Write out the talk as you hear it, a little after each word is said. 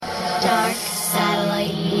Dark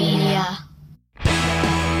Satellite Media.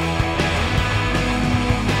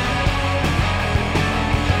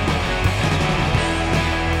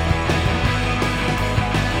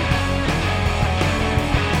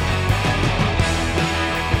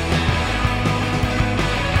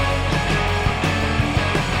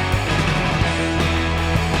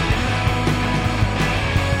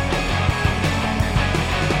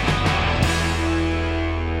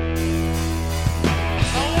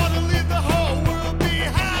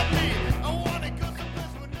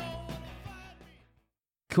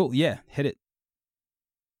 Cool. Yeah, hit it.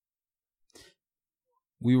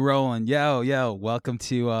 We rolling. Yo. Welcome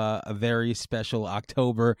to a very special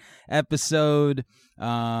October episode.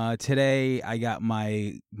 Today I got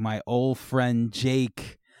my old friend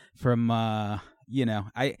Jake from I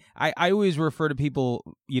always refer to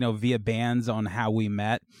people, via bands on how we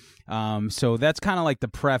met. So that's kind of like the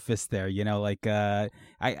preface there, Yeah,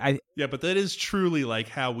 but that is truly like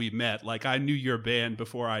how we met. Like, I knew your band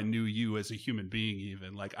before I knew you as a human being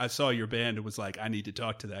even. Like, I saw your band and was like, I need to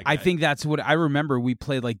talk to that guy. I think that's what I remember. We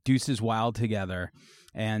played like Deuces Wild together.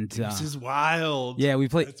 And Deuces Wild. Yeah, we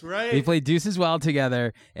played. That's right. We played Deuces Wild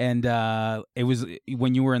together, and it was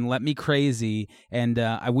when you were in Let Me Crazy, and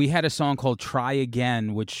we had a song called Try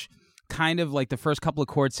Again, which kind of like the first couple of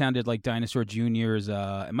chords sounded like Dinosaur Jr.'s.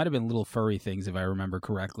 It might have been Little Furry Things, if I remember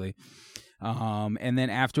correctly. And then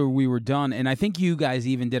after we were done, and I think you guys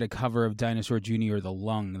even did a cover of Dinosaur Jr. The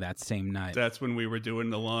Lung that same night. That's when we were doing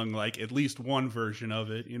The Lung, like at least one version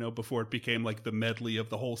of it, before it became like the medley of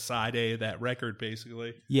the whole side A of that record,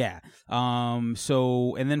 basically. Yeah.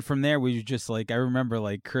 So, and then from there, we were just like, I remember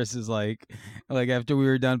like Chris is like after we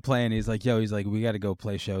were done playing, he's like, we got to go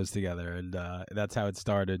play shows together. And that's how it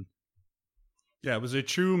started. Yeah, it was a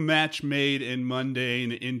true match made in mundane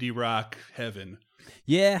indie rock heaven.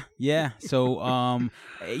 Yeah. So,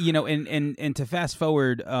 and to fast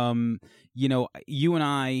forward, you and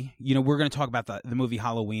I, we're going to talk about the movie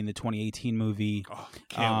Halloween, the 2018 movie. Oh,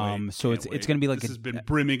 can't wait. So it's going to be like this has been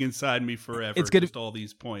brimming inside me forever. It's gonna, just all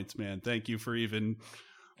these points, man. Thank you for even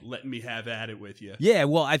letting me have at it with you. Yeah,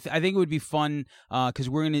 well, I think it would be fun because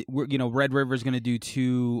we're Red River's gonna do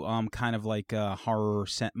two kind of like horror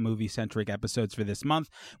movie centric episodes for this month,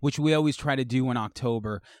 which we always try to do in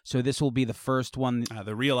October. So this will be the first one,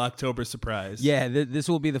 the real October surprise. Yeah, this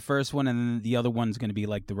will be the first one, and then the other one's gonna be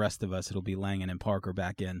like the rest of us. It'll be Langan and Parker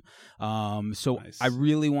back in. So nice. I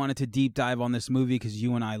really wanted to deep dive on this movie because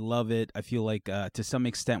you and I love it. I feel like to some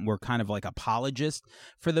extent we're kind of like apologists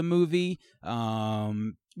for the movie.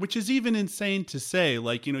 Which is even insane to say.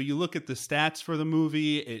 Like, you look at the stats for the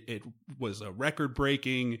movie, it was a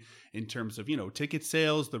record-breaking in terms of, ticket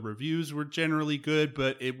sales. The reviews were generally good,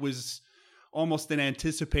 but it was almost an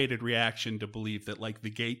anticipated reaction to believe that, like, the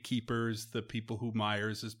gatekeepers, the people who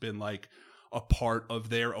Myers has been, like, a part of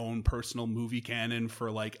their own personal movie canon for,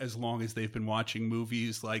 like, as long as they've been watching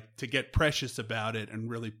movies, like, to get precious about it and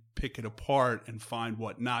really pick it apart and find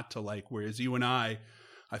what not to like. Whereas you and I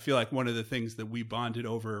feel like one of the things that we bonded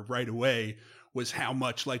over right away was how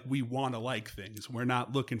much like we want to like things. We're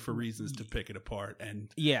not looking for reasons to pick it apart. And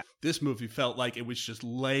yeah, this movie felt like it was just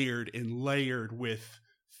layered with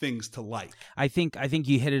things to like. I think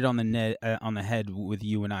you hit it on the head with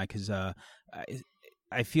you and I, because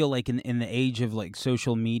I feel like in the age of like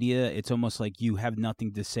social media, it's almost like you have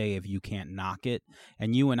nothing to say if you can't knock it.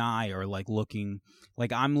 And you and I are like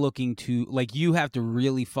I'm looking to, like, you have to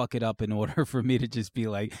really fuck it up in order for me to just be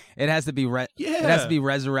like, it has to be it has to be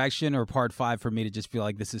Resurrection or Part 5 for me to just feel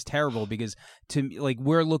like this is terrible. Because to me, like,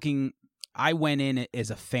 I went in as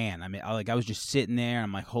a fan. I mean, I was just sitting there and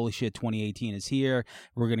I'm like, holy shit, 2018 is here.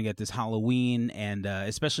 We're going to get this Halloween. And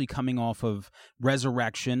especially coming off of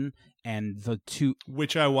Resurrection and the two,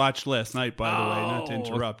 which I watched last night, by the way, not to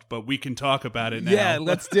interrupt, but we can talk about it now. Yeah,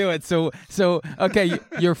 let's do it. So okay,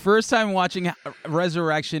 your first time watching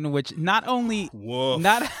Resurrection, which not only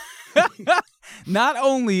not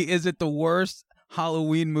only is it the worst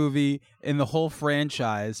Halloween movie in the whole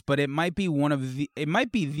franchise, but it might be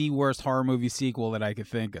the worst horror movie sequel that I could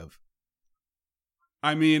think of.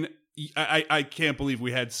 I mean, I can't believe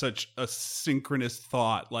we had such a synchronous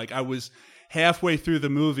thought. Like, I was halfway through the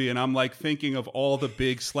movie and I'm like thinking of all the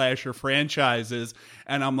big slasher franchises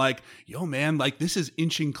and I'm like, yo man, like this is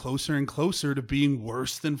inching closer and closer to being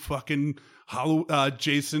worse than fucking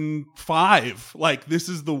Jason 5. Like, this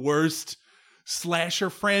is the worst slasher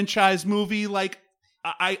franchise movie. Like,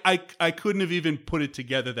 I couldn't have even put it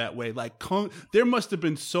together that way. Like, there must have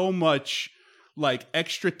been so much like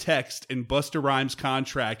extra text in Busta Rhymes'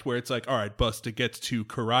 contract where it's like, all right, Busta gets to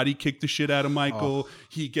karate kick the shit out of Michael.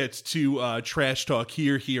 He gets to trash talk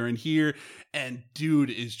here, here, and here. And dude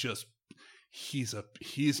is just, he's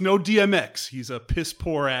no DMX. He's a piss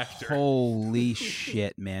poor actor. Holy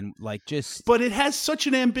shit, man. Like just. But it has such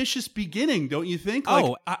an ambitious beginning, don't you think?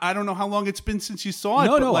 Like, I don't know how long it's been since you saw it.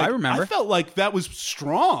 No, like, I remember. I felt like that was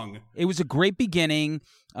strong. It was a great beginning.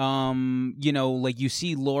 You know, like you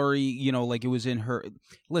see Laurie, you know, like it was in her.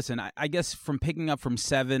 Listen, I guess from picking up from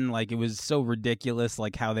 7, like it was so ridiculous,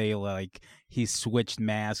 like how they he switched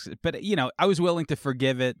masks. But you know, I was willing to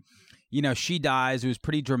forgive it. You know, she dies. It was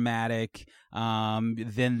pretty dramatic.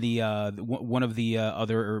 Then the one of the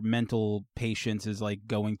other mental patients is like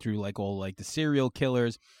going through like all like the serial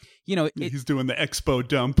killers. You know, he's doing the expo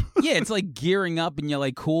dump. Yeah, it's like gearing up, and you're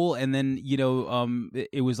like cool. And then you know,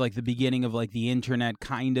 it was like the beginning of like the internet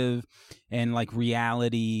kind of, and like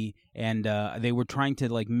reality, and they were trying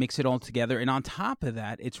to like mix it all together. And on top of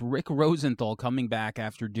that, it's Rick Rosenthal coming back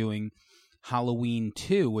after doing Halloween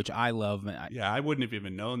 2, which I love. Yeah, I wouldn't have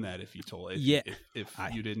even known that if you told. If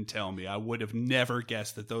you didn't tell me, I would have never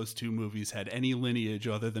guessed that those two movies had any lineage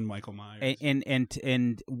other than Michael Myers.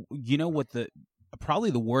 And you know what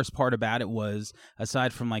probably the worst part about it was,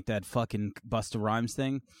 aside from like that fucking Busta Rhymes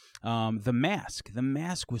thing, the mask. The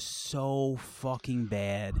mask was so fucking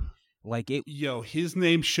bad. Like it. Yo, his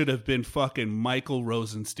name should have been fucking Michael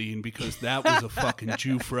Rosenstein, because that was a fucking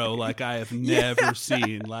Jufro like I have never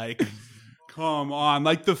seen. Like, come on.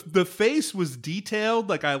 Like the face was detailed.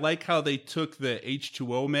 Like I like how they took the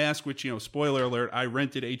H2O mask, which, you know, spoiler alert, I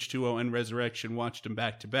rented H2O and Resurrection, watched them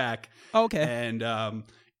back to back. Okay. And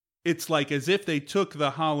it's like as if they took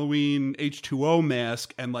the Halloween H2O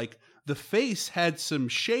mask and like the face had some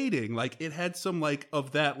shading. Like it had some like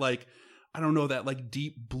of that, like, I don't know, that like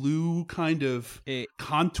deep blue kind of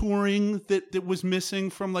contouring that was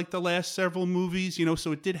missing from like the last several movies, you know,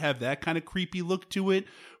 so it did have that kind of creepy look to it.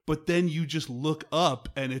 But then you just look up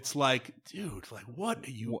and it's like, dude, like what are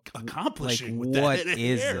you accomplishing with that head of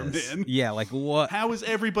hair, man? Yeah, like what? How is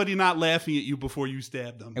everybody not laughing at you before you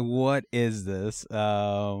stab them? What is this?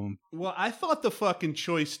 Well, I thought the fucking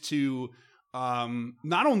choice to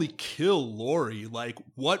not only kill Laurie, like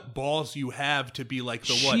what balls you have to be like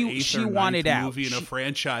the eighth or ninth movie in a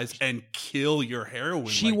franchise and kill your heroine.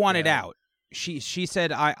 She like wanted that. out. She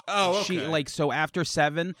said okay. She like, so after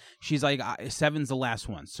 7, she's like 7's the last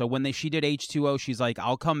one. So when she did H2O, she's like,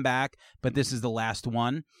 I'll come back, but this is the last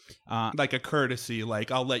one. Like a courtesy,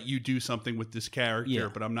 like I'll let you do something with this character,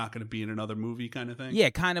 but I'm not going to be in another movie, kind of thing. Yeah,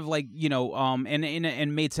 kind of like, you know,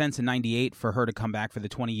 and made sense in 98 for her to come back for the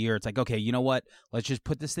 20 year. It's like, okay, you know what? Let's just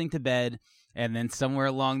put this thing to bed. And then somewhere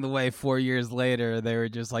along the way, 4 years later, they were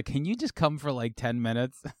just like, can you just come for like 10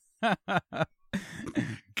 minutes?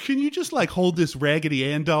 Can you just like hold this Raggedy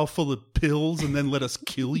Ann doll full of pills and then let us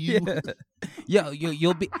kill you? Yeah,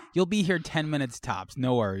 you'll be here 10 minutes tops.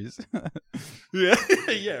 No worries.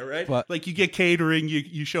 yeah, right. But, like you get catering,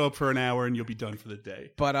 you show up for an hour and you'll be done for the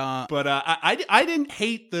day. But I didn't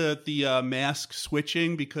hate the mask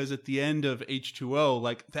switching, because at the end of H2O,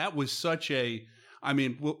 like that was such a. I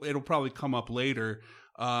mean, it'll probably come up later.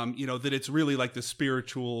 You know, that it's really like the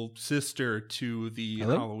spiritual sister to the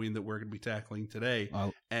Halloween that we're going to be tackling today.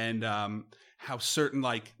 And how certain,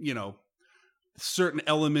 like, you know, certain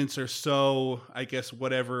elements are so, I guess,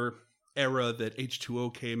 whatever era that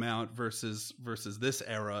H2O came out versus this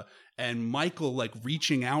era. And Michael, like,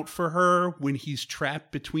 reaching out for her when he's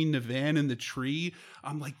trapped between the van and the tree.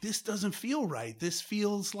 I'm like, this doesn't feel right. This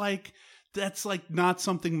feels like that's, like, not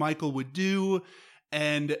something Michael would do.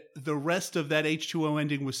 And the rest of that H2O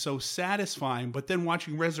ending was so satisfying. But then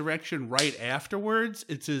watching Resurrection right afterwards,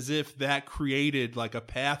 it's as if that created like a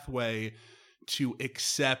pathway to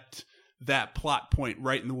accept that plot point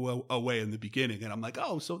right away in the beginning. And I'm like,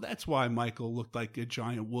 oh, so that's why Michael looked like a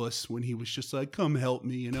giant wuss when he was just like, come help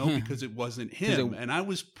me, you know, because it wasn't him. And I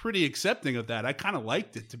was pretty accepting of that. I kind of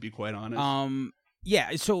liked it, to be quite honest.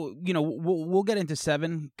 Yeah, so, you know, we'll get into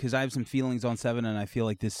 7 because I have some feelings on 7, and I feel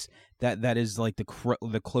like that is like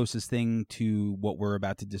the closest thing to what we're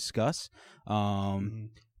about to discuss.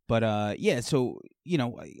 But yeah, so, you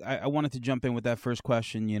know, I wanted to jump in with that first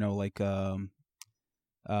question. You know, like,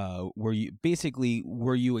 were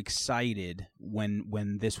you excited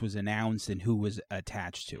when this was announced and who was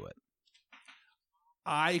attached to it?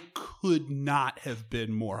 I could not have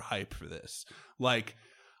been more hyped for this. Like,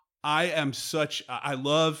 I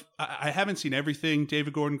haven't seen everything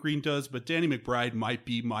David Gordon Green does, but Danny McBride might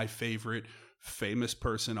be my favorite famous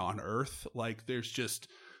person on earth. Like, there's just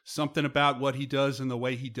something about what he does and the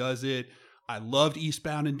way he does it. I loved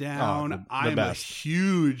Eastbound and Down. the I'm a best.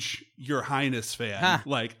 huge Your Highness fan. Ha.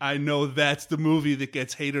 Like, I know that's the movie that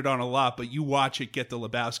gets hated on a lot, but you watch it get the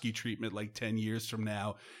Lebowski treatment like 10 years from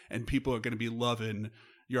now, and people are going to be loving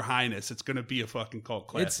Your Highness. It's going to be a fucking cult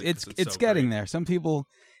classic. It's so getting great. there. Some people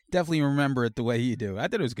definitely remember it the way you do. I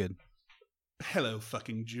thought it was good. Hello,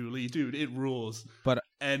 fucking Julie. Dude, it rules. But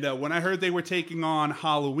And when I heard they were taking on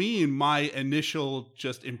Halloween, my initial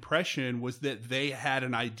just impression was that they had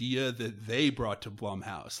an idea that they brought to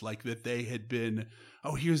Blumhouse. Like that they had been,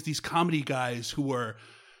 oh, here's these comedy guys who are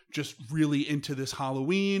just really into this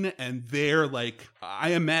Halloween. And they're like, I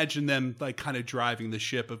imagine them like kind of driving the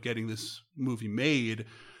ship of getting this movie made.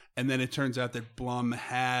 And then it turns out that Blum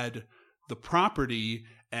had the property,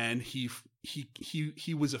 and he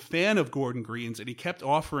was a fan of Gordon Green's, and he kept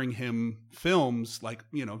offering him films like,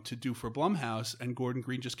 you know, to do for Blumhouse, and Gordon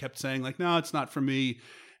Green just kept saying like, no, it's not for me.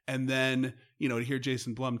 And then, you know, to hear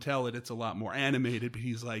Jason Blum tell it, it's a lot more animated, but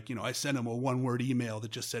he's like, you know, I sent him a 1-word email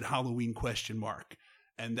that just said Halloween ?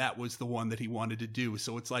 And that was the one that he wanted to do.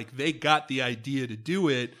 So it's like they got the idea to do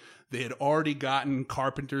it. They had already gotten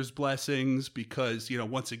Carpenter's blessings because, you know,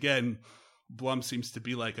 once again, Blum seems to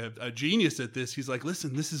be like a genius at this. He's like,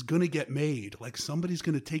 listen, this is going to get made. Like, somebody's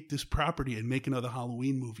going to take this property and make another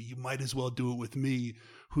Halloween movie. You might as well do it with me,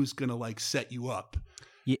 who's going to like set you up.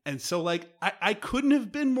 Yeah. And so like, I couldn't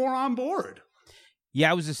have been more on board. yeah,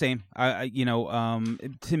 I was the same.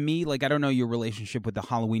 To me, like, I don't know your relationship with the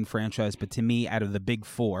Halloween franchise, but to me, out of the big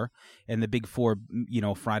four, and the big four, you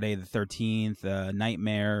know, Friday the 13th,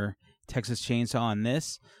 Nightmare, Texas Chainsaw, and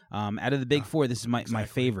this, out of the big four, this is my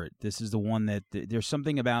favorite. This is the one that there's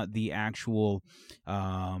something about the actual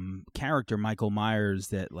character Michael Myers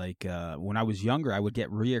that, like, when I was younger, I would get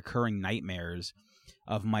reoccurring nightmares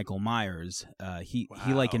of Michael Myers. He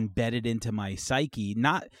like embedded into my psyche.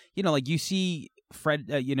 Not, you know, like you see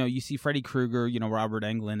you see Freddy Krueger, you know, Robert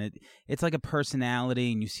Englund. It's like a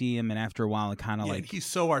personality, and you see him, and after a while, it kind of like he's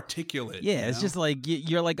so articulate. yeah, it's just like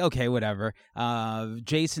you're like, okay, whatever.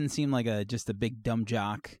 Jason seemed like just a big dumb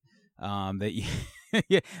jock. That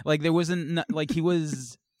yeah, like there wasn't like he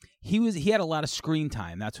had a lot of screen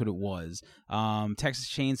time. That's what it was. Texas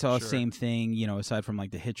Chainsaw, Sure. same thing. You know, aside from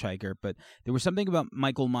like the Hitchhiker, but there was something about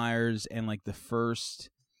Michael Myers and like the first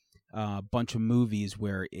bunch of movies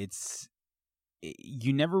where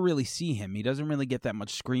you never really see him. He doesn't really get that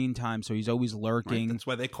much screen time, so he's always lurking. Right, that's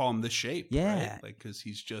why they call him the Shape. Yeah, right? Like because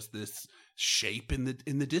he's just this shape in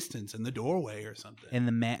the distance in the doorway or something.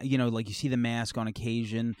 And you know, like you see the mask on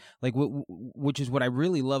occasion, like which is what I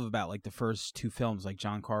really love about like the first two films, like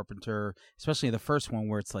John Carpenter, especially the first one,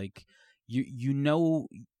 where it's like you know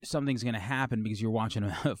something's gonna happen because you're watching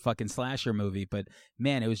a fucking slasher movie, but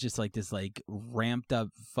man, it was just like this like ramped up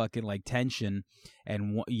fucking like tension,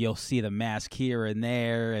 and you'll see the mask here and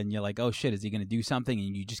there, and you're like, oh shit, is he gonna do something?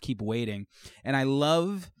 And you just keep waiting. And I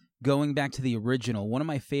love going back to the original. One of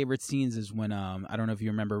my favorite scenes is when I don't know if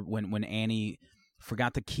you remember when Annie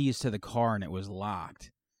forgot the keys to the car and it was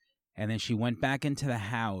locked, and then she went back into the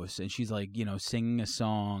house and she's like, you know, singing a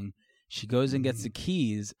song. She goes and gets the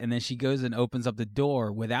keys, and then she goes and opens up the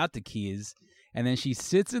door without the keys, and then she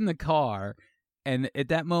sits in the car. And at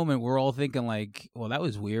that moment, we're all thinking like, well, that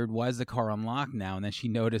was weird. Why is the car unlocked now? And then she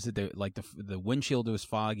noticed that the windshield was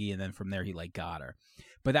foggy, and then from there he like got her.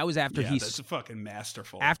 But that was after that's fucking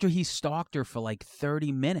masterful. After he stalked her for like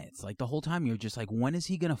 30 minutes. Like the whole time you're just like, when is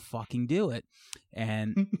he going to fucking do it?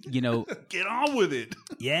 And, you know. Get on with it.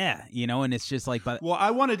 Yeah. You know, and it's just like. Well,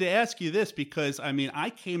 I wanted to ask you this because, I mean,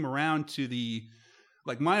 I came around to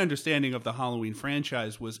my understanding of the Halloween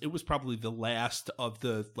franchise was it was probably the last of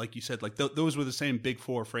the, like you said, like those were the same big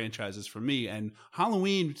four franchises for me. And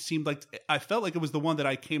Halloween seemed like, I felt like it was the one that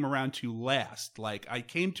I came around to last. Like I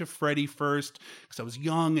came to Freddy first because I was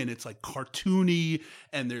young and it's like cartoony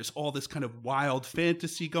and there's all this kind of wild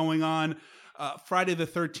fantasy going on. Friday the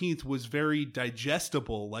 13th was very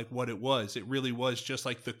digestible, like what it was. It really was just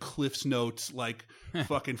like the Cliff's Notes, like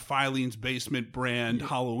fucking Filene's Basement brand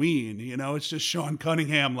Halloween. You know, it's just Sean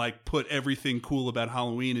Cunningham like put everything cool about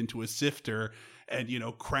Halloween into a sifter and, you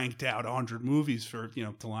know, cranked out 100 movies for, you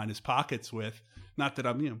know, to line his pockets with. Not that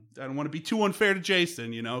I'm, you know, I don't want to be too unfair to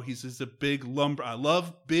Jason. You know, he's just a big I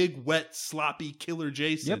love big, wet, sloppy killer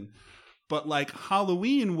Jason. Yep. But like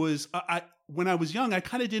Halloween was, when I was young, I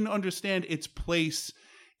kind of didn't understand its place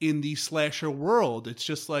in the slasher world. It's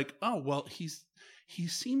just like, oh, well, he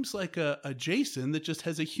seems like a Jason that just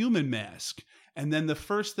has a human mask. And then the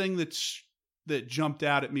first thing that jumped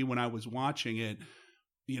out at me when I was watching it,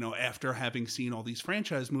 you know, after having seen all these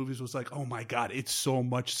franchise movies was like, oh my God, it's so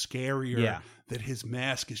much scarier that his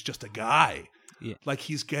mask is just a guy. Yeah. Like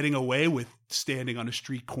he's getting away with standing on a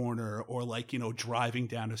street corner or like, you know, driving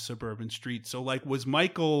down a suburban street. So like, was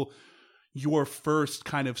Michael your first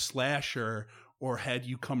kind of slasher, or had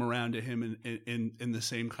you come around to him in the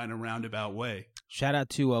same kind of roundabout way? Shout out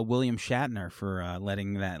to William Shatner for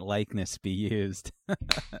letting that likeness be used.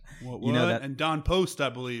 What? You know that, and Don Post, I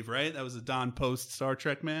believe, right? That was a Don Post Star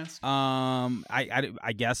Trek mask.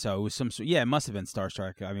 I guess so. It was some. Yeah, it must have been Star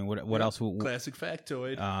Trek. I mean, what else? Classic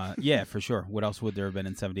factoid. Yeah, for sure. What else would there have been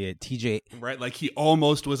in '78? TJ. Right, like he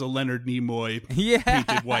almost was a Leonard Nimoy Yeah.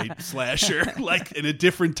 painted white slasher, like in a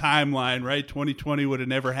different timeline, right? 2020 would have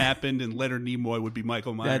never happened, and Leonard Nimoy would be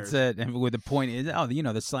Michael Myers. That's it. And with the point, you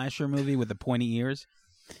know, the slasher movie with the pointy ears.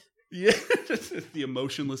 Yeah, the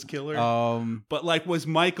emotionless killer. But like, was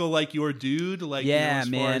Michael like your dude? Like, yeah, you know, as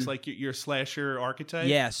man. far as like your slasher archetype?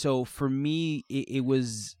 Yeah. So for me, it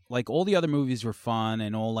was like all the other movies were fun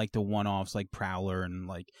and all like the one-offs, like Prowler and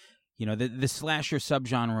like, you know, the slasher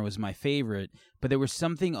subgenre was my favorite. But there was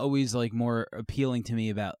something always like more appealing to me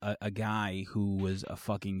about a guy who was a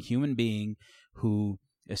fucking human being who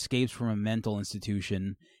escapes from a mental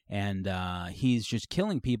institution, and he's just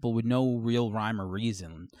killing people with no real rhyme or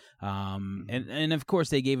reason. And of course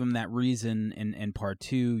they gave him that reason in part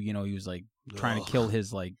 2. You know, he was like trying to kill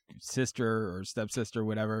his like sister or stepsister,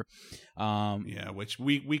 whatever. Yeah, which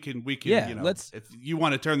we can yeah, you know, let's, if you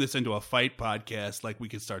want to turn this into a fight podcast, like we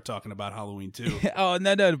could start talking about Halloween too. Oh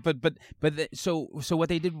no, so what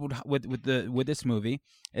they did with this movie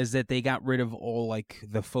is that they got rid of all like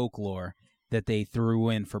the folklore that they threw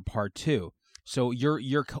in for part 2. So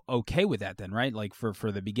you're okay with that then, right? Like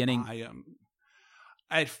for the beginning. I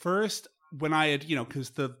at first, when I had, you know,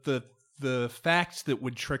 because the facts that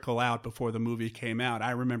would trickle out before the movie came out,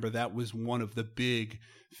 I remember that was one of the big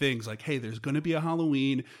things. Like, hey, there's going to be a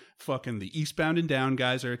Halloween. Fucking the Eastbound and Down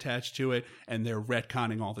guys are attached to it, and they're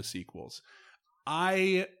retconning all the sequels.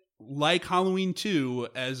 I like Halloween 2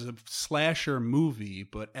 as a slasher movie,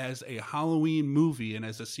 but as a Halloween movie and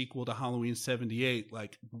as a sequel to Halloween 78,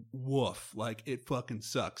 like, woof. Like, it fucking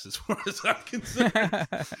sucks as far as I'm concerned.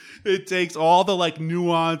 It takes all the, like,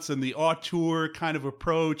 nuance and the auteur kind of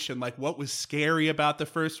approach and, like, what was scary about the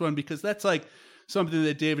first one, because that's, like, something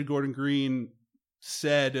that David Gordon Green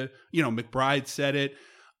said. You know, McBride said it.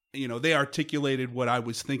 You know, they articulated what I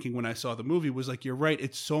was thinking when I saw the movie, was like, you're right,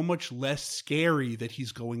 it's so much less scary that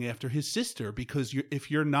he's going after his sister, because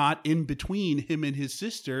if you're not in between him and his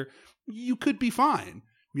sister, you could be fine,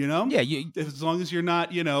 you know? Yeah, as long as you're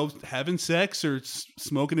not, you know, having sex or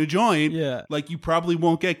smoking a joint, yeah, like, you probably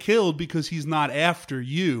won't get killed because he's not after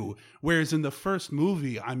you. Whereas in the first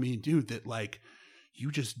movie, I mean, dude, that like, you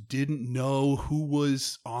just didn't know who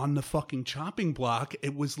was on the fucking chopping block.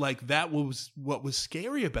 It was like, that was what was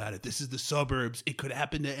scary about it. This is the suburbs. It could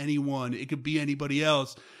happen to anyone. It could be anybody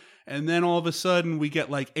else. And then all of a sudden we get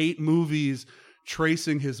like 8 movies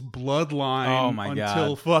tracing his bloodline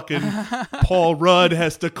until fucking Paul Rudd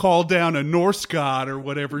has to call down a Norse god or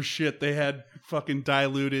whatever shit they had fucking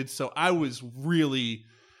diluted. So I was really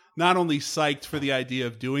not only psyched for the idea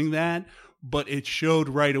of doing that, but it showed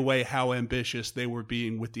right away how ambitious they were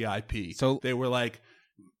being with the IP. So they were like,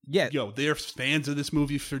 yeah, yo, they're fans of this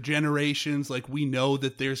movie for generations. Like, we know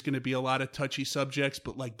that there's going to be a lot of touchy subjects,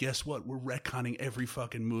 but like, guess what? We're retconning every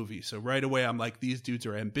fucking movie. So right away, I'm like, these dudes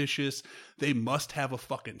are ambitious. They must have a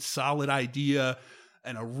fucking solid idea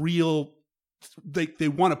and a real, they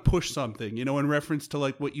want to push something, you know, in reference to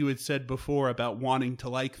like what you had said before about wanting to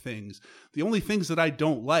like things. The only things that I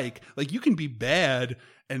don't like you can be bad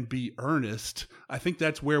and be earnest. I think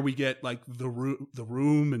that's where we get like the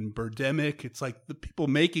Room and Birdemic. It's like the people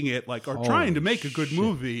making it like are trying to make a good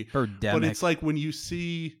movie. Birdemic. But it's like when you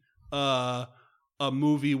see a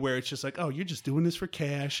movie where it's just like, oh, you're just doing this for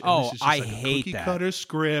cash. And this is just I like hate a cookie that. cutter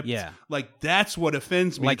script. Yeah, like that's what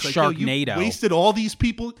offends me. Like it's Sharknado. Yo, you wasted all these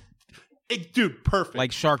people. Dude, perfect.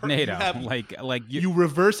 Like Sharknado. You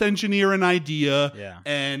reverse engineer an idea,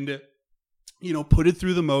 and you know, put it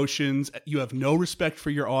through the motions. You have no respect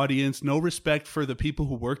for your audience, no respect for the people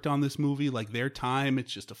who worked on this movie, like their time.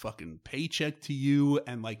 It's just a fucking paycheck to you,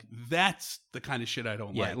 and like that's the kind of shit I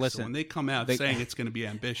don't like. Listen, so when they come out saying it's going to be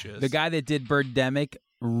ambitious, the guy that did Birdemic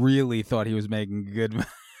really thought he was making a good.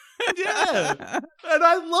 Yeah, and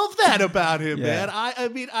I love that about him, man. I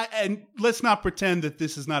mean, and let's not pretend that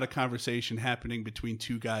this is not a conversation happening between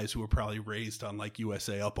two guys who were probably raised on like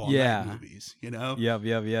USA Up All Night movies, you know? Yep.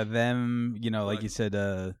 Them, you know, like you said,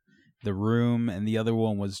 The Room, and the other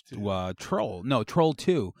one was Troll. No, Troll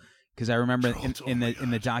 2. Because I remember in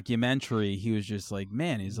the documentary, he was just like,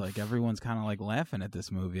 man, he's like, everyone's kind of like laughing at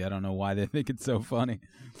this movie. I don't know why they think it's so funny.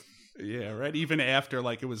 Yeah, right. Even after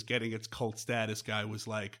like it was getting its cult status, guy was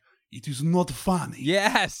like, it is not funny.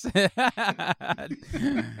 Yes.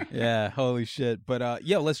 Yeah, holy shit. But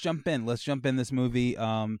let's jump in. Let's jump in this movie.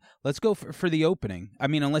 Let's go for the opening. I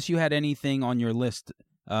mean, unless you had anything on your list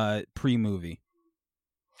pre-movie.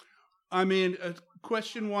 I mean,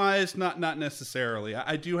 question-wise, not necessarily.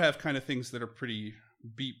 I do have kind of things that are pretty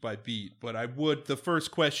beat by beat, but the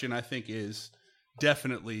first question I think is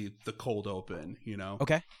definitely the cold open, you know?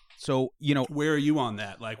 Okay. So, where are you on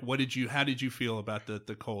that? Like, how did you feel about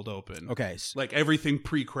the cold open? Okay. Like everything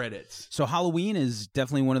pre-credits. So Halloween is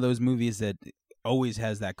definitely one of those movies that always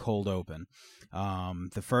has that cold open.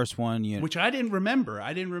 The first one, which I didn't remember.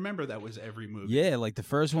 I didn't remember that was every movie. Yeah, like the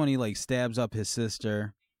first one, he like stabs up his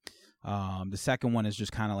sister. The second one is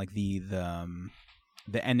just kind of like the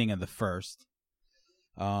ending of the first.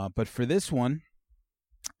 But for this one,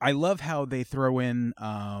 I love how they throw in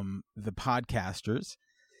the podcasters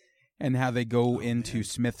and how they go into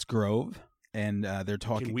Smith's Grove and they're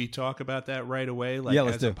talking. Can we talk about that right away? Like, yeah,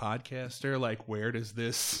 let's as do. A podcaster, like, where does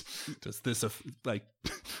this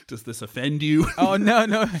offend you? Oh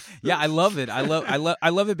no. Yeah, I love it. I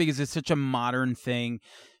love it because it's such a modern thing.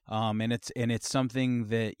 And it's something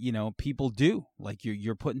that, people do. Like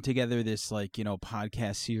you're putting together this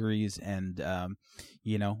podcast series, and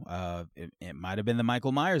it might have been the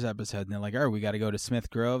Michael Myers episode, and they're like, all right, we got to go to Smith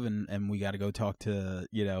Grove and we got to go talk to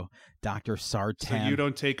Dr. Sartan. So you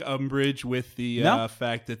don't take umbrage with the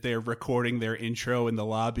fact that they're recording their intro in the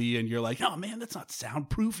lobby, and you're like, oh man, that's not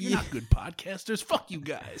soundproof. You're not good podcasters. Fuck you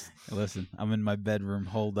guys. Listen, I'm in my bedroom,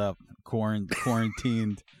 holed up,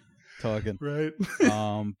 quarantined. Talking right.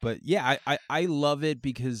 But yeah, I love it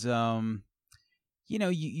because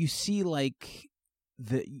you see like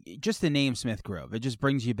the name Smith Grove, it just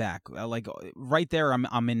brings you back, like right there.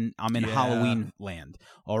 I'm in Halloween land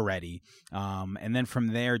already, and then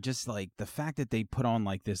from there, just like the fact that they put on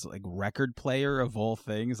like this like record player of all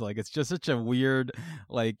things, like it's just such a weird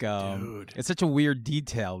Dude. It's such a weird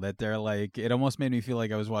detail that they're like, it almost made me feel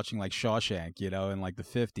like I was watching like Shawshank, in like the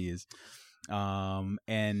 50s. Good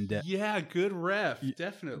ref,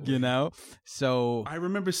 definitely. So I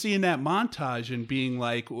remember seeing that montage and being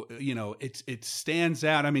like, it stands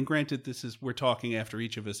out. I mean, granted, we're talking after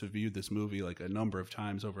each of us have viewed this movie like a number of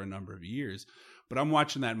times over a number of years, but I'm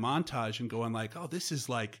watching that montage and going like, oh, this is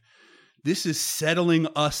settling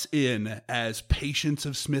us in as patients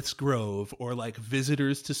of Smith's Grove, or like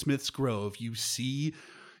visitors to Smith's Grove. You see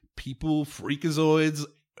people, freakazoids,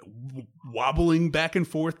 wobbling back and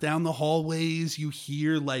forth down the hallways. You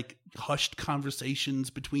hear like hushed conversations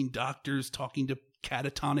between doctors talking to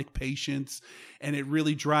catatonic patients, and it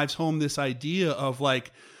really drives home this idea of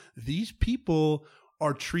like, these people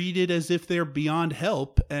are treated as if they're beyond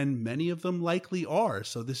help, and many of them likely are.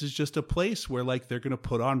 So this is just a place where like they're going to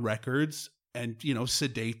put on records and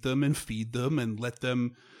sedate them and feed them and let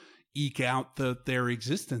them eke out their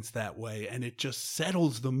existence that way, and it just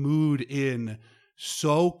settles the mood in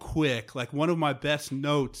so quick. Like one of my best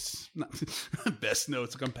notes,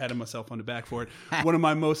 like I'm patting myself on the back for it. One of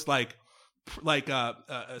my most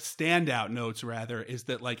standout notes rather is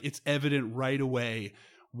that like it's evident right away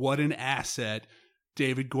what an asset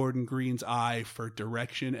David Gordon Green's eye for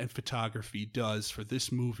direction and photography does for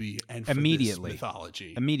this movie and for this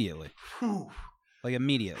mythology. Immediately. Whew. Like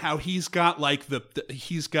immediately. How he's got like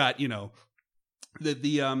he's got,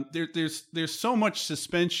 there's so much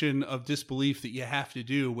suspension of disbelief that you have to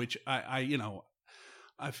do, which I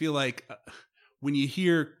feel like when you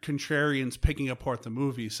hear contrarians picking apart the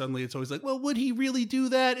movie, suddenly it's always like, well, would he really do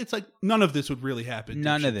that? It's like, none of this would really happen.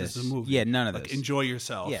 None of this. This is a movie. Yeah, none of like, this. Enjoy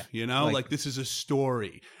yourself. Yeah. Like this is a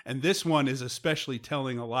story. And this one is especially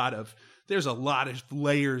telling there's a lot of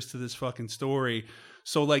layers to this fucking story.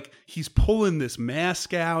 So like he's pulling this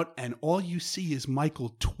mask out and all you see is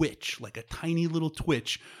Michael twitch, like a tiny little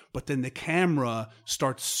twitch, but then the camera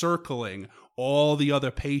starts circling all the other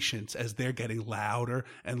patients as they're getting louder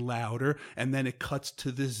and louder, and then it cuts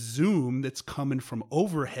to this zoom that's coming from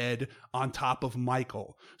overhead on top of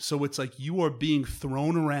Michael. So it's like you are being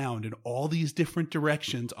thrown around in all these different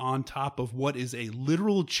directions on top of what is a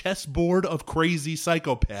literal chessboard of crazy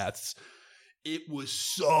psychopaths. It was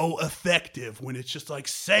so effective when it's just like,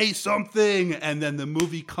 say something. And then the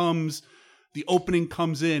opening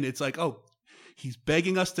comes in. It's like, oh, he's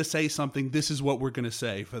begging us to say something. This is what we're going to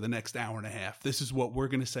say for the next hour and a half. This is what we're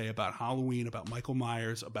going to say about Halloween, about Michael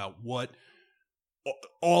Myers, about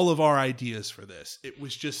all of our ideas for this. It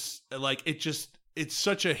was just like, it's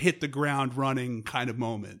such a hit the ground running kind of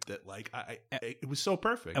moment that like it was so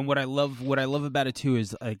perfect. And what I love about it too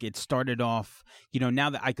is like it started off, now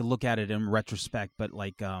that I could look at it in retrospect, but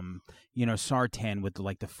like Sartan with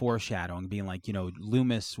like the foreshadowing being like,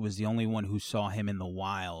 Loomis was the only one who saw him in the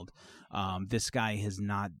wild. This guy has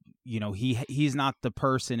not, he's not the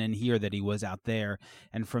person in here that he was out there.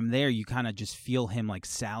 And from there you kind of just feel him like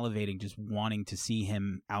salivating, just wanting to see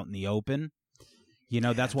him out in the open.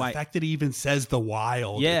 That's why the fact that he even says the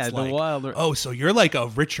wild. Yeah, it's the like, wild. Oh, so you're like a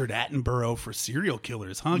Richard Attenborough for serial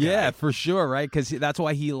killers, huh? Yeah, guy? for sure, right? Because that's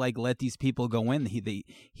why he like let these people go in. He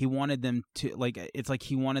wanted them to like. It's like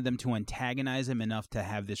he wanted them to antagonize him enough to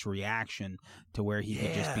have this reaction to where he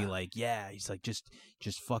could just be like, yeah, he's like just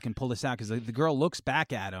fucking pull this out. Because the girl looks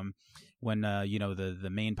back at him when the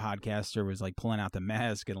main podcaster was like pulling out the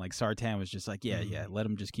mask, and like Sartan was just like, yeah, let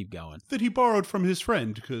him just keep going. That he borrowed from his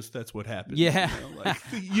friend, because that's what happened. Yeah,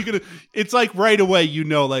 it's like right away,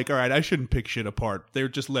 like, all right, I shouldn't pick shit apart. They're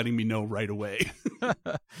just letting me know right away.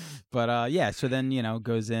 But so then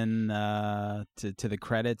goes in to the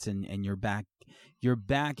credits, and you're back. You're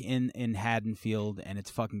back in Haddonfield, and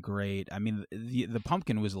it's fucking great. I mean, the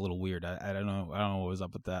pumpkin was a little weird. I don't know what was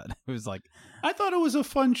up with that. It was like, I thought it was a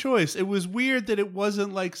fun choice. It was weird that it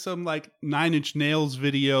wasn't like some like 9 Inch Nails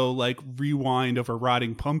video, like rewind of a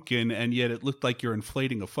rotting pumpkin, and yet it looked like you're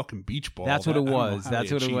inflating a fucking beach ball. That's what it was.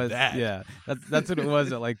 That's what it was. Yeah, that's what it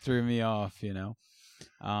was that like threw me off.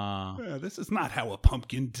 This is not how a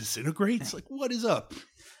pumpkin disintegrates. Like, what is up?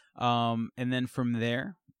 And then from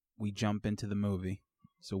there, we jump into the movie.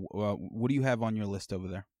 So what do you have on your list over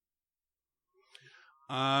there?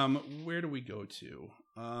 Where do we go to?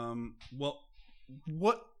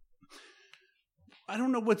 What I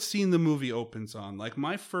don't know what scene the movie opens on. Like,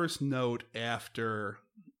 my first note after,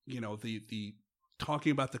 the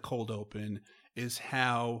talking about the cold open is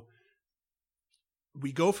how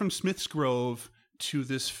we go from Smith's Grove to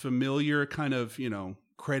this familiar kind of,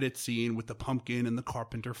 credit scene with the pumpkin and the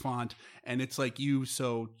Carpenter font, and it's like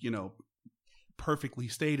perfectly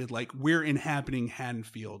stated, like, we're inhabiting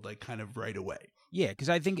Haddonfield, like, kind of right away. Yeah, because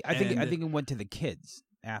I think it went to the kids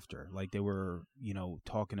after, like, they were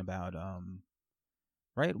talking about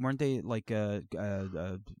right, weren't they like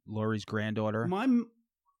Laurie's granddaughter?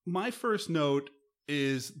 My first note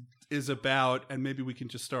is about, and maybe we can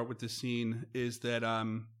just start with this scene, is that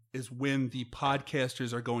is when the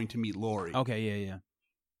podcasters are going to meet Laurie. Okay, yeah.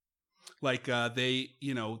 Like, they,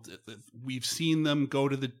 we've seen them go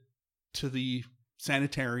to the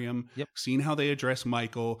sanitarium, yep. Seen how they address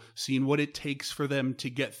Michael, seen what it takes for them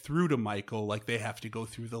to get through to Michael. Like, they have to go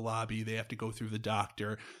through the lobby, they have to go through the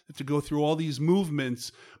doctor, they have to go through all these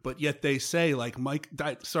movements, but yet they say, like,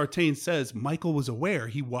 Sartain says, Michael was aware,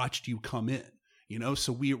 he watched you come in,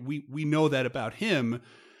 so we know that about him.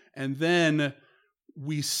 And then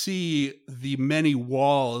we see the many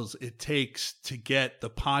walls it takes to get the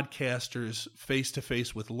podcasters face to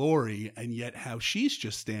face with Laurie, and yet how she's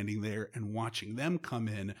just standing there and watching them come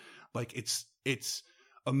in. Like, it's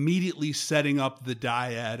immediately setting up the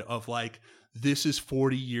dyad of, like, this is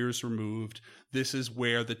 40 years removed. This is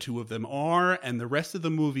where the two of them are, and the rest of the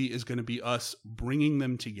movie is going to be us bringing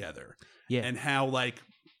them together. Yeah. And how, like,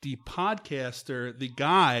 the podcaster, the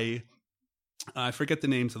guy, I forget the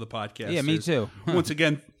names of the podcasters. Yeah, me too. Once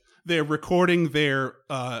again, they're recording their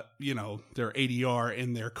ADR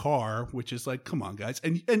in their car, which is like, come on, guys.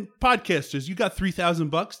 And podcasters, you got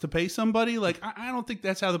 $3,000 to pay somebody? Like, I don't think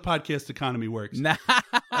that's how the podcast economy works. Nah.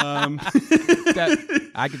 I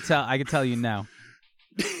could tell you now.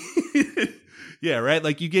 Yeah, right?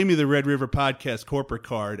 Like, you gave me the Red River Podcast corporate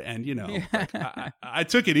card, and, like, I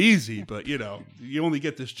took it easy, but, you only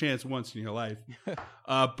get this chance once in your life.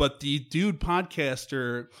 But the dude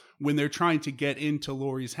podcaster, when they're trying to get into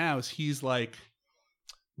Laurie's house, he's like,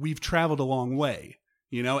 we've traveled a long way,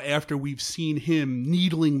 after we've seen him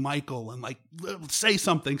needling Michael and, like, say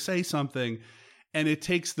something. And it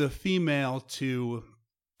takes the female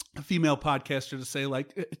podcaster to say,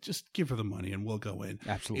 like, just give her the money and we'll go in.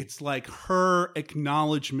 Absolutely. It's like her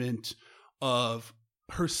acknowledgement of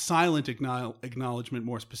her silent acknowledgement,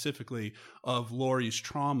 more specifically, of Laurie's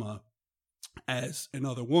trauma as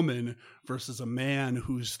another woman versus a man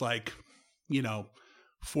who's, like,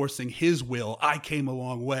 forcing his will. I came a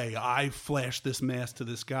long way. I flashed this mask to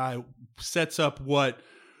this guy. Sets up what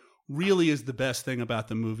really is the best thing about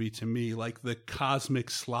the movie to me, like the cosmic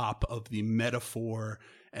slop of the metaphor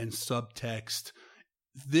and subtext.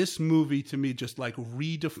 This movie to me just, like,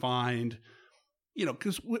 redefined,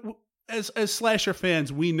 because as slasher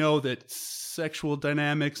fans, we know that sexual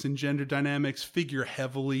dynamics and gender dynamics figure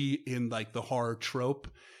heavily in, like, the horror trope.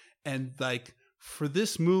 And, like, for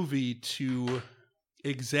this movie to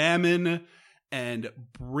examine and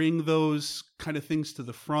bring those kind of things to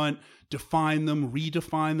the front, define them,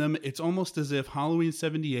 redefine them. It's almost as if Halloween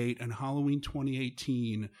 78 and Halloween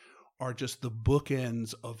 2018 are just the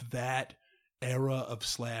bookends of that era of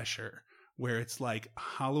slasher, where it's like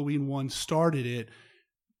Halloween 1 started it.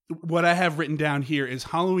 What I have written down here is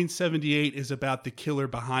Halloween 78 is about the killer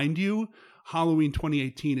behind you. Halloween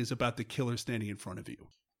 2018 is about the killer standing in front of you.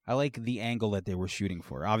 I like the angle that they were shooting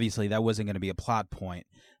for. Obviously, that wasn't going to be a plot point,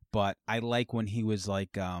 but I like when he was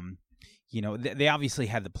like, they obviously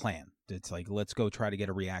had the plan. It's like, let's go try to get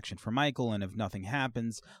a reaction from Michael, and if nothing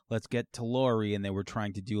happens, let's get to Laurie. And they were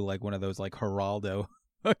trying to do like one of those like Geraldo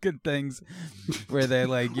fucking things where they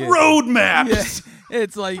like roadmaps. Yeah,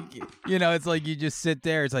 it's like, it's like you just sit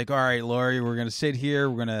there. It's like, all right, Laurie, we're gonna sit here.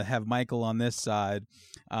 We're gonna have Michael on this side,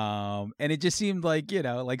 and it just seemed like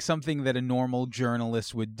like something that a normal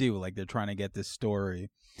journalist would do. Like they're trying to get this story.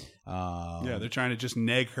 Yeah, they're trying to just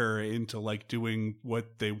nag her into like doing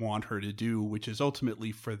what they want her to do, which is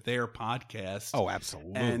ultimately for their podcast. Oh,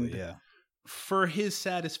 absolutely. And yeah. For his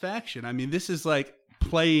satisfaction. I mean, this is like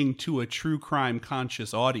playing to a true crime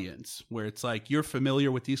conscious audience where it's like you're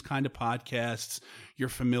familiar with these kind of podcasts. You're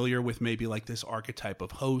familiar with maybe like this archetype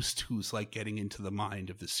of host who's like getting into the mind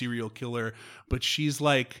of the serial killer, but she's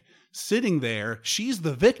like sitting there. She's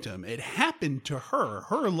the victim. It happened to her.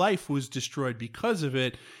 Her life was destroyed because of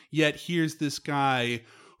it. Yet here's this guy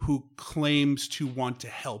who claims to want to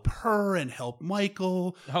help her and help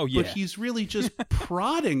Michael. Oh, yeah. But he's really just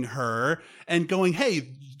prodding her and going,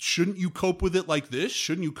 hey, shouldn't you cope with it like this?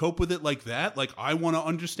 Shouldn't you cope with it like that? Like, I want to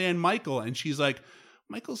understand Michael. And she's like,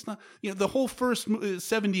 Michael's not, the whole first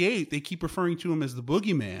 78, they keep referring to him as the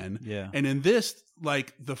boogeyman. Yeah. And in this,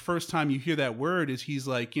 like, the first time you hear that word is he's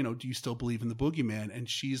like, do you still believe in the boogeyman? And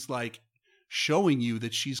she's like showing you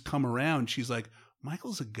that she's come around. She's like,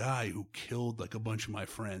 Michael's a guy who killed like a bunch of my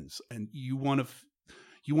friends, and you want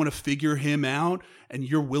to figure him out, and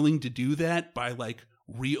you're willing to do that by like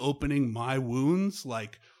reopening my wounds.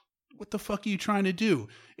 Like, what the fuck are you trying to do?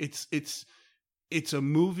 It's a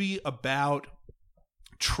movie about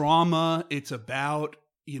trauma. It's about,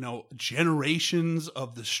 generations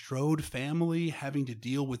of the Strode family having to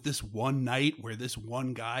deal with this one night where this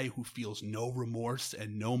one guy who feels no remorse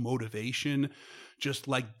and no motivation just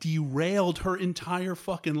like derailed her entire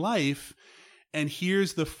fucking life. And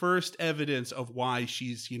here's the first evidence of why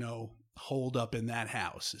she's, holed up in that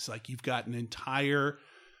house. It's like you've got an entire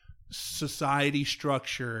society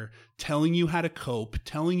structure telling you how to cope,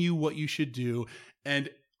 telling you what you should do. And,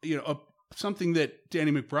 something that Danny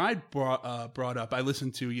McBride brought up, I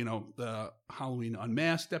listened to, the Halloween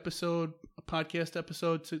Unmasked podcast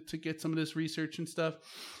episode to get some of this research and stuff.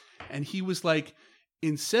 And he was like,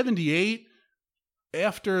 in 78,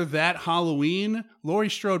 after that Halloween, Laurie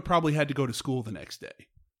Strode probably had to go to school the next day.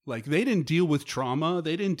 Like, they didn't deal with trauma.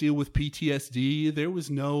 They didn't deal with PTSD. There was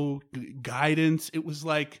no guidance. It was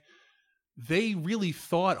like they really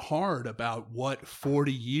thought hard about what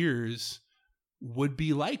 40 years would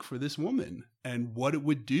be like for this woman and what it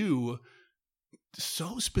would do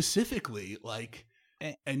so specifically. Like,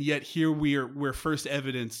 and yet here we're first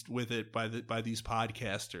evidenced with it by these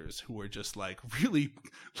podcasters who are just like really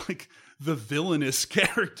like the villainous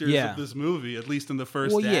characters of this movie, at least in the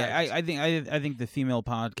first act. Yeah, I think the female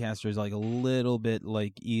podcaster is like a little bit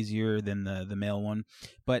like easier than the male one,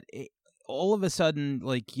 but all of a sudden,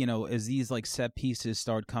 like, as these like set pieces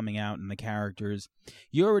start coming out and the characters,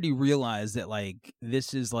 you already realize that like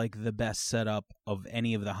this is like the best setup of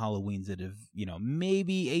any of the Halloweens that have,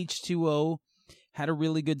 maybe H2O had a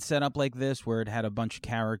really good setup like this where it had a bunch of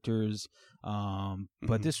characters,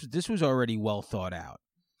 but this was already well thought out.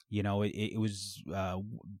 It was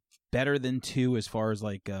better than 2 as far as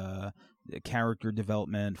like character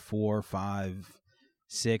development, 4, 5,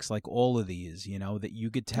 6, like all of these, that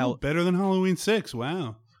you could tell. Better than Halloween 6.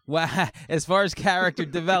 Wow. Well, as far as character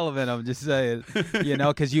development, I'm just saying,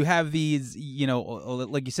 because you have these,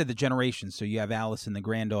 like you said, the generations. So you have Allison, the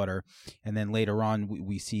granddaughter, and then later on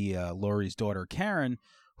we see Laurie's daughter, Karen,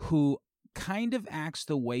 who kind of acts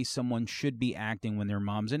the way someone should be acting when their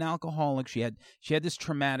mom's an alcoholic. She had this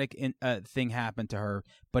traumatic thing happen to her,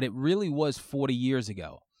 but it really was 40 years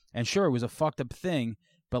ago. And sure, it was a fucked up thing,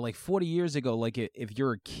 but like 40 years ago, like if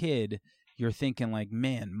you're a kid, you're thinking like,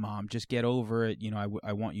 man, Mom, just get over it.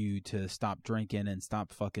 I want you to stop drinking and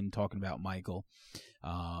stop fucking talking about Michael.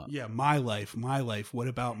 Yeah, my life. What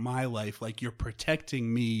about my life? Like, you're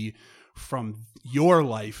protecting me from your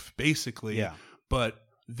life, basically. Yeah. But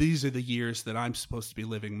these are the years that I'm supposed to be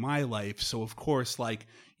living my life. So, of course, like,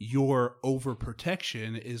 your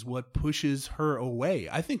overprotection is what pushes her away.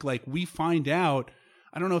 I think, like, we find out,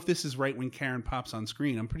 I don't know if this is right when Karen pops on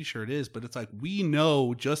screen. I'm pretty sure it is, but it's like we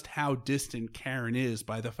know just how distant Karen is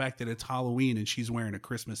by the fact that it's Halloween and she's wearing a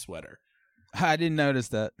Christmas sweater. I didn't notice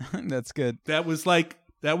that. That's good. That was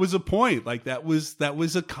a point. Like that was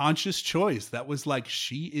a conscious choice. That was like,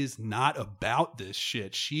 she is not about this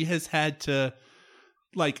shit. She has had to,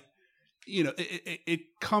 like, you know, it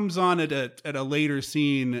comes on at a later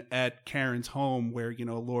scene at Karen's home where, you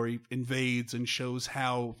know, Laurie invades and shows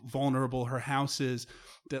how vulnerable her house is.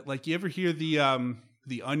 That, like, you ever hear you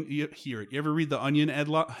ever read the Onion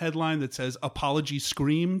headline that says "Apology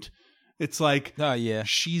Screamed"? It's like, oh yeah,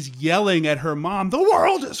 she's yelling at her mom, "The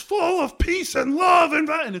world is full of peace and love,"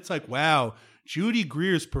 and it's like, wow, Judy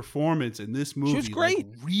Greer's performance in this movie, she was great.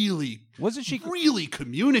 Like, really, wasn't she? Really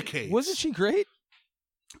communicates. Wasn't she great?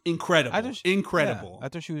 Incredible, incredible. Yeah, I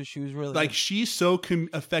thought she was really like good. She so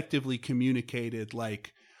effectively communicated.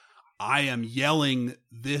 Like, I am yelling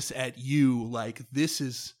this at you. Like,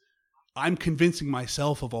 I'm convincing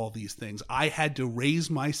myself of all these things. I had to raise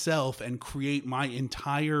myself and create my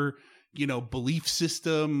entire, you know, belief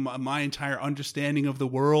system. My entire understanding of the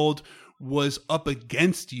world was up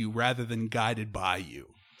against you rather than guided by you.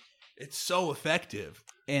 It's so effective.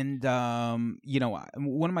 And, you know,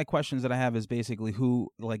 one of my questions that I have is basically who,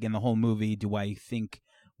 like, in the whole movie, do I think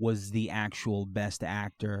was the actual best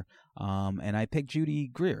actor? And I picked Judy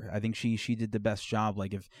Greer. I think she did the best job.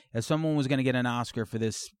 Like, if someone was going to get an Oscar for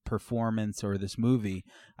this performance or this movie,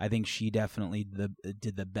 I think she definitely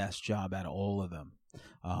did the best job out of all of them.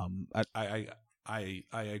 I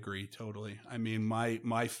agree totally. I mean,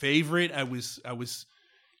 my favorite, I was,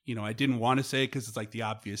 you know, I didn't want to say it because it's like the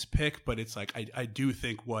obvious pick, but it's like, I do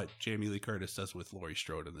think what Jamie Lee Curtis does with Laurie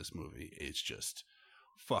Strode in this movie is just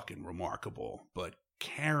fucking remarkable. But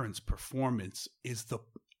Karen's performance is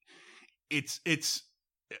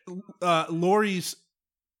Laurie's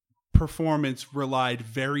performance relied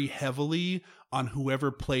very heavily on whoever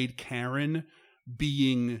played Karen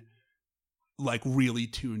being, like, really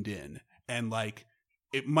tuned in, and like,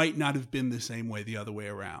 it might not have been the same way the other way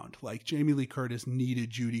around. Like, Jamie Lee Curtis needed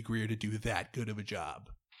Judy Greer to do that good of a job.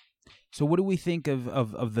 So what do we think of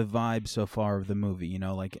the vibe so far of the movie? You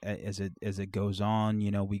know, like, as it goes on,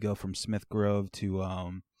 you know, we go from Smith Grove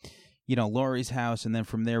to, you know, Laurie's house, and then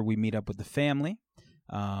from there we meet up with the family,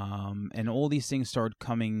 and all these things start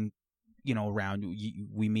coming, you know, around.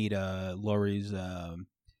 We meet Laurie's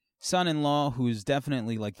son-in-law, who's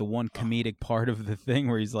definitely like the one comedic part of the thing,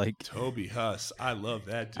 where he's like Toby Huss. I love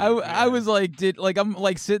that dude. I was like, I'm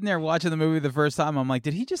like sitting there watching the movie the first time. I'm like,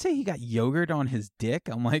 did he just say he got yogurt on his dick?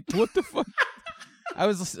 I'm like, what the fuck? I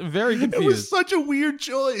was very confused. It was such a weird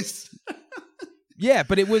choice. Yeah,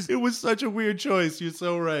 but it was such a weird choice. You're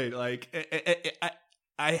so right. Like,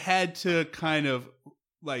 I had to kind of,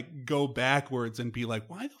 like, go backwards and be like,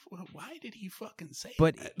 why did he fucking say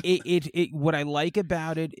but that? it what I like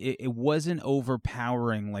about it wasn't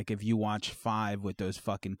overpowering. Like, if you watch 5 with those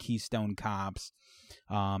fucking Keystone Cops,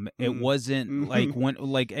 it wasn't like, when,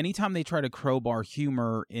 like, anytime they try to crowbar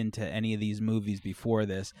humor into any of these movies before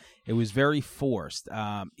this, it was very forced.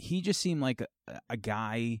 He just seemed like a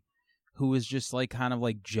guy who was just, like, kind of,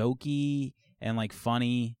 like, jokey and, like,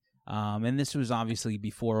 funny. And this was obviously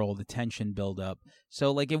before all the tension build up.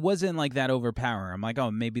 So, like, it wasn't like that overpowering. I'm like,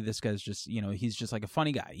 oh, maybe this guy's just, you know, he's just like a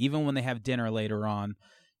funny guy. Even when they have dinner later on,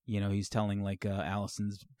 you know, he's telling, like,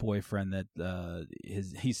 Allison's boyfriend that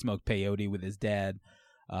he smoked peyote with his dad,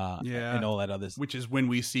 and all that other stuff. Which is when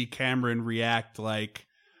we see Cameron react like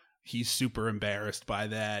he's super embarrassed by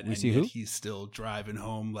that. We see who? He's still driving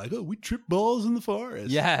home like, oh, we trip balls in the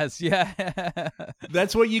forest. Yes, yeah.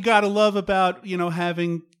 That's what you got to love about, you know,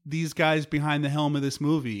 having these guys behind the helm of this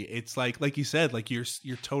movie. It's like you said, like, you're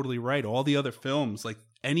totally right. All the other films, like,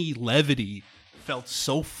 any levity felt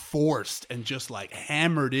so forced and just, like,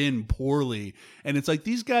 hammered in poorly. And it's like,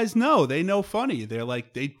 these guys they know funny. They're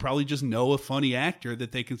like, they probably just know a funny actor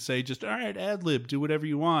that they can say, just, all right, ad lib, do whatever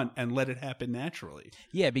you want, and let it happen naturally.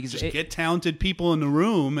 Yeah, because just get talented people in the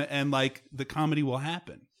room, and, like, the comedy will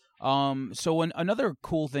happen. So another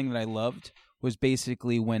cool thing that I loved was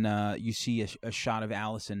basically when you see a shot of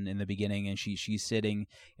Allison in the beginning, and she's sitting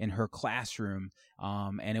in her classroom,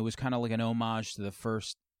 and it was kind of like an homage to the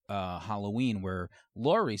first Halloween, where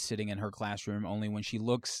Laurie's sitting in her classroom, only when she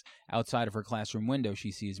looks outside of her classroom window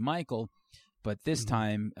she sees Michael, but this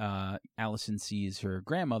time Allison sees her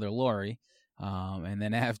grandmother Laurie, and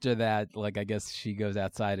then after that, like, I guess she goes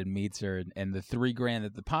outside and meets her, and the $3,000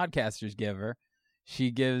 that the podcasters give her,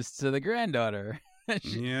 she gives to the granddaughter.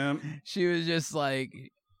 She was just like,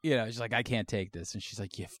 you know, she's like, I can't take this, and she's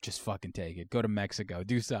like, yeah, just fucking take it, go to Mexico,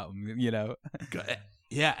 do something, you know.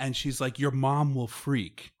 Yeah, and she's like, your mom will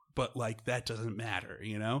freak. but like that doesn't matter,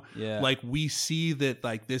 you know? Yeah. Like we see that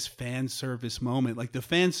like this fan service moment, like the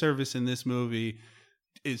fan service in this movie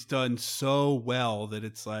is done so well that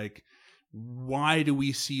it's like, why do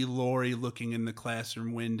we see Laurie looking in the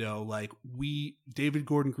classroom window? Like David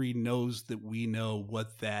Gordon Green knows that we know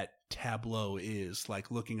what that tableau is,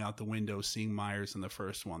 like looking out the window, seeing Myers in the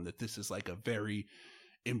first one, that this is like a very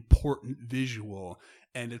important visual.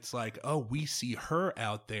 And it's like, oh, we see her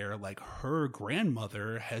out there, like her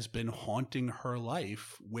grandmother has been haunting her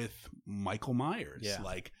life with Michael Myers. Yeah.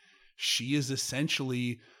 Like she is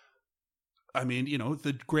essentially, I mean, you know,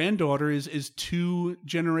 the granddaughter is 2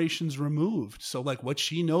 generations removed. So like what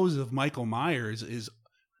she knows of Michael Myers is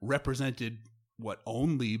represented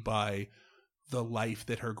only by the life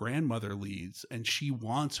that her grandmother leads. And she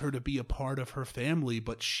wants her to be a part of her family,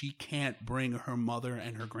 but she can't bring her mother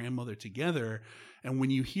and her grandmother together. And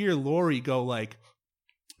when you hear Laurie go like,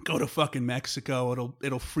 go to fucking Mexico,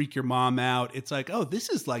 it'll freak your mom out. It's like, oh, this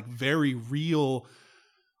is like very real,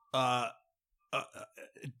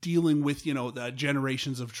 dealing with, you know, the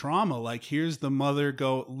generations of trauma. Like here's the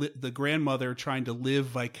the grandmother trying to live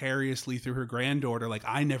vicariously through her granddaughter. Like,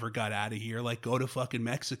 I never got out of here. Like, go to fucking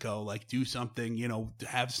Mexico, like do something, you know,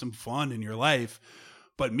 have some fun in your life.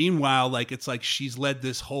 But meanwhile, like, it's like she's led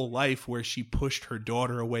this whole life where she pushed her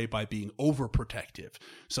daughter away by being overprotective.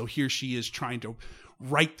 So here she is trying to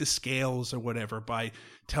right the scales or whatever by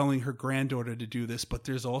telling her granddaughter to do this. But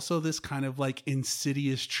there's also this kind of like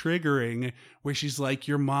insidious triggering where she's like,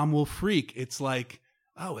 your mom will freak. It's like,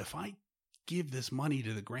 oh, if I give this money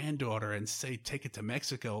to the granddaughter and say, take it to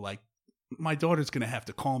Mexico, like my daughter's going to have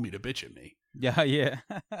to call me to bitch at me. Yeah.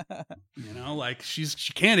 You know, like she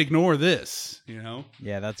can't ignore this, you know?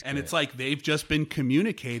 Yeah, that's And great. it's like they've just been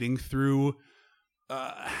communicating through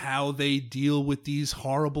how they deal with these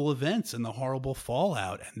horrible events and the horrible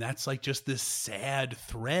fallout. And that's like just this sad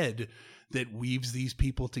thread that weaves these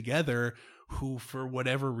people together who, for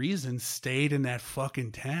whatever reason, stayed in that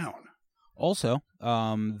fucking town. Also,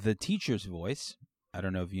 the teacher's voice. I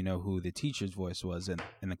don't know if you know who the teacher's voice was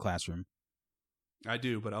in the classroom. I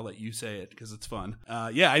do, but I'll let you say it because it's fun.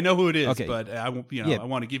 Yeah, I know who it is, Okay. but I won't. You know, Yeah. I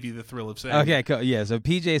want to give you the thrill of saying. Okay, cool. Yeah, so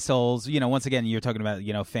PJ Souls, you know, once again, you're talking about,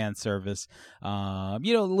 you know, fan service, you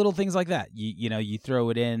know, little things like that. You know, you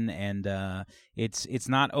throw it in, and it's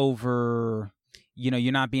not over. You know,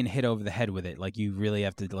 you're not being hit over the head with it. Like, you really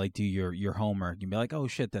have to like do your homework and be like, oh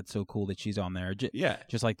shit, that's so cool that she's on there. Yeah,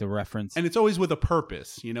 just like the reference. and it's always with a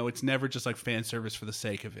purpose. You know, it's never just like fan service for the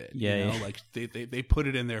sake of it. Yeah, you know, yeah. like they put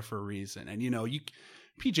it in there for a reason. And you know,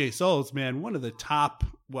 PJ Souls, man, one of the top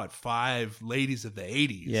 5 ladies of the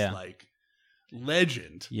 80s. Yeah. Like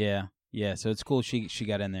legend. Yeah. So it's cool she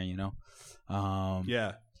got in there, you know.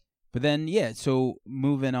 Yeah. But then so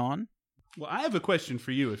moving on. Well, I have a question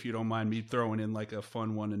for you, if you don't mind me throwing in like a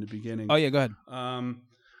fun one in the beginning. Oh yeah, go ahead.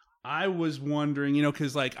 I was wondering, you know,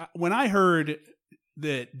 because like when I heard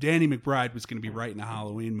that Danny McBride was going to be writing a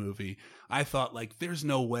Halloween movie, I thought like, there's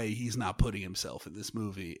no way he's not putting himself in this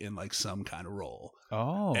movie in like some kind of role.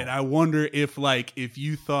 Oh. And I wonder if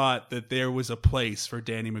you thought that there was a place for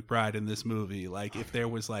Danny McBride in this movie, like if there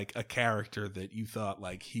was like a character that you thought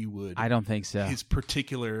like he would, I don't think so. his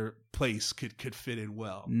particular place could fit in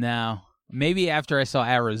well. No. Maybe after I saw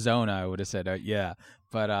Arizona, I would have said, yeah.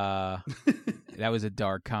 But that was a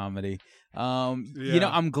dark comedy. You know,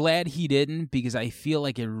 I'm glad he didn't, because I feel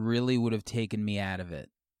like it really would have taken me out of it.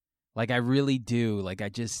 Like, I really do. Like, I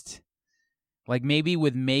just... Like, maybe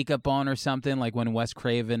with makeup on or something, like when Wes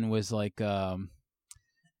Craven was like...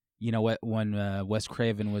 you know, when Wes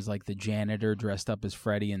Craven was like the janitor dressed up as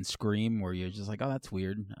Freddy in Scream, where you're just like, oh, that's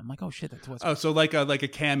weird. I'm like, oh shit, that's Wes. Oh, so like a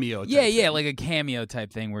cameo. Yeah, type thing. like a cameo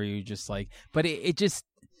type thing where you just like, but it just,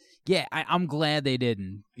 yeah, I'm glad they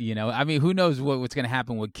didn't. You know, I mean, who knows what's gonna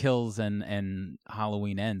happen with Kills and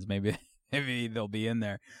Halloween Ends? Maybe they'll be in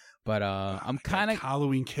there. But I'm kind of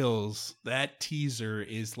Halloween Kills. That teaser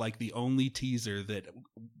is like the only teaser that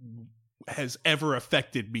has ever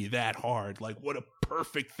affected me that hard. Like, what a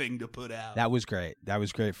perfect thing to put out. That was great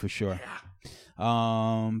for sure.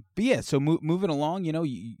 Yeah. But yeah, so moving along, you know,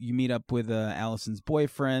 you meet up with Allison's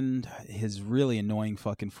boyfriend, his really annoying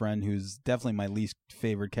fucking friend, who's definitely my least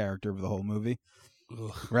favorite character of the whole movie.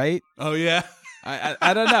 Ugh. Right? Oh yeah.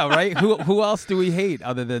 I don't know, right? Who else do we hate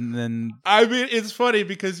other than? I mean, it's funny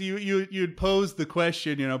because you'd posed the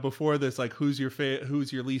question, you know, before this, like, who's your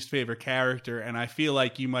least favorite character, and I feel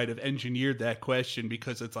like you might have engineered that question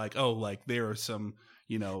because it's like, oh, like there are some,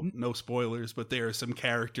 you know, no spoilers, but there are some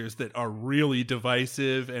characters that are really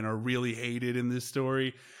divisive and are really hated in this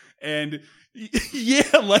story, and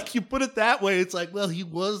yeah, like you put it that way, it's like, well, he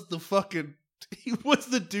was the fucking he was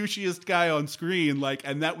the douchiest guy on screen, like,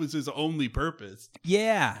 and that was his only purpose.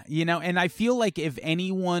 Yeah, and I feel like if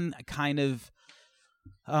anyone kind of,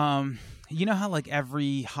 you know how like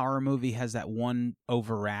every horror movie has that one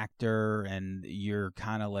overactor, and you're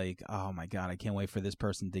kind of like, oh my god, I can't wait for this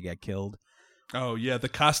person to get killed. Oh yeah, the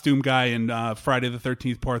costume guy in Friday the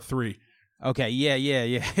 13th Part 3. Okay, yeah,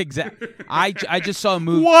 exactly. I just saw a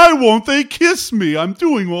movie. Why won't they kiss me? I'm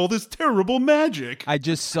doing all this terrible magic. I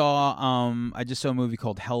just saw a movie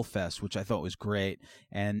called Hellfest, which I thought was great.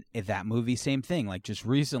 And that movie, same thing. Like just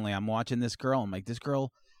recently, I'm watching this girl. I'm like, this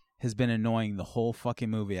girl has been annoying the whole fucking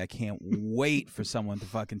movie. I can't wait for someone to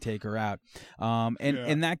fucking take her out.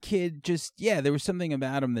 And that kid just, there was something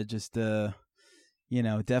about him that just definitely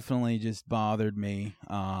just bothered me.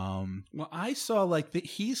 Well, I saw like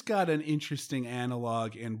he's got an interesting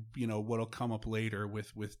analog, and what'll come up later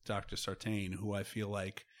with Dr. Sartain, who I feel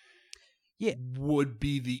like would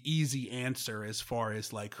be the easy answer as far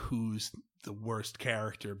as like who's the worst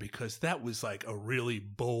character, because that was like a really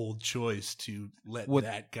bold choice to let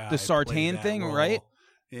that guy the Sartain thing, role. Right?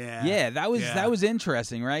 Yeah, that was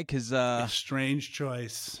interesting, right? Because a strange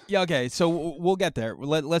choice. Yeah, okay, so we'll get there.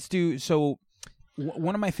 Let's do so.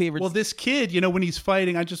 One of my favorites. Well, this kid, when he's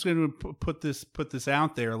fighting, I'm just going to put this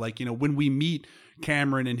out there. Like, when we meet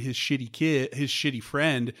Cameron and his shitty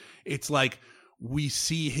friend, it's like we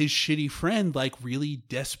see his shitty friend like really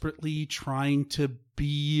desperately trying to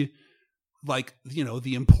be like,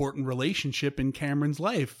 the important relationship in Cameron's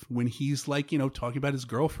life, when he's like, talking about his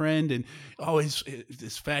girlfriend, and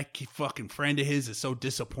this fat fucking friend of his is so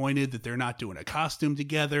disappointed that they're not doing a costume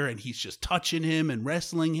together, and he's just touching him and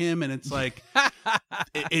wrestling him, and it's like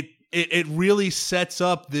it really sets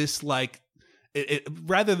up this like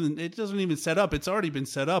rather than it doesn't even set up, it's already been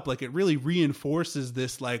set up, like it really reinforces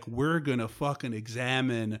this like we're gonna fucking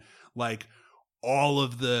examine like all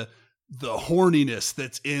of the horniness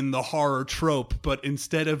that's in the horror trope, but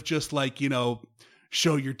instead of just like,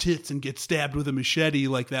 show your tits and get stabbed with a machete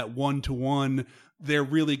like that 1-to-1, they're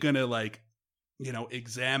really gonna like,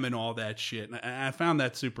 examine all that shit. And I found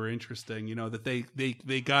that super interesting, that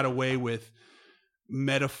they got away with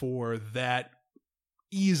metaphor that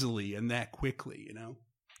easily and that quickly,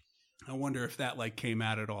 I wonder if that like came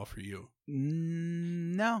out at all for you.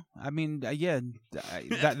 No, I mean,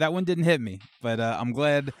 that one didn't hit me, but I'm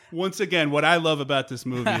glad. Once again, what I love about this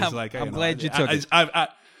movie is like I'm glad you took it.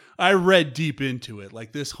 I read deep into it.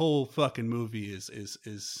 Like this whole fucking movie is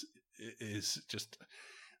just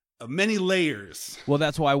many layers. Well,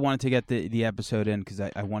 that's why I wanted to get the episode in, because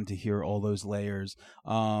I wanted to hear all those layers.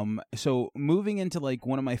 So moving into like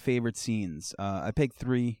one of my favorite scenes, I picked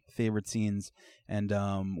 3 favorite scenes, and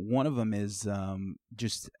one of them is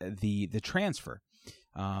just the transfer.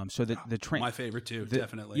 So my favorite too,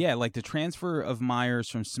 definitely. Yeah, like the transfer of Myers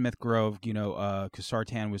from Smith Grove. Because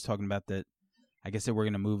Sartain was talking about that. I guess that we're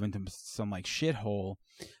going to move into some like shithole.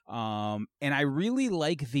 And I really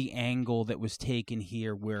like the angle that was taken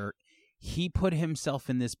here, where he put himself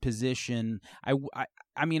in this position.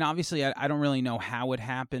 I mean, obviously I don't really know how it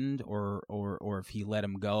happened, or if he let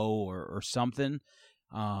him go or something.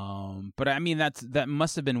 But I mean, that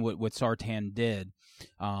must have been what Sartain did.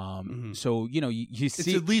 So you see,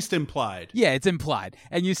 it's at least implied. Yeah, it's implied,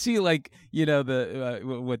 and you see like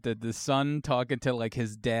the son talking to like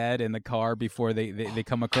his dad in the car before they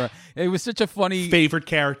come across. It was such a funny favorite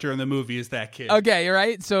character in the movie is that kid. Okay,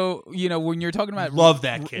 right. So when you're talking about love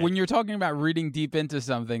that kid, when you're talking about reading deep into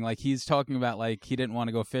something, like he's talking about like he didn't want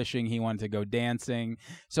to go fishing, he wanted to go dancing.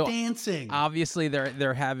 So dancing. Obviously,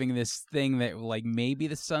 they're having this thing that like maybe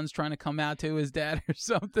the son's trying to come out to his dad or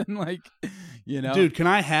something, like Dude, can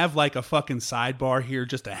I have like a fucking sidebar here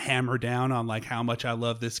just to hammer down on like how much I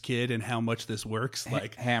love this kid and how much this works?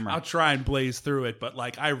 Like hammer. I'll try and blaze through it, but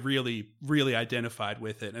like I really, really identified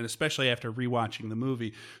with it, and especially after rewatching the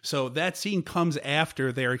movie. So that scene comes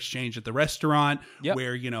after their exchange at the restaurant,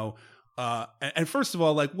 where and first of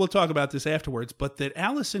all, like we'll talk about this afterwards, but that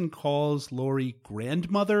Allison calls Laurie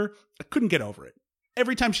grandmother, I couldn't get over it.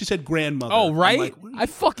 Every time she said grandmother. Oh, right? Like, I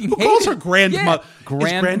fucking hate it. Who calls her Yeah. grandmother? Is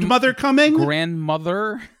grandmother coming?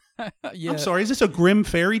 Grandmother? Yeah. I'm sorry, is this a grim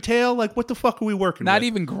fairy tale? Like, what the fuck are we working with? Not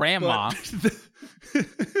even grandma.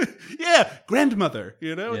 Yeah, grandmother.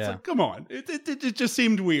 It's like, come on. It just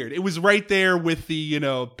seemed weird. It was right there with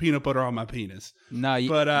the, peanut butter on my penis. No,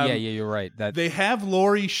 but you're right. They have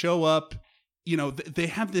Laurie show up. They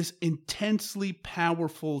have this intensely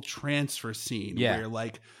powerful transfer scene where,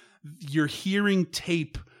 like, you're hearing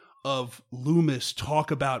tape of Loomis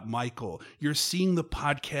talk about Michael. You're seeing the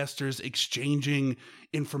podcasters exchanging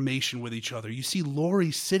information with each other. You see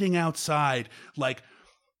Laurie sitting outside, like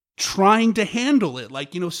trying to handle it.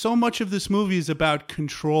 Like, so much of this movie is about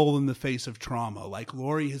control in the face of trauma. Like,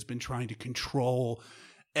 Laurie has been trying to control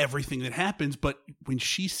everything that happens, but when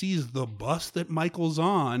she sees the bus that Michael's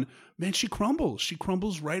on, man, she crumbles. She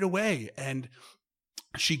crumbles right away. And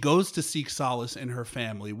she goes to seek solace in her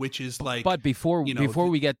family, which is like. But before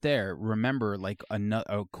we get there, remember, like,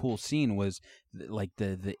 a cool scene was like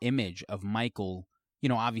the image of Michael,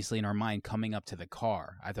 obviously in our mind coming up to the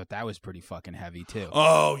car. I thought that was pretty fucking heavy too.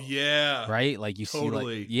 Oh yeah, right. Like you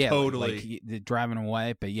totally, see, like totally, like driving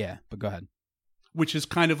away. But go ahead. Which is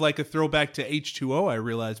kind of like a throwback to H2O. I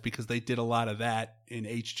realized, because they did a lot of that in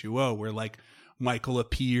H2O, where like Michael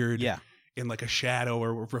appeared. In like a shadow or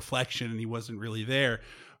a reflection, and he wasn't really there.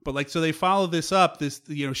 But like, so they follow this up.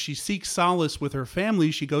 She seeks solace with her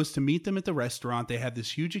family. She goes to meet them at the restaurant. They have this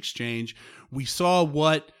huge exchange. We saw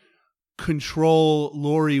what control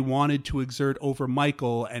Laurie wanted to exert over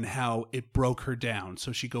Michael and how it broke her down.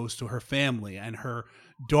 So she goes to her family and her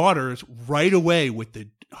daughters right away with the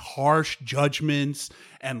harsh judgments,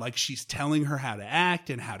 and like she's telling her how to act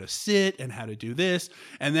and how to sit and how to do this.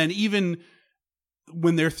 And then even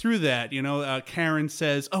when they're through that, Karen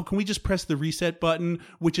says, "Oh, can we just press the reset button?"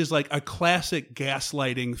 Which is like a classic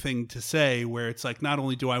gaslighting thing to say, where it's like, not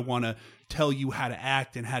only do I want to tell you how to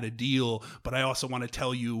act and how to deal, but I also want to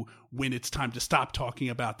tell you when it's time to stop talking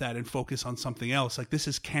about that and focus on something else. Like, this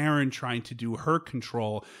is Karen trying to do her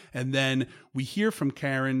control. And then we hear from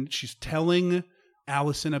Karen. She's telling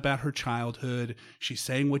Allison about her childhood. She's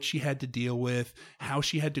saying what she had to deal with, how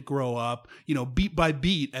she had to grow up, beat by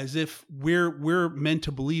beat, as if we're meant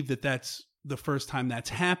to believe that that's the first time that's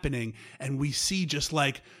happening. And we see just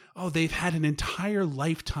like, oh, they've had an entire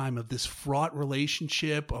lifetime of this fraught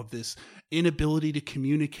relationship, of this inability to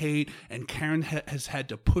communicate, and Karen has had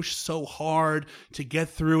to push so hard to get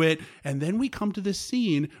through it. And then we come to this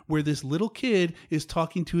scene where this little kid is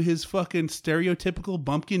talking to his fucking stereotypical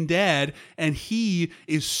bumpkin dad, and he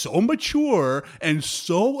is so mature and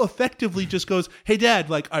so effectively just goes, "Hey dad,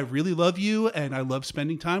 like, I really love you and I love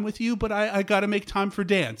spending time with you, but I gotta make time for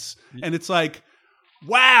dance." And it's like,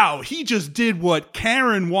 wow, he just did what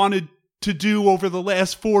Karen wanted to do over the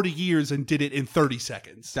last 40 years and did it in 30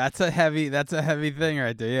 seconds. That's a heavy thing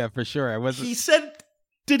right there. Yeah, for sure. He said,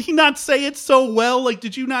 did he not say it so well? Like,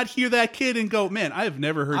 did you not hear that kid and go, man, I have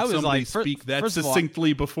never heard somebody speak that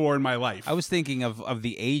succinctly before in my life? I was thinking of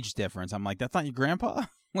the age difference. I'm like, that's not your grandpa?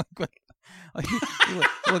 You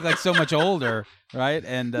look like so much older, right?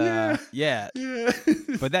 And yeah.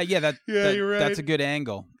 But you're right. That's a good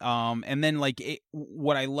angle. And then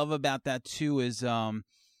what I love about that too is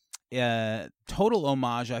total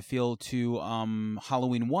homage, I feel, to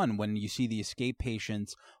Halloween 1, when you see the escape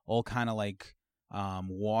patients all kind of like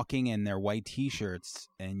walking in their white t-shirts,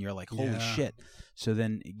 and you're like, holy shit. So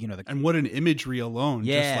then, and what an imagery alone,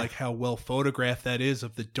 just like how well photographed that is,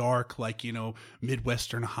 of the dark,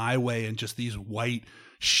 Midwestern highway, and just these white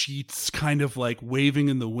sheets kind of like waving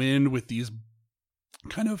in the wind with these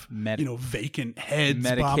kind of vacant heads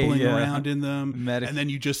bobbling around in them. And then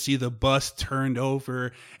you just see the bus turned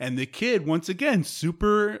over, and the kid, once again,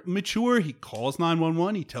 super mature. He calls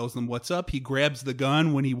 911. He tells them what's up. He grabs the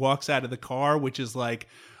gun when he walks out of the car, which is like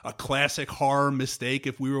a classic horror mistake.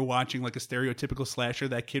 If we were watching like a stereotypical slasher,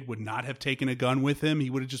 that kid would not have taken a gun with him. He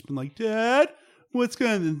would have just been like, "Dad, what's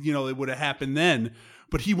going to," it would have happened then.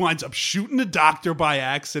 But he winds up shooting a doctor by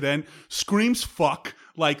accident, screams "fuck."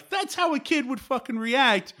 Like, that's how a kid would fucking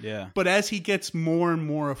react. Yeah. But as he gets more and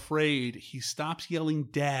more afraid, he stops yelling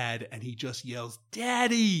 "dad," and he just yells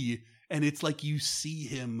 "daddy." And it's like you see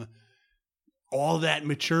him, all that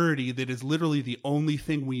maturity that is literally the only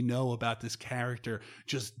thing we know about this character,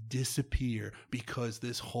 just disappear, because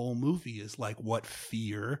this whole movie is like what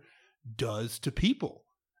fear does to people.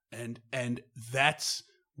 And that's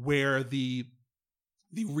where the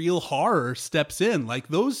real horror steps in. Like,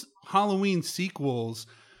 those Halloween sequels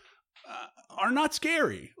are not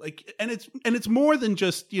scary. Like, and it's more than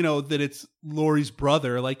just, that it's Laurie's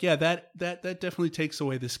brother. Like, yeah, that definitely takes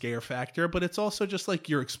away the scare factor, but it's also just like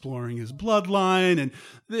you're exploring his bloodline, and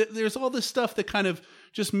there's all this stuff that kind of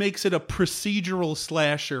just makes it a procedural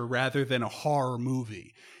slasher rather than a horror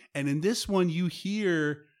movie. And in this one, you can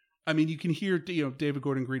hear, David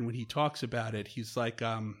Gordon Green when he talks about it. He's like,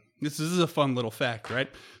 this is a fun little fact, right?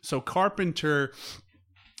 So Carpenter,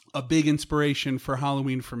 a big inspiration for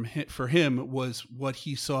Halloween for him was what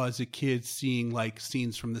he saw as a kid, seeing like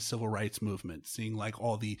scenes from the civil rights movement, seeing like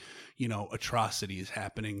all the, atrocities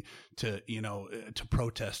happening to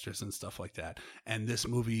protesters and stuff like that. And this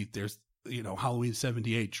movie, there's, Halloween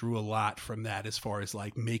 78 drew a lot from that, as far as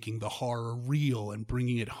like making the horror real and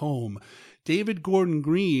bringing it home. David Gordon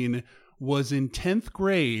Green was in 10th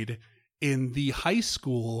grade in the high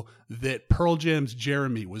school that Pearl Jam's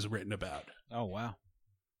Jeremy was written about. Oh, wow.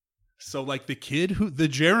 So, like, the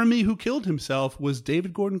Jeremy who killed himself was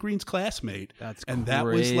David Gordon Green's classmate. That's and crazy. that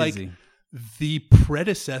was like the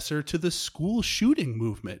predecessor to the school shooting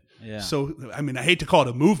movement. Yeah. So, I mean, I hate to call it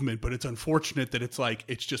a movement, but it's unfortunate that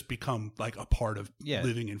it's just become like a part of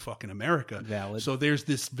living in fucking America. Valid. So there's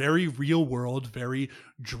this very real world, very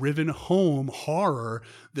driven home horror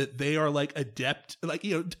that they are like adept, like,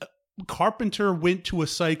 you know, Carpenter went to a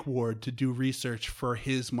psych ward to do research for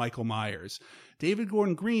his Michael Myers. David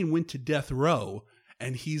Gordon Green went to death row,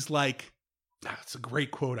 and he's like, it's a great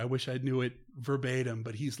quote. I wish I knew it verbatim,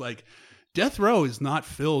 but he's like, death row is not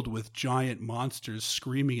filled with giant monsters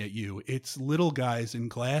screaming at you. It's little guys in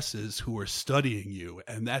glasses who are studying you,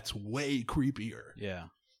 and that's way creepier. Yeah.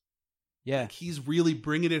 Yeah. Like, he's really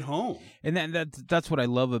bringing it home. And that's what I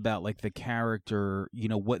love about, like, the character, you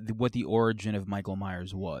know, what the origin of Michael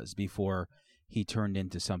Myers was before he turned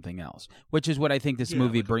into something else, which is what I think this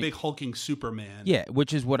movie like brings. Big hulking Superman. Yeah,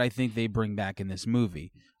 which is what I think they bring back in this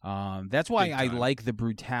movie. That's why I like the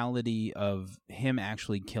brutality of him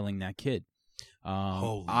actually killing that kid.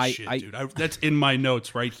 Holy shit, dude! That's in my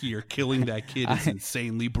notes right here. Killing that kid is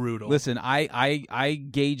insanely brutal. Listen, I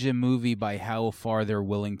gauge a movie by how far they're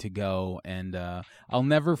willing to go, and I'll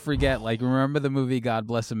never forget. Like, remember the movie God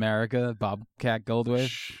Bless America, Bobcat Goldthwait?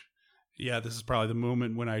 Yeah, this is probably the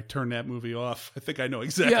moment when I turn that movie off. I think I know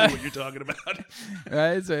exactly what you're talking about.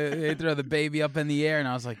 Right? So they throw the baby up in the air, and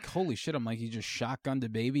I was like, holy shit. I'm like, you just shotgunned the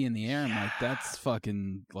baby in the air. I'm like, that's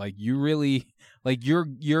fucking, like, you really, like,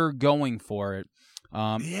 you're going for it.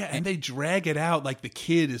 And they drag it out like the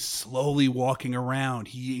kid is slowly walking around.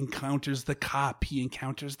 He encounters the cop. He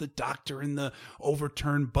encounters the doctor in the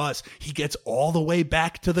overturned bus. He gets all the way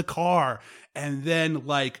back to the car. And then,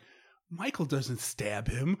 like, Michael doesn't stab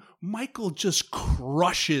him. Michael just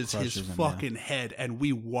crushes his him, fucking head, and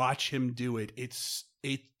we watch him do it.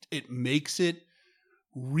 It makes it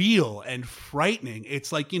real and frightening.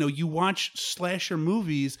 It's like, you know, you watch slasher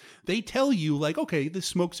movies, they tell you, like, okay,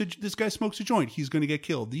 this guy smokes a joint, he's going to get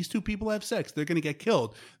killed. These two people have sex, they're going to get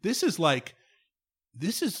killed. This is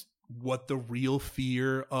what the real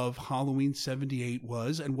fear of Halloween 78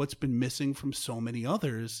 was, and what's been missing from so many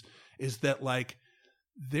others is that, like,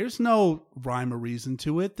 there's no rhyme or reason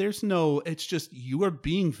to it. It's just you are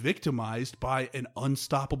being victimized by an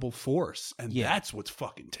unstoppable force. And that's what's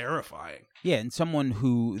fucking terrifying. Yeah, and someone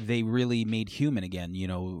who they really made human again, you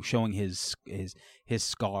know, showing his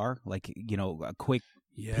scar, like, you know, a quick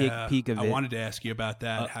peek of it. I wanted to ask you about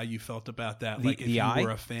that, how you felt about that. Like, if you eye?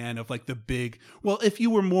 were a fan of, like, if you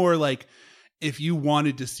were more like, if you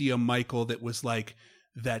wanted to see a Michael that was like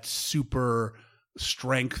that super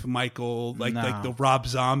strength Michael, like the Rob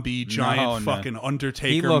Zombie giant fucking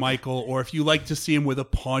Undertaker Michael, or if you like to see him with a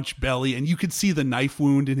paunch belly and you could see the knife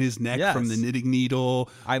wound in his neck from the knitting needle,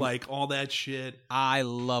 like all that shit. I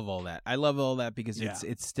love all that. I love all that because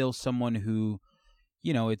it's still someone who,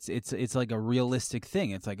 you know, it's like a realistic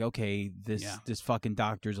thing. It's like, okay, this fucking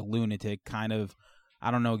doctor's a lunatic, kind of.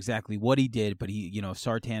 I don't know exactly what he did, but he, you know,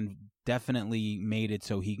 Sartan definitely made it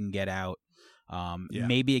so he can get out.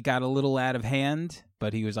 Maybe it got a little out of hand,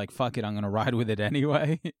 but he was like, fuck it, I'm going to ride with it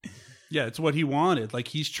anyway. Yeah, it's what he wanted. Like,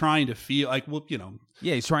 he's trying to feel like, well, you know.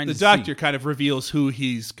 Yeah, he's trying to. The doctor kind of reveals who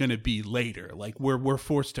he's going to be later. Like, we're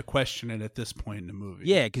forced to question it at this point in the movie.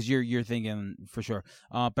 Yeah, because you're thinking for sure.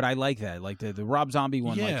 But I like that. Like the Rob Zombie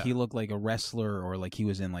one, like he looked like a wrestler or like he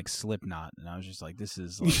was in like Slipknot, and I was just like, this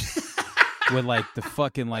is like with like the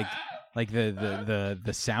fucking like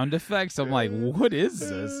the sound effects. I'm like, what is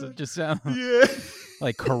this? It just sounds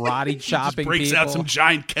like karate chopping. He just breaks people. out some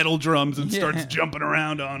giant kettle drums and starts jumping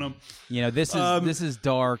around on them. You know, this is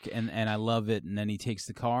dark and I love it. And then he takes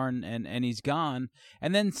the car and he's gone.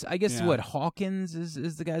 And then I guess what Hawkins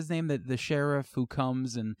is the guy's name, the sheriff who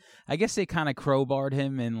comes, and I guess they kind of crowbarred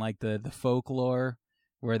him in like the folklore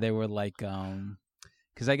where they were like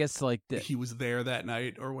because I guess like he was there that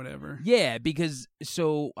night or whatever. Yeah, because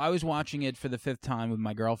so I was watching it for the 5th time with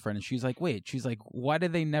my girlfriend, and she's like, why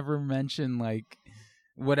did they never mention like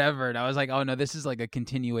whatever? And I was like, oh no, this is like a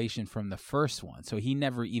continuation from the first one. So he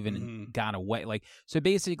never even got away. Like, so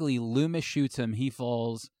basically Loomis shoots him, he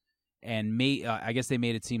falls, and I guess they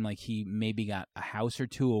made it seem like he maybe got a house or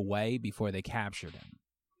two away before they captured him.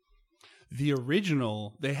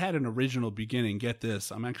 They had an original beginning. Get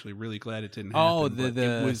this. I'm actually really glad it didn't happen. Oh, the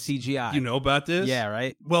CGI. You know about this? Yeah,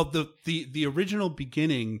 right? Well, the original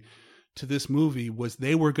beginning to this movie was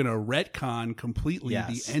they were going to retcon completely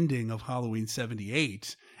the ending of Halloween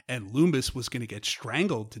 78, and Loomis was going to get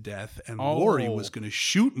strangled to death, and Laurie was going to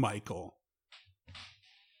shoot Michael.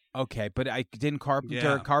 Okay, but I didn't Carpenter.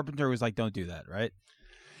 Yeah. Carpenter was like, "Don't do that," right?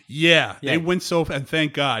 Yeah, Yeah. they went and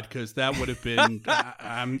thank God, because that would have been.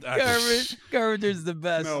 Carpenter's the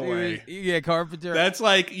best. No way. Carpenter. That's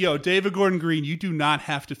like, David Gordon Green, you do not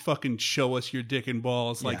have to fucking show us your dick and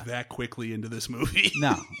balls like that quickly into this movie.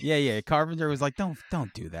 No, yeah. Carpenter was like, don't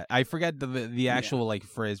do that. I forget the actual like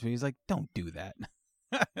phrase, but he's like, don't do that.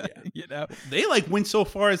 They like went so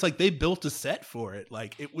far as like they built a set for it.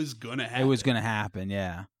 Like it was gonna happen. It was gonna happen.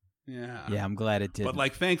 Yeah. Yeah. I'm glad it did. But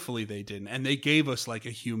like, thankfully they didn't, and they gave us like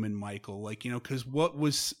a human Michael, like because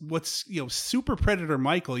what's Super Predator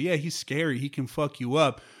Michael? Yeah, he's scary. He can fuck you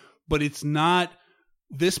up, but it's not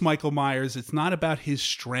this Michael Myers. It's not about his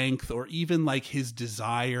strength or even like his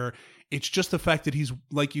desire. It's just the fact that he's,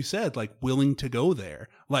 like you said, like willing to go there.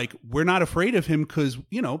 Like we're not afraid of him because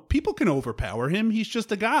people can overpower him. He's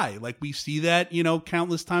just a guy. Like we see that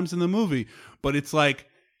countless times in the movie. But it's like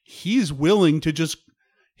he's willing to just.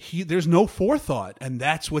 There's no forethought, and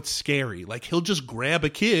that's what's scary. Like he'll just grab a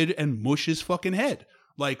kid and mush his fucking head.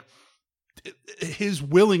 Like his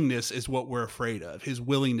willingness is what we're afraid of. His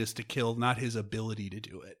willingness to kill, not his ability to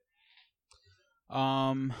do it.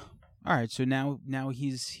 All right, so now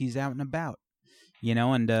he's out and about,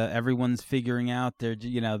 and everyone's figuring out they're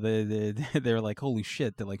like, holy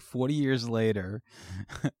shit, they're like 40 years later.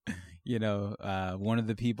 One of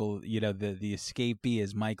the people, the escapee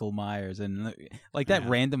is Michael Myers, and like that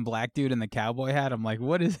random black dude in the cowboy hat. I'm like,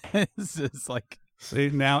 what is this? It's like, see,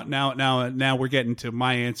 now we're getting to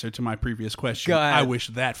my answer to my previous question. I wish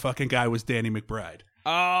that fucking guy was Danny McBride.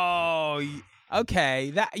 Oh, okay.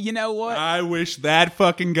 That what? I wish that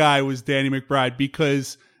fucking guy was Danny McBride,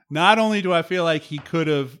 because not only do I feel like he could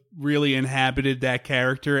have really inhabited that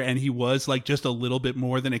character, and he was like just a little bit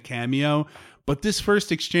more than a cameo. But this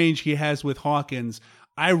first exchange he has with Hawkins,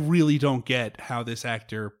 I really don't get how this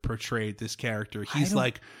actor portrayed this character. He's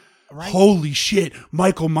like, holy shit,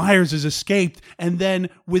 Michael Myers has escaped. And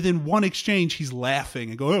then within one exchange, he's laughing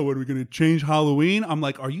and go, oh, what are we going to change Halloween? I'm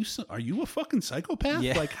like, are you a fucking psychopath?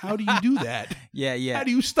 Yeah. Like, how do you do that? Yeah. How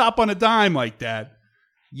do you stop on a dime like that?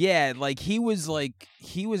 Yeah, like he was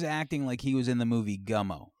acting like he was in the movie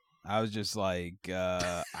Gummo. I was just like,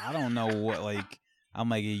 I don't know what, like, I'm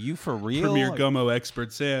like, are you for real? Premier Gummo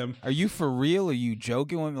expert Sam. Are you for real? Are you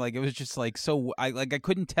joking with me? Like, it was just like so. I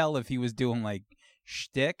couldn't tell if he was doing like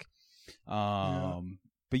shtick. But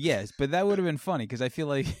that would have been funny because I feel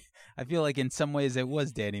like in some ways it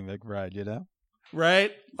was Danny McBride,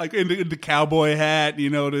 right? Like in the cowboy hat,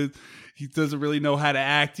 he doesn't really know how to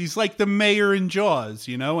act. He's like the mayor in Jaws,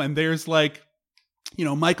 and there's like.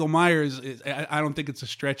 Michael Myers, I don't think it's a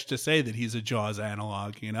stretch to say that he's a Jaws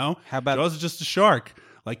analog, How about Jaws is just a shark.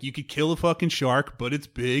 Like, you could kill a fucking shark, but it's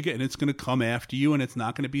big, and it's going to come after you, and it's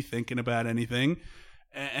not going to be thinking about anything.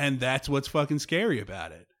 And that's what's fucking scary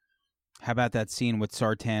about it. How about that scene with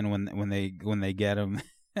Sartan when they get him?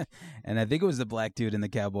 And I think it was the black dude in the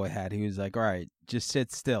cowboy hat. He was like, all right, just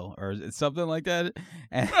sit still, or something like that.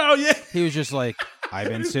 And oh, yeah. He was just like, I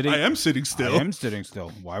am sitting still.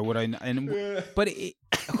 Why would I? But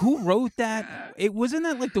who wrote that? Wasn't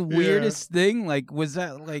that like the weirdest thing? Like, was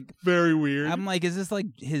that like very weird? I'm like, is this like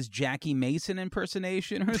his Jackie Mason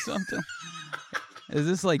impersonation or something? Is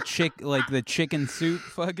this like the chicken soup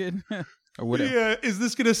fucking? Or whatever. Yeah, is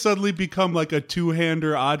this going to suddenly become like a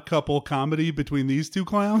two-hander odd couple comedy between these two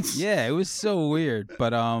clowns? Yeah, it was so weird.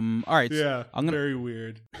 But all right. Yeah, very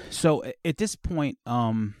weird. So at this point,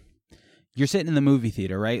 you're sitting in the movie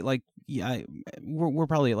theater, right? Like, yeah, we're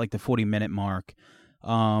probably at like the 40-minute mark.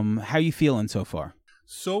 How are you feeling so far?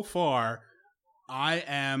 So far,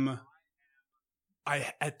 at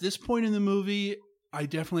this point in the movie, I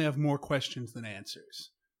definitely have more questions than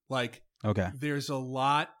answers. Like, okay, there's a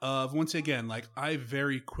lot of, once again, like I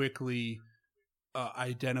very quickly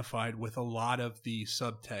identified with a lot of the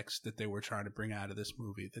subtext that they were trying to bring out of this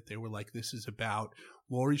movie, that they were like, this is about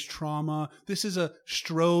Laurie's trauma. This is a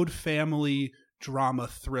Strode family drama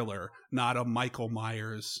thriller, not a Michael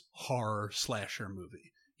Myers horror slasher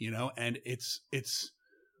movie, and it's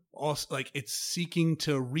also like it's seeking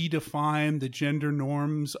to redefine the gender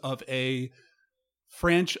norms of not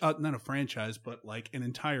a franchise, but like an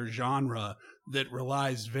entire genre that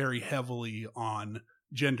relies very heavily on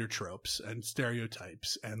gender tropes and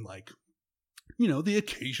stereotypes and like, the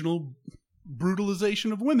occasional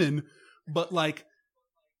brutalization of women, but like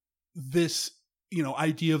this,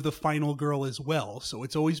 idea of the final girl as well. So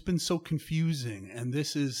it's always been so confusing. And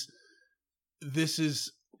this is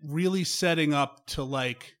really setting up to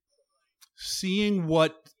like seeing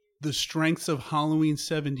what the strengths of Halloween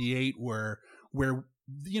 78 were, where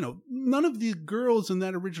none of the girls in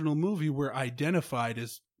that original movie were identified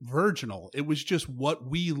as virginal. It was just what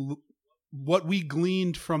we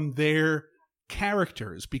gleaned from their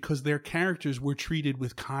characters, because their characters were treated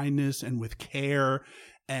with kindness and with care,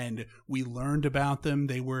 and we learned about them.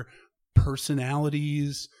 They were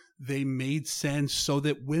personalities. They made sense, so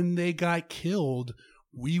that when they got killed,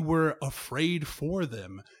 we were afraid for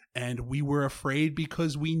them, and we were afraid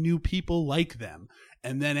because we knew people like them.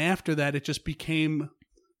 And then after that, it just became,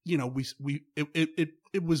 you know,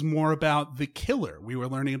 it was more about the killer. We were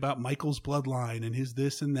learning about Michael's bloodline and his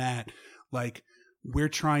this and that. Like, we're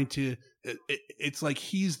trying to, it's like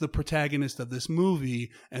he's the protagonist of this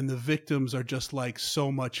movie, and the victims are just like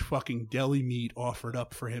so much fucking deli meat offered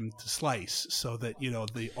up for him to slice, so that, you know,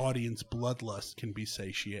 the audience bloodlust can be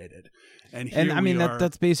satiated. And I mean,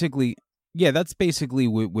 that's basically, yeah, that's basically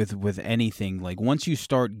with anything. Like, once you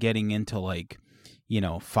start getting into, like, you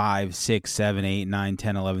know, 5, 6, 7, 8, 9,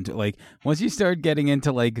 10, 11, like, once you start getting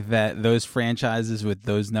into like those franchises with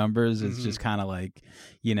those numbers, it's just kind of like,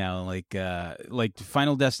 you know, like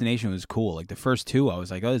Final Destination was cool. Like the first 2, I was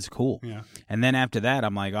like, oh, it's cool. Yeah. And then after that,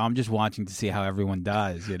 I'm like, oh, I'm just watching to see how everyone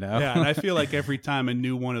dies, you know? Yeah, and I feel like every time a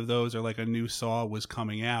new one of those, or like a new Saw was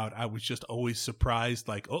coming out, I was just always surprised,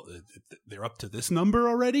 like, oh, they're up to this number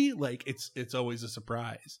already? Like, it's always a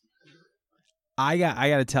surprise. I got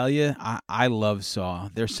to tell you, I love Saw.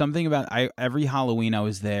 There's something about every Halloween I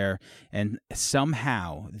was there, and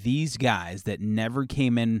somehow these guys that never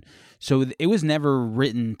came in, so it was never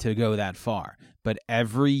written to go that far, but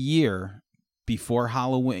every year before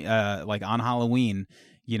Halloween, like on Halloween,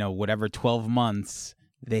 you know, whatever 12 months,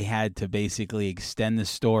 they had to basically extend the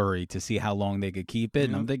story to see how long they could keep it.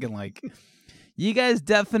 And I'm thinking, like, you guys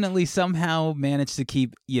definitely somehow managed to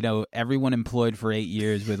keep, you know, everyone employed for 8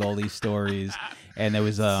 years with all these stories. And there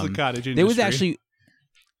was the cottage industry. there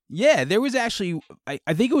was actually I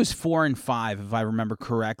think it was 4 and 5, if I remember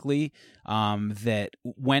correctly, that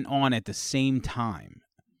went on at the same time.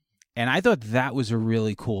 And I thought that was a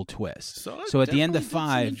really cool twist. So at the end of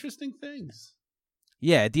 5, interesting things.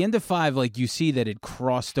 Yeah, at the end of 5, like, you see that it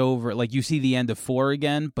crossed over, like, you see the end of 4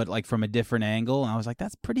 again, but like from a different angle. And I was like,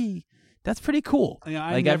 that's pretty cool. Yeah,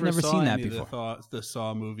 I've never seen that before. The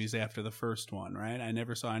Saw movies after the first one, right? I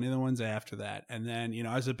never saw any of the ones after that. And then, you know,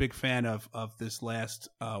 I was a big fan of this last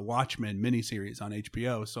Watchmen miniseries on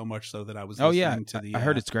HBO, so much so that I was listening to the... I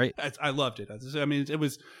heard it's great. I loved it. I mean, it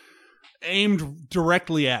was aimed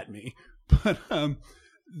directly at me. But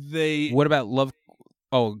What about Love...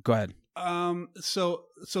 Oh, go ahead. So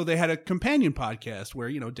they had a companion podcast where,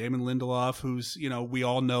 you know, Damon Lindelof, who's, you know, we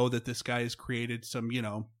all know that this guy has created some, you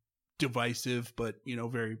know, divisive but, you know,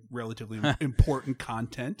 very relatively important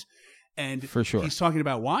content, and for sure he's talking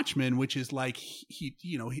about Watchmen, which is like he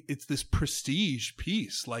you know, it's this prestige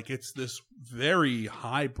piece, like it's this very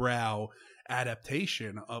highbrow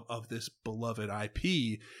adaptation of this beloved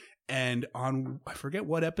IP. And on, I forget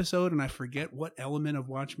what episode and I forget what element of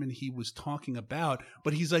Watchmen he was talking about,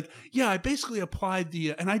 but he's like, yeah, I basically applied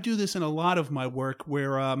and I do this in a lot of my work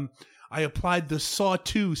where I applied the Saw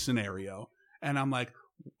 2 scenario, and I'm like,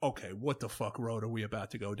 okay, what the fuck road are we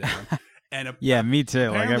about to go down? And yeah, me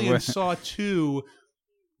too. Apparently in Saw 2,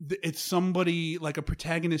 it's somebody, like a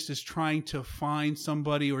protagonist is trying to find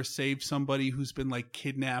somebody or save somebody who's been like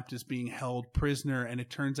kidnapped, is being held prisoner, and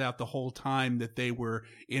it turns out the whole time that they were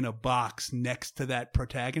in a box next to that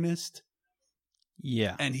protagonist.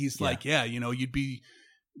 Yeah. And he's like, yeah, you know,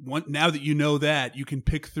 now that you know that, you can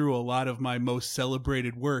pick through a lot of my most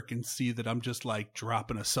celebrated work and see that I'm just like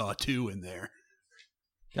dropping a Saw 2 in there.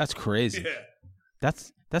 That's crazy. Yeah.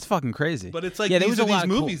 That's fucking crazy. But it's like, these are these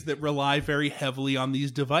movies that rely very heavily on these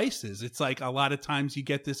devices. It's like a lot of times you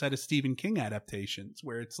get this out of Stephen King adaptations,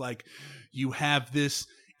 where it's like you have this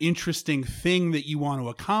interesting thing that you want to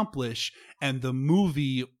accomplish, and the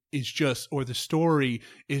movie is just, or the story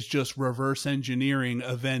is just reverse engineering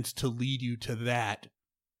events to lead you to that,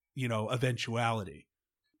 you know, eventuality.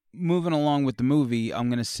 Moving along with the movie, I'm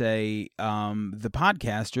going to say the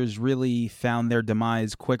podcasters really found their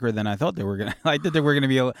demise quicker than I thought they were going to. I thought they were going to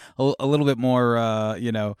be a little bit more,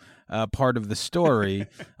 part of the story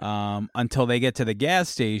until they get to the gas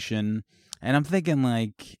station. And I'm thinking,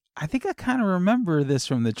 like, I think I kind of remember this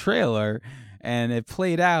from the trailer, and it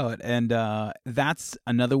played out. And that's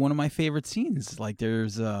another one of my favorite scenes. Like,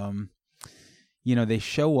 there's... you know, they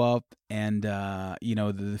show up and, you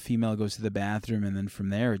know, the female goes to the bathroom, and then from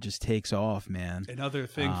there it just takes off, man. Another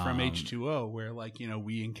thing from H2O where, like, you know,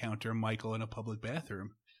 we encounter Michael in a public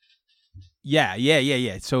bathroom.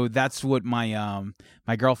 Yeah. So that's what my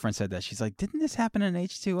my girlfriend said that. She's like, didn't this happen in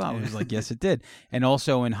H2O? I was like, yes, it did. And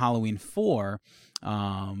also in Halloween 4,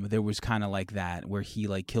 there was kind of like that where he,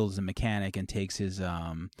 like, kills the mechanic and takes his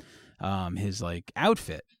his like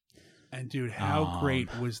outfit. And dude, how great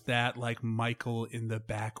was that? Like Michael in the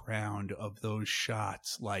background of those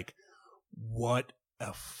shots. Like, what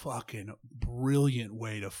a fucking brilliant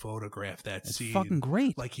way to photograph that scene. It's fucking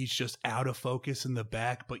great. Like he's just out of focus in the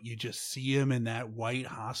back, but you just see him in that white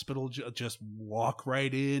hospital just walk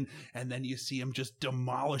right in, and then you see him just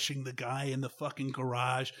demolishing the guy in the fucking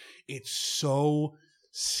garage. It's so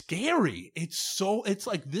scary. It's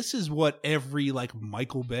like this is what every like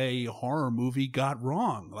Michael Bay horror movie got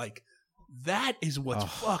wrong. Like that is what's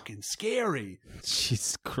fucking scary.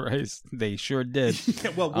 Jesus Christ, they sure did.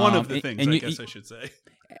 Well, one of the things, I guess I should say.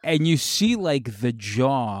 And you see like the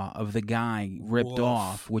jaw of the guy ripped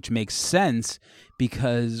off, which makes sense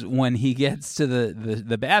because when he gets to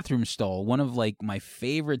the bathroom stall, one of like my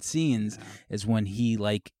favorite scenes is when he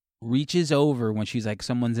like reaches over when she's like,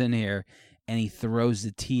 someone's in here, and he throws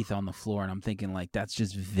the teeth on the floor, and I'm thinking like that's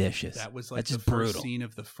just vicious. That was like that's the first brutal. scene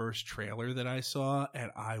of the first trailer that I saw,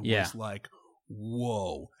 and I was like,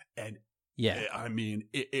 "Whoa!" And I mean,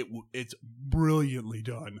 it's brilliantly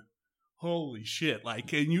done. Holy shit!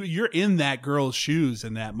 Like, and you're in that girl's shoes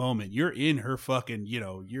in that moment. You're in her fucking,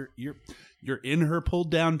 you're in her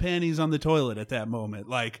pulled down panties on the toilet at that moment.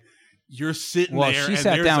 Like. You're sitting there, and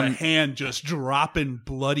there's a hand just dropping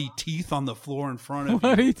bloody teeth on the floor in front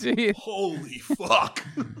of you. Teeth. Holy fuck.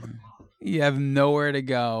 You have nowhere to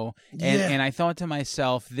go. And I thought to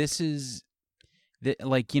myself, this is,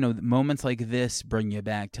 like, moments like this bring you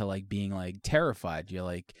back to, like, being, like, terrified. You're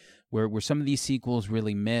like, where some of these sequels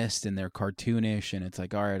really missed, and they're cartoonish, and it's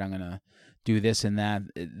like, all right, I'm going to do this and that.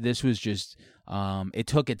 This was just, it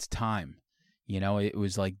took its time. It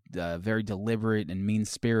was like very deliberate and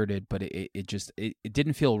mean-spirited, but it just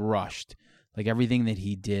didn't feel rushed. Like everything that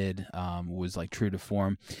he did was like true to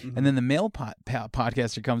form. Mm-hmm. And then the male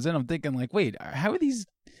podcaster comes in. I'm thinking like, wait, how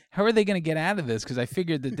are they going to get out of this? Because I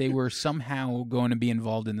figured that they were somehow going to be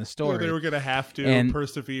involved in the story. Well, they were going to have to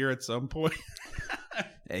persevere at some point.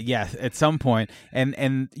 Yeah, at some point.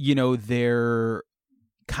 And they're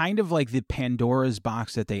kind of like the Pandora's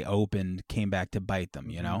box that they opened came back to bite them,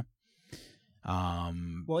 you know?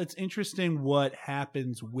 Well, it's interesting what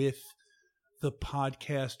happens with the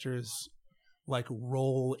podcasters' like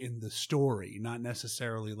role in the story, not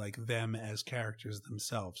necessarily like them as characters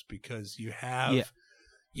themselves, because you have,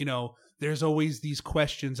 there's always these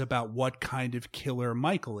questions about what kind of killer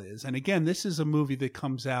Michael is. And again, this is a movie that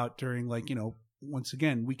comes out during like, once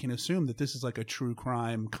again, we can assume that this is like a true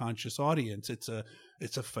crime conscious audience. It's a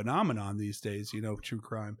phenomenon these days, true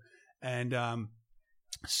crime. And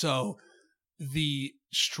so the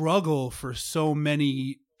struggle for so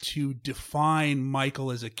many to define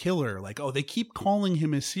Michael as a killer, like, they keep calling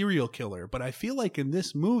him a serial killer, but I feel like in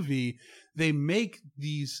this movie they make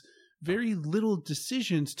these very little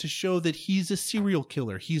decisions to show that he's a serial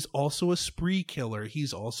killer. He's also a spree killer.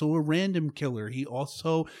 He's also a random killer. He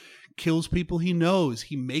also kills people he knows.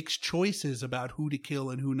 He makes choices about who to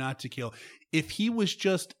kill and who not to kill. If he was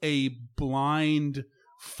just a blind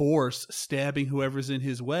force stabbing whoever's in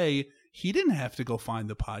his way, he didn't have to go find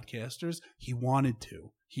the podcasters. He wanted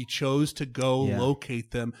to. He chose to go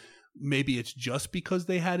locate them. Maybe it's just because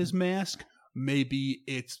they had his mask. Maybe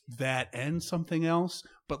it's that and something else.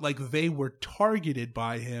 But like they were targeted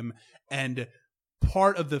by him, and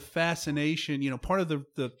part of the fascination, part of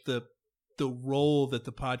the role that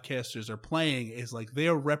the podcasters are playing is like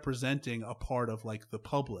they're representing a part of like the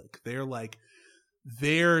public.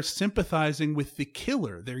 They're sympathizing with the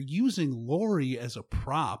killer. They're using Laurie as a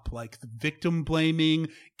prop, like victim blaming,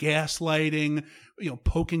 gaslighting,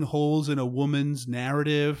 poking holes in a woman's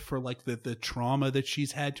narrative for like the trauma that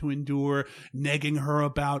she's had to endure, negging her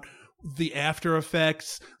about the after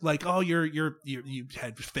effects, like, you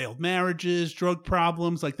had failed marriages, drug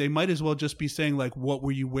problems. Like they might as well just be saying like, what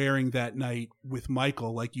were you wearing that night with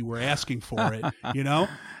Michael? Like you were asking for it,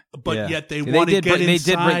 But yet they want to get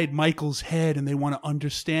inside Michael's head and they want to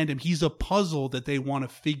understand him. He's a puzzle that they want to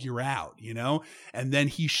figure out, And then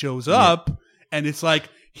he shows up and it's like,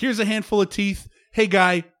 here's a handful of teeth. Hey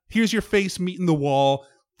guy, here's your face meeting the wall.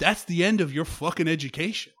 That's the end of your fucking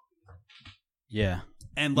education. Yeah.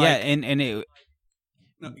 And like,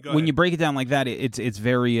 when you break it down like that, it's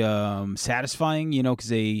very satisfying, because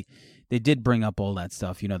they did bring up all that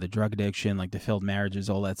stuff, the drug addiction, like the failed marriages,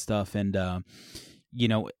 all that stuff, and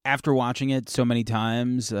after watching it so many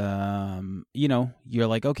times, you're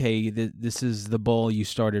like, okay, this is the ball you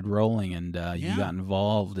started rolling, and you got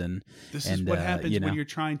involved, and this is what happens when you're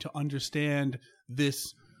trying to understand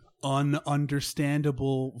this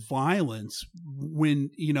ununderstandable violence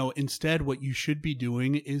when, you know, instead what you should be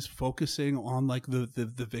doing is focusing on like the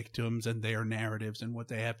victims and their narratives and what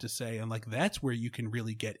they have to say, and like that's where you can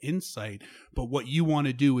really get insight. But what you want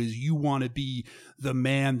to do is you want to be the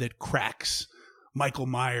man that cracks Michael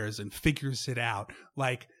Myers and figures it out.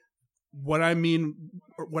 Like what I meant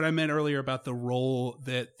earlier about the role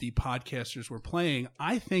that the podcasters were playing,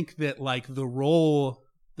 I think that like the role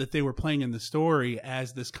that they were playing in the story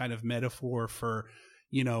as this kind of metaphor for,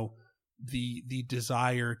 you know, the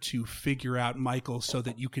desire to figure out Michael so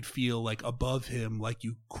that you could feel like above him, like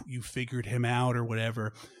you figured him out or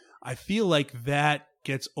whatever. I feel like that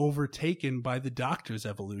gets overtaken by the Doctor's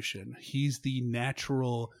evolution. He's the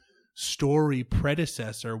natural story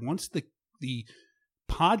predecessor. Once the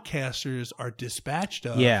podcasters are dispatched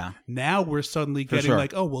of, now we're suddenly getting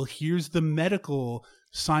like, oh, well, here's the medical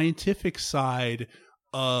scientific side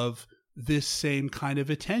of this same kind of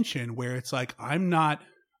attention, where it's like,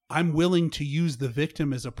 I'm willing to use the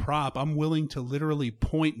victim as a prop. I'm willing to literally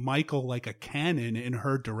point Michael like a cannon in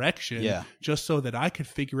her direction, just so that I could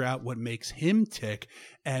figure out what makes him tick.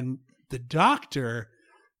 And the Doctor,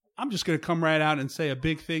 I'm just going to come right out and say a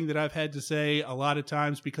big thing that I've had to say a lot of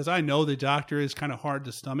times, because I know the Doctor is kind of hard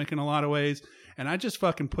to stomach in a lot of ways. And I just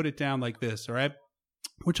fucking put it down like this. All right.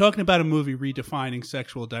 We're talking about a movie redefining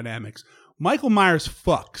sexual dynamics. Michael Myers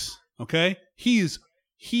fucks. Okay. He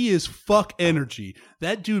is fuck energy.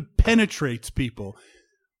 That dude penetrates people.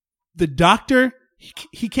 The Doctor,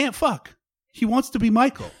 he can't fuck. He wants to be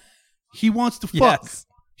Michael. He wants to fuck. Yes.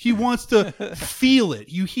 He wants to feel it.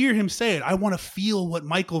 You hear him say it. I want to feel what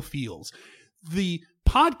Michael feels. The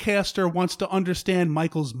podcaster wants to understand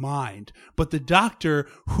Michael's mind, but the Doctor,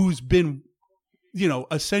 who's been, you know,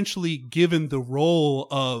 essentially given the role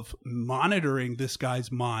of monitoring this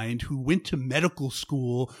guy's mind, who went to medical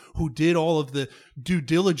school, who did all of the due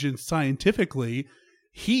diligence scientifically,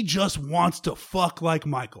 he just wants to fuck like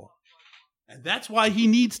Michael. And that's why he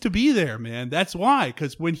needs to be there, man. That's why.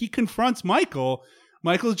 Because when he confronts Michael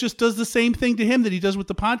just does the same thing to him that he does with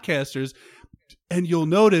the podcasters. And you'll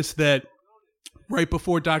notice that right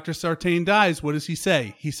before Dr. Sartain dies, what does he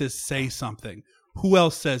say? He says, say something. Who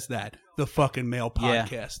else says that? The fucking male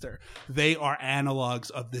podcaster. They are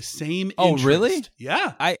analogs of the same interest. Oh, really?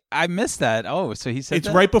 Yeah. I missed that. Oh, so he said it's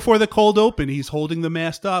that? Right before the cold open. He's holding the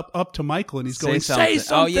mask up to Michael, and he's going, say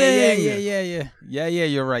something. Oh, yeah,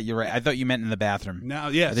 you're right. I thought you meant in the bathroom. Now,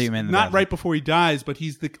 yes. Not right before he dies, but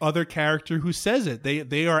he's the other character who says it.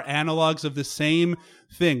 They are analogs of the same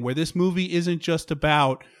thing, where this movie isn't just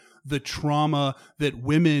about the trauma that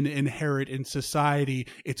women inherit in society.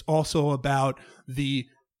 It's also about the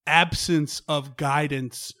absence of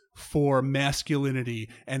guidance for masculinity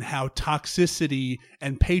and how toxicity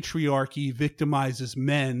and patriarchy victimizes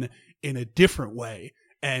men in a different way,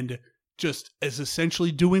 and just as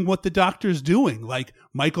essentially doing what the Doctor's doing. Like,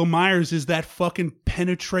 Michael Myers is that fucking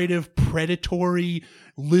penetrative, predatory,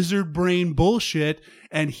 lizard brain bullshit,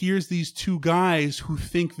 and here's these two guys who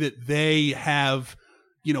think that they have,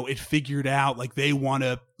 you know, it figured out, like they want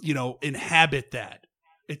to, you know, inhabit that.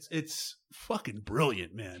 It's fucking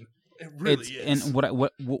brilliant, man. It really is. And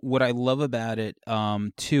what I love about it,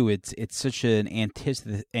 too, it's such an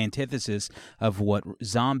antithesis of what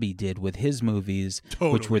Zombie did with his movies,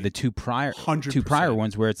 which were the two prior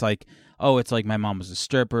ones, where it's like, oh, it's like my mom was a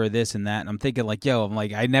stripper, this and that, and I'm thinking like,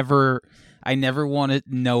 I never want to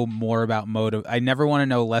know more about motive. I never want to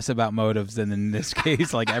know less about motives than in this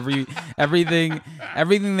case. Like everything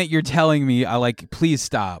that you're telling me, I like, please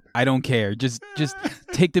stop. I don't care. Just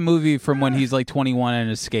take the movie from when he's like 21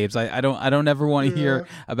 and escapes. I don't ever want to hear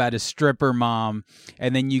about a stripper mom.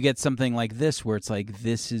 And then you get something like this where it's like,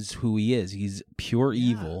 this is who he is. He's pure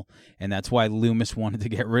evil. And that's why Loomis wanted to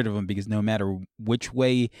get rid of him, because no matter which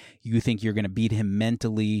way you think you're going to beat him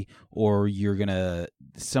mentally, or you're going to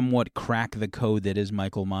somewhat crack the code that is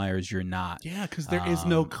Michael Myers, you're not. Yeah, because there is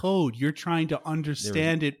no code. You're trying to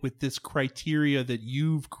understand it with this criteria that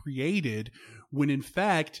you've created, when in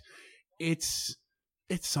fact it's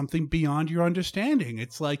something beyond your understanding.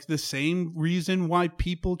 It's like the same reason why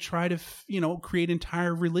people try to, create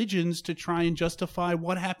entire religions to try and justify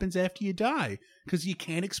what happens after you die, because you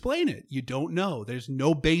can't explain it. You don't know. There's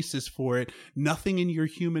no basis for it. Nothing in your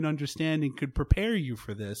human understanding could prepare you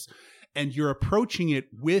for this. And you're approaching it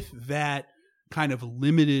with that kind of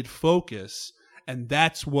limited focus. And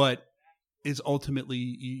that's what is ultimately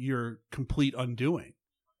your complete undoing.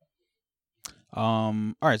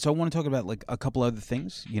 All right, so I want to talk about like a couple other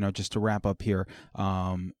things, just to wrap up here.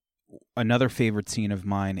 Another favorite scene of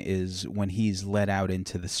mine is when he's let out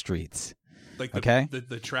into the streets. Like Okay.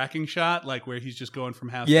 the tracking shot, like where he's just going from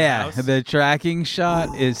house to Yeah, house. the tracking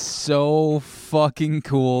shot is so fucking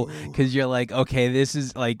cool because you're like, okay, this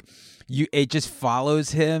is like it just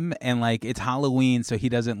follows him, and like it's Halloween, so he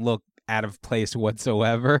doesn't look out of place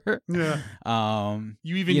whatsoever. Yeah.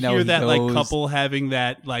 You even you know, hear he that like goes- couple having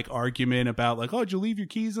that like argument about like, oh, did you leave your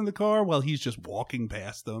keys in the car? While he's just walking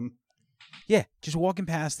past them. Yeah, just walking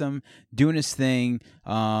past them, doing his thing,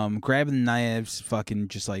 grabbing knives, fucking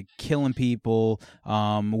just like killing people.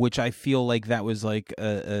 Which I feel like that was like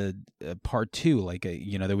a part 2. Like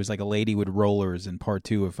there was like a lady with rollers in part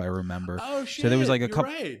 2, if I remember. Oh shit! So there was like a you're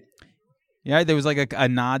couple. Right. Yeah, there was like a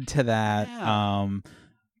nod to that. Yeah.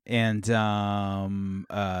 And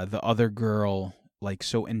the other girl, like,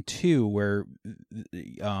 so in 2, where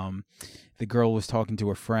the girl was talking to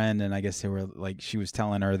a friend, and I guess they were like, she was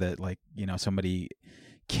telling her that like, somebody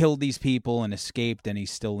killed these people and escaped, and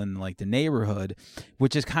he's still in like the neighborhood,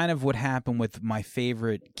 which is kind of what happened with my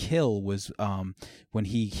favorite kill was when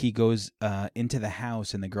he goes into the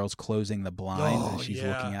house and the girl's closing the blinds and she's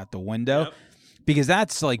looking out the window. Yep. Because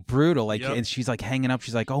that's like brutal, like, Yep. and she's like hanging up.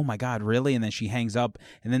 She's like, "Oh my god, really?" And then she hangs up,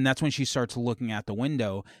 and then that's when she starts looking out the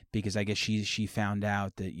window because I guess she found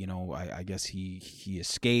out that I guess he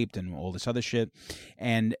escaped and all this other shit,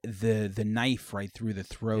 and the knife right through the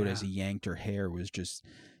throat as he yanked her hair was just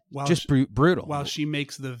brutal. While she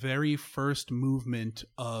makes the very first movement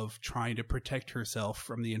of trying to protect herself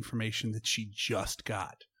from the information that she just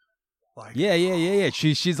got. Like, yeah.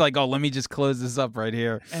 She's like, "Oh, let me just close this up right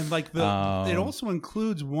here." And like it also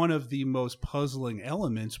includes one of the most puzzling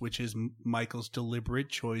elements, which is Michael's deliberate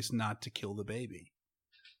choice not to kill the baby.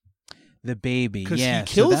 The baby, Because yeah, he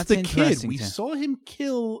kills so the that's kid. interesting We saw him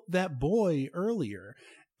kill that boy earlier.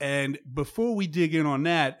 And before we dig in on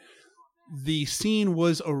that, the scene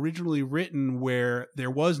was originally written where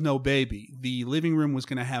there was no baby. The living room was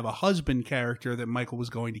going to have a husband character that Michael was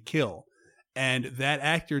going to kill. And that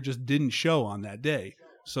actor just didn't show on that day.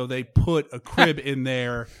 So they put a crib in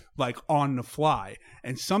there, like, on the fly.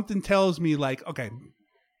 And something tells me, like, okay,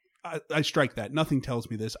 I strike that. Nothing tells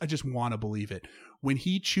me this. I just want to believe it. When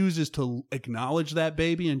he chooses to acknowledge that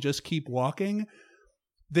baby and just keep walking,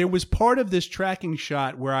 there was part of this tracking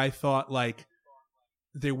shot where I thought, like,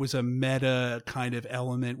 there was a meta kind of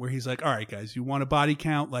element where he's like, all right, guys, you want a body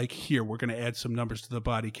count? Like, here, we're going to add some numbers to the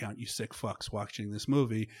body count, you sick fucks watching this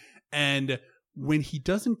movie. And when he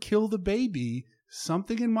doesn't kill the baby,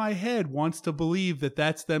 something in my head wants to believe that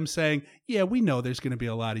that's them saying, yeah, we know there's going to be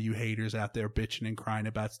a lot of you haters out there bitching and crying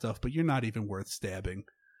about stuff, but you're not even worth stabbing.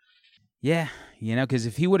 Yeah, because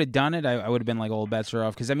if he would have done it, I would have been like, all bets are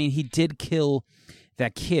off. Because, I mean, he did kill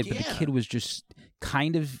that kid, but the kid was just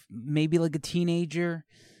kind of maybe like a teenager.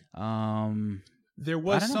 There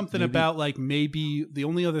was something about, like, maybe the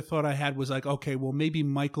only other thought I had was like, okay, well, maybe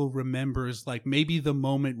Michael remembers, like, maybe the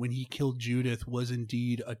moment when he killed Judith was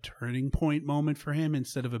indeed a turning point moment for him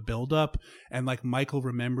instead of a buildup. And, like, Michael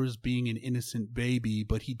remembers being an innocent baby,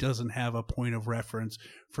 but he doesn't have a point of reference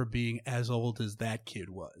for being as old as that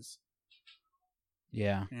kid was.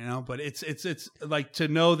 Yeah. But it's like, to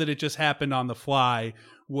know that it just happened on the fly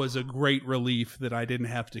was a great relief that I didn't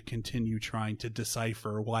have to continue trying to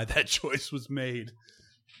decipher why that choice was made.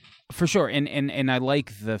 For sure. And I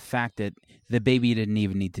like the fact that the baby didn't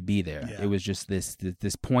even need to be there. Yeah. It was just this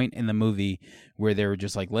point in the movie where they were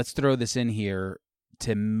just like, let's throw this in here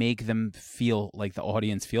to make them feel like the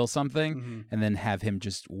audience feels something, and then have him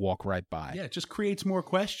just walk right by. Yeah, it just creates more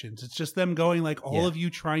questions. It's just them going like, all of you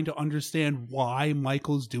trying to understand why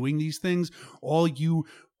Michael's doing these things, all you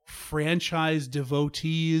franchise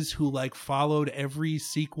devotees who like followed every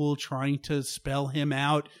sequel trying to spell him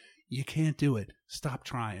out, you can't do it. Stop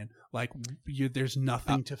trying. Like, there's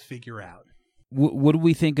nothing to figure out. What do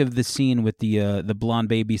we think of the scene with the blonde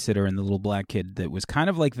babysitter and the little black kid that was kind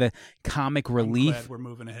of like the comic relief? I'm glad we're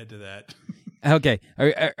moving ahead to that. Okay,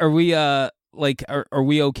 are we are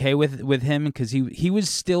we okay with him because he was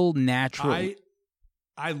still natural?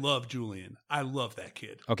 I love Julian. I love that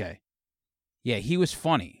kid. Okay, yeah, he was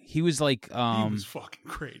funny. He was like he was fucking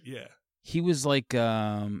great. Yeah, he was like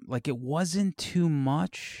it wasn't too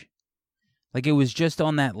much, like it was just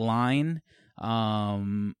on that line.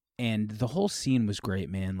 And the whole scene was great,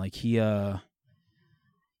 man. Like he, like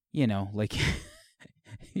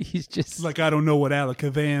he's just like, I don't know what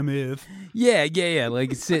Alakavam is. Yeah.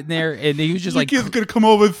 Like sitting there, and he was just Your like, kid's gonna come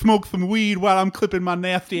over and smoke some weed while I'm clipping my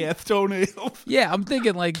nasty ass toenails. Yeah, I'm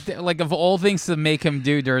thinking like of all things to make him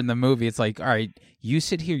do during the movie, it's like, all right, you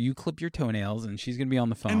sit here, you clip your toenails, and she's gonna be on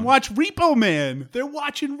the phone and watch Repo Man. They're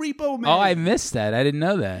watching Repo Man. Oh, I missed that. I didn't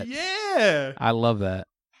know that. Yeah, I love that.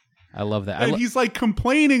 I love that. And he's like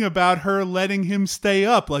complaining about her letting him stay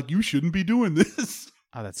up. Like, you shouldn't be doing this.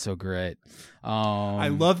 Oh, that's so great. I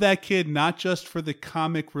love that kid, not just for the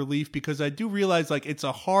comic relief, because I do realize like it's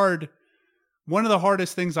one of the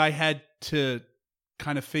hardest things I had to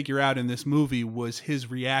kind of figure out in this movie was his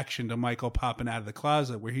reaction to Michael popping out of the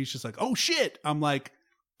closet, where he's just like, oh shit. I'm like,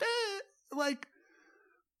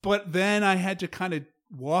 but then I had to kind of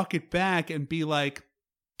walk it back and be like,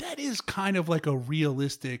 that is kind of like a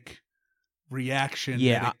realistic reaction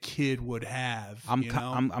that a kid would have. I'm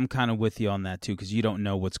kind of with you on that too, because you don't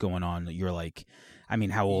know what's going on. You're like, I mean,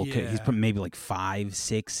 how old? He's maybe like 5,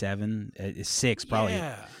 6, 7, 6 probably.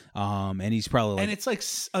 Yeah. And he's probably like, and it's like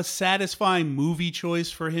a satisfying movie choice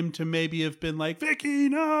for him to maybe have been like, Vicky,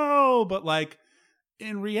 no, but like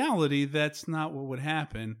in reality, that's not what would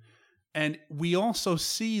happen. And we also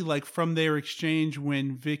see like from their exchange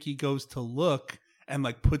when Vicky goes to look and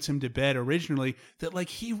like puts him to bed originally, that like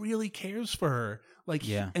he really cares for her. Like,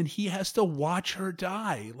 and he has to watch her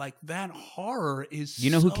die. Like that horror is,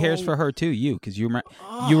 who cares for her too? You, because you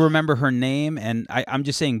remember her name, and I'm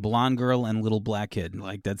just saying blonde girl and little black kid.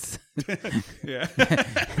 Like that's,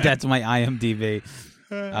 that's my IMDb.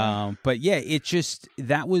 But yeah, it just,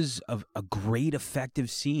 that was a great effective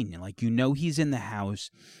scene. Like, he's in the house,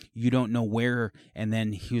 you don't know where, and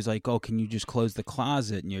then he was like, oh, can you just close the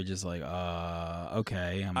closet? And you're just like,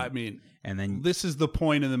 okay. And then this is the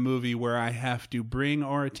point in the movie where I have to bring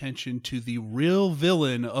our attention to the real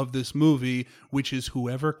villain of this movie, which is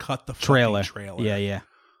whoever cut the fucking trailer. Yeah.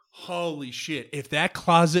 Holy shit. If that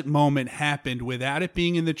closet moment happened without it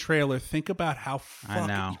being in the trailer, think about how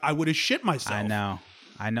fucking I would have shit myself.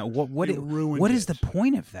 I know. What is the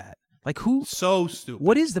point of that? Like, who? So stupid.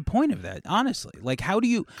 What is the point of that? Honestly, like, how do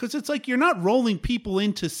you? Because it's like you're not rolling people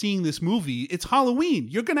into seeing this movie. It's Halloween.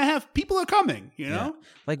 You're gonna have people are coming. You know.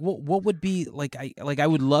 Like, what would be like? I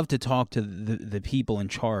would love to talk to the people in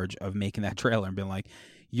charge of making that trailer and be like,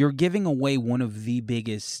 you're giving away one of the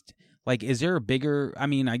biggest. Like, is there a bigger? I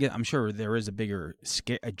mean, I'm sure there is a bigger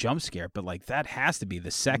a jump scare, but like that has to be the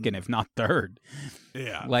second, if not third.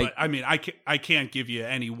 Yeah, like but, I mean, I can't give you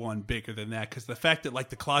any one bigger than that, because the fact that like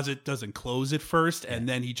the closet doesn't close at first and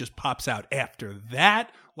then he just pops out after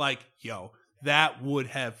that, like, yo, that would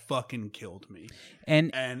have fucking killed me.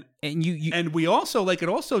 And you and we also like it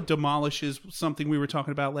also demolishes something we were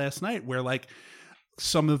talking about last night, where like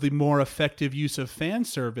some of the more effective use of fan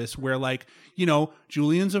service, where like,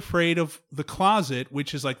 Julian's afraid of the closet,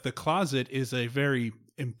 which is like the closet is a very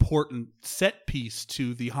important set piece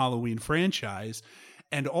to the Halloween franchise.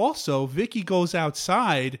 And also Vicky goes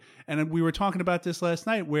outside, and we were talking about this last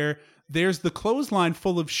night, where there's the clothesline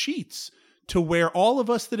full of sheets, to where all of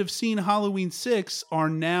us that have seen Halloween 6 are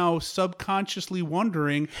now subconsciously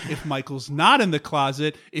wondering if Michael's not in the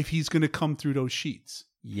closet, if he's going to come through those sheets.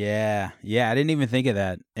 Yeah, I didn't even think of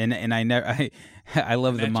that, and I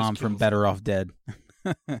love the mom from Better Off Dead.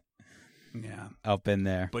 Yeah, up in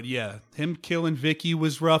there. But yeah, him killing Vicky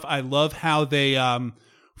was rough. I love how they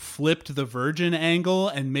flipped the virgin angle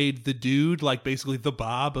and made the dude, like basically the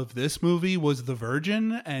Bob of this movie was the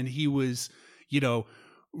virgin, and he was,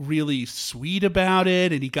 really sweet about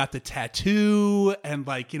it, and he got the tattoo, and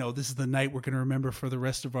like, this is the night we're going to remember for the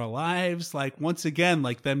rest of our lives. Like, once again,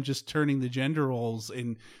 like them just turning the gender roles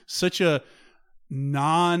in such a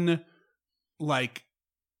non like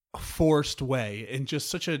forced way, in just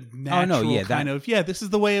such a natural this is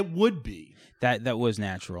the way it would be. That was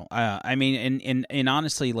natural. I mean, and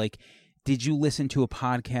honestly, like, did you listen to a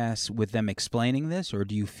podcast with them explaining this, or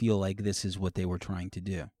do you feel like this is what they were trying to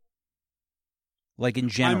do? Like, in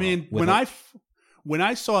general. I mean, when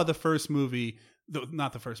I saw the first movie,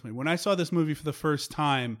 not the first movie, when I saw this movie for the first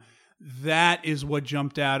time, that is what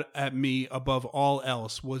jumped out at me above all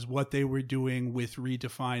else, was what they were doing with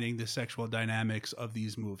redefining the sexual dynamics of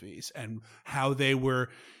these movies, and how they were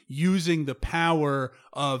using the power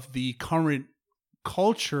of the current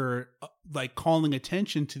culture, like calling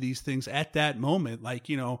attention to these things at that moment. Like,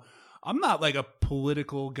 I'm not like a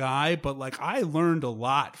political guy, but like I learned a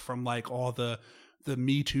lot from like all the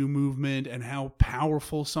Me Too movement and how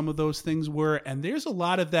powerful some of those things were. And there's a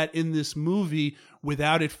lot of that in this movie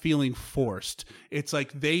without it feeling forced. It's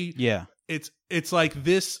like it's like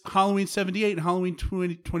this Halloween 78 and Halloween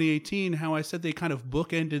 2018, how I said they kind of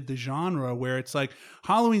bookended the genre, where it's like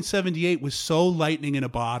Halloween 78 was so lightning in a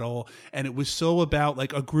bottle, and it was so about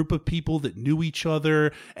like a group of people that knew each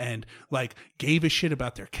other and like gave a shit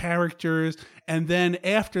about their characters. And then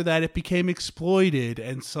after that, it became exploited,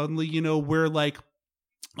 and suddenly, we're like,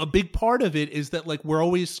 a big part of it is that like we're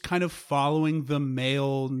always kind of following the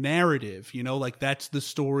male narrative, like that's the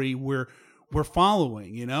story we're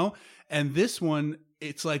following, and this one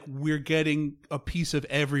it's like we're getting a piece of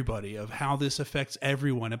everybody, of how this affects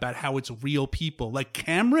everyone, about how it's real people. Like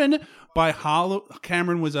Cameron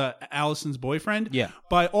Cameron was Allison's boyfriend. Yeah.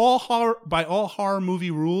 By all horror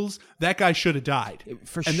movie rules, that guy should have died.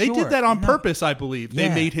 For and sure. they did that on purpose, I believe. They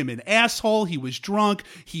Yeah. made him an asshole. He was drunk.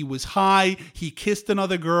 He was high. He kissed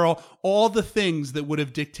another girl. All the things that would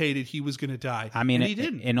have dictated he was going to die. I mean, and he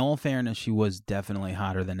didn't. In all fairness, she was definitely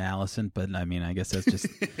hotter than Allison, but I mean, I guess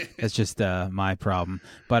that's just my problem.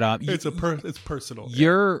 But it's personal.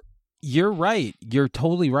 You're right. You're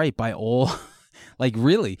totally right by all. Like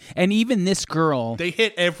really, and even this girl, They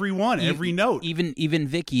hit every note. Even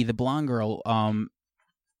Vicky, the blonde girl,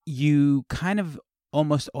 you kind of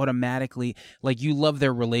almost automatically, like, you love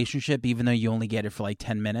their relationship, even though you only get it for like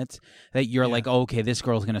 10 minutes. That you're like, oh, okay, this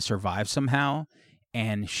girl's gonna survive somehow.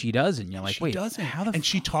 And she doesn't. You're like, wait, doesn't. how the? And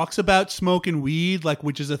she talks about smoking weed, like,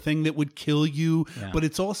 which is a thing that would kill you, but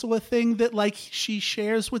it's also a thing that, like, she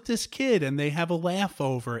shares with this kid, and they have a laugh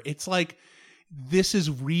over. It's like, this is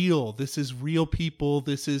real. This is real people.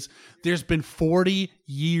 There's been 40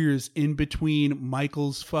 years in between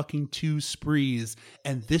Michael's fucking 2 sprees,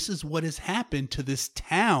 and this is what has happened to this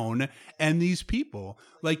town and these people.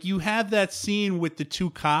 Like, you have that scene with the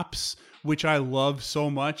 2 cops, which I love so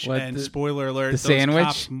much. Spoiler alert, the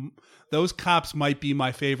sandwich? Those cops might be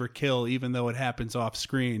my favorite kill, even though it happens off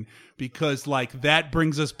screen, because like that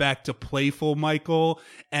brings us back to playful Michael,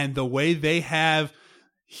 and the way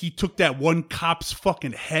he took that one cop's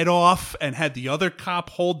fucking head off and had the other cop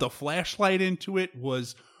hold the flashlight into it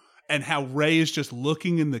and how Ray is just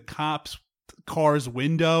looking in the cop's car's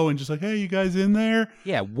window and just like, hey, you guys in there?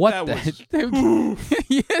 Yeah, what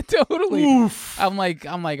yeah, totally. Oof. I'm like,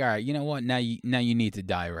 all right, you know what? Now you need to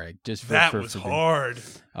die, Ray. Just for, that for, was for hard.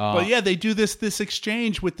 But yeah, they do this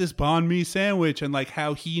exchange with this banh mi sandwich and like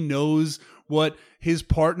how he knows what his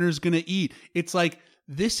partner's gonna eat. It's like,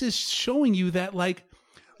 this is showing you that like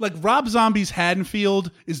Rob Zombie's Haddonfield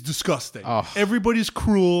is disgusting. Oh. Everybody's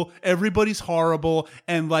cruel, everybody's horrible,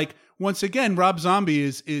 and like, once again, Rob Zombie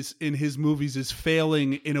is in his movies is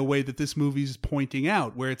failing in a way that this movie is pointing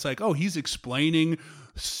out, where it's like, oh, he's explaining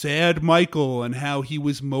sad Michael and how he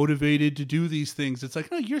was motivated to do these things. It's like,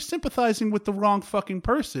 no, you're sympathizing with the wrong fucking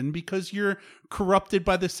person because you're corrupted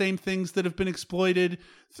by the same things that have been exploited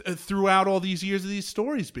throughout all these years of these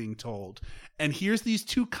stories being told. And here's these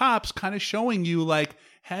 2 cops kind of showing you like,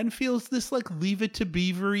 Haddonfield's this like Leave It to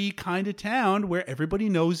Beaver-y kind of town where everybody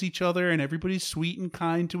knows each other and everybody's sweet and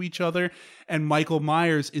kind to each other. And Michael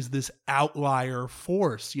Myers is this outlier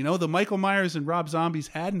force. You know, the Michael Myers in Rob Zombie's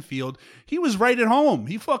Haddonfield, he was right at home.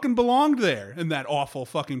 He fucking belonged there in that awful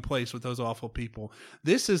fucking place with those awful people.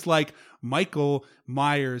 This is like Michael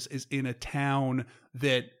Myers is in a town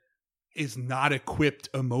that is not equipped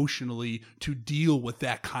emotionally to deal with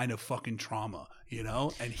that kind of fucking trauma. You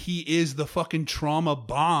know, and he is the fucking trauma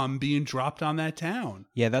bomb being dropped on that town.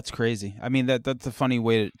 Yeah, that's crazy. I mean, that's a funny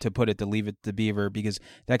way to put it, to Leave It to Beaver, because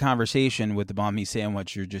that conversation with the banh mi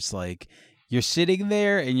sandwich, you're just like, you're sitting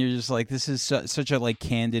there and you're just like, this is such a like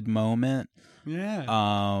candid moment. Yeah.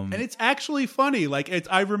 And it's actually funny. Like,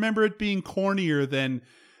 I remember it being cornier than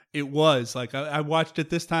it was. Like, I watched it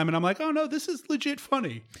this time and I'm like, oh no, this is legit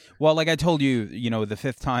funny. Well, like I told you, you know, the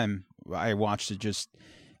 5th time I watched it just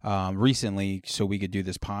recently so we could do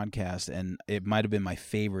this podcast, and it might have been my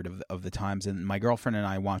favorite of the times. And my girlfriend and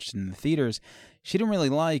I watched it in the theaters. She didn't really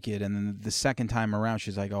like it, and then the second time around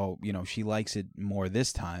she's like, oh, you know, she likes it more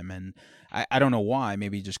this time. And I don't know why,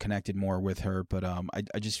 maybe just connected more with her, but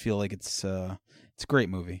I just feel like it's a great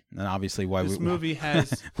movie, and obviously why movie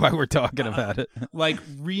has why we're talking about it. Like,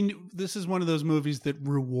 this is one of those movies that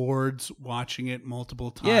rewards watching it multiple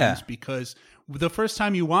times, because the first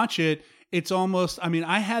time you watch it, it's almost, I mean,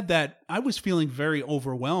 I was feeling very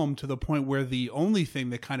overwhelmed to the point where the only thing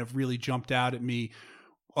that kind of really jumped out at me,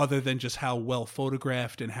 other than just how well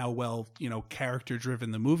photographed and how well, you know, character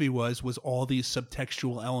driven the movie was all these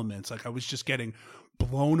subtextual elements. Like, I was just getting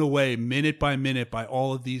blown away minute by minute by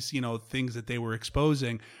all of these, you know, things that they were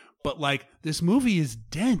exposing. But like, this movie is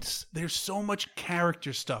dense. There's so much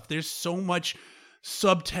character stuff. There's so much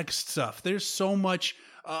subtext stuff. There's so much,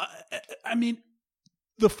 I mean,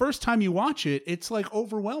 the first time you watch it, it's like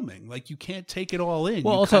overwhelming. Like, you can't take it all in.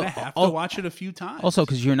 Well, you also, kind of have to watch it a few times. Also,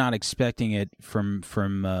 because you're not expecting it from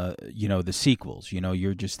you know, the sequels. You know,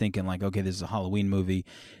 you're just thinking like, okay, this is a Halloween movie,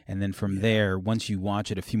 and then from there, once you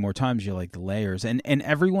watch it a few more times, you're like, the layers and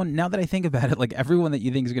everyone. Now that I think about it, like everyone that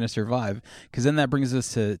you think is going to survive, because then that brings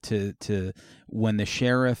us to when the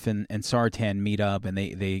sheriff and Sartan meet up and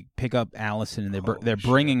they pick up Allison and they're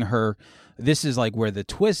bringing her. This is like where the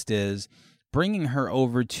twist is. bringing her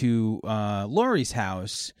over to Laurie's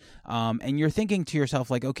house, and you're thinking to yourself,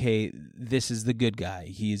 like, okay, this is the good guy.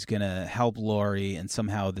 He's going to help Laurie, and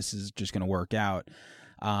somehow this is just going to work out.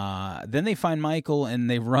 Then they find Michael, and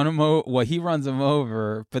they run him over. Well, he runs him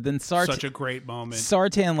over, but then such a great moment.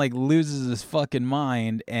 Sartain, like, loses his fucking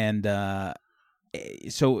mind, and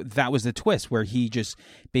so that was the twist where he just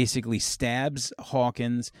basically stabs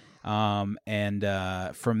Hawkins, and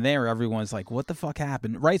from there everyone's like, what the fuck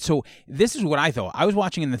happened, right? So this is what I thought. I was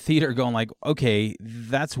watching in the theater going like, okay,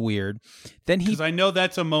 that's weird. Then because I know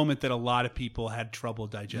that's a moment that a lot of people had trouble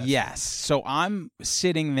digesting. Yes. So I'm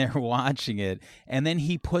sitting there watching it, and then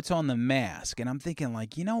he puts on the mask, and I'm thinking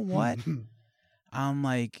like, you know what? I'm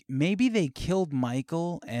like, maybe they killed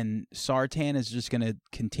Michael, and Sartain is just going to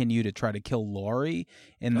continue to try to kill Laurie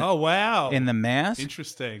in the, in the mask.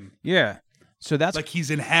 Interesting. Yeah. So that's like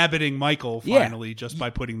he's inhabiting Michael finally just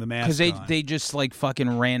by putting the mask on. Because they just like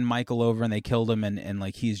fucking ran Michael over and they killed him, and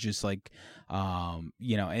like he's just like,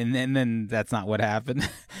 you know, and then that's not what happened.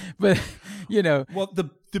 But, you know. Well,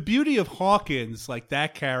 the beauty of Hawkins, like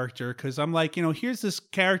that character, because I'm like, you know, here's this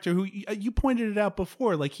character who you pointed it out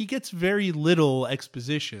before, like he gets very little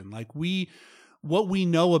exposition. Like what we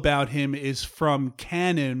know about him is from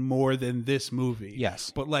canon more than this movie.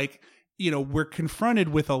 Yes. But like, you know, we're confronted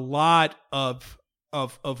with a lot of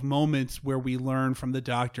moments where we learn from the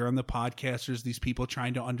Doctor and the podcasters, these people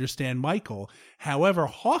trying to understand Michael. However,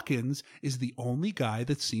 Hawkins is the only guy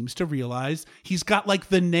that seems to realize he's got like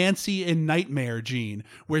the Nancy in Nightmare gene,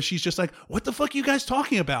 where she's just like, what the fuck are you guys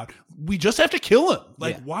talking about? We just have to kill him.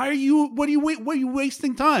 Like, what are you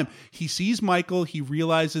wasting time? He sees Michael. He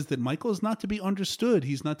realizes that Michael is not to be understood.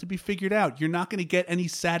 He's not to be figured out. You're not going to get any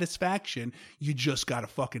satisfaction. You just got to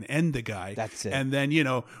fucking end the guy. That's it. And then, you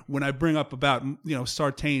know, when I bring up about, you know,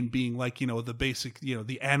 Sartain being like, you know, the basic, you know,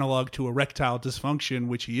 the analog to erectile dysfunction,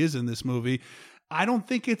 which he is in this movie, I don't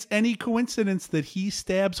think it's any coincidence that he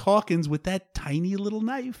stabs Hawkins with that tiny little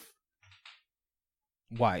knife.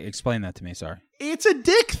 Why? Explain that to me, sorry. It's a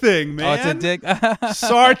dick thing, man. Oh, it's a dick?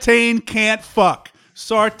 Sartain can't fuck.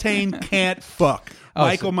 Sartain can't fuck.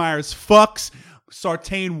 Michael Myers fucks.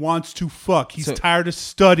 Sartain wants to fuck. He's tired of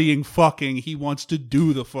studying fucking. He wants to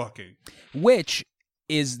do the fucking. Which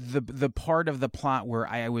is the part of the plot where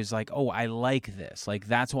I was like, oh, I like this. Like,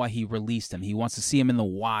 that's why he released him. He wants to see him in the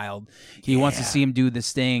wild. He wants to see him do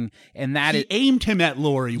this thing. And that he aimed him at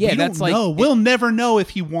Laurie. Yeah, we don't know. We'll never know if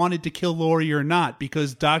he wanted to kill Laurie or not,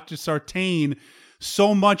 because Dr. Sartain,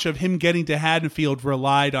 so much of him getting to Haddonfield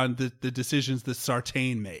relied on the decisions that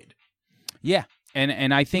Sartain made. Yeah.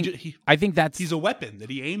 And I think that's he's a weapon that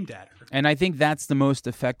he aimed at her. And I think that's the most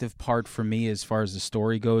effective part for me as far as the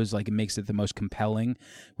story goes. Like, it makes it the most compelling,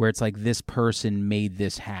 where it's like, this person made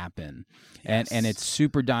this happen. Yes. And it's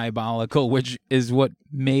super diabolical, which is what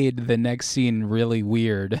made the next scene really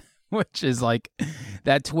weird, which is like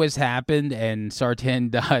that twist happened and Sartain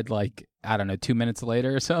died like, I don't know, 2 minutes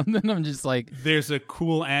later or something. I'm just like, there's a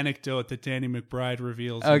cool anecdote that Danny McBride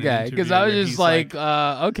reveals. Okay, because I was just like,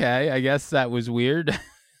 okay, I guess that was weird.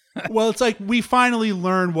 Well, it's like we finally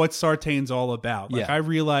learn what Sartain's all about. Like, I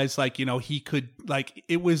realized, like, you know, he could, like,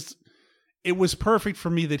 it was perfect for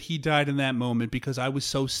me that he died in that moment, because I was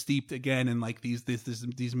so steeped again in like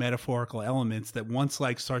these metaphorical elements that once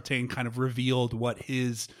like Sartain kind of revealed what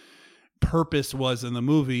his purpose was in the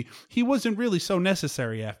movie, he wasn't really so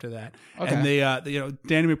necessary after that. Okay. And they you know,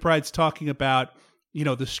 Danny McBride's talking about, you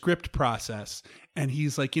know, the script process, and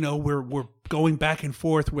he's like, you know, we're going back and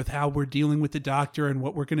forth with how we're dealing with the Doctor and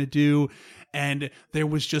what we're going to do, and there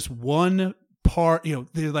was just one part, you know,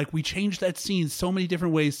 they're like, we changed that scene so many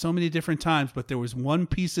different ways, so many different times, but there was one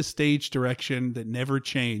piece of stage direction that never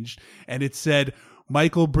changed, and it said,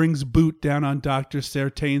 Michael brings boot down on Dr.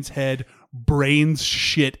 Sartain's head, brains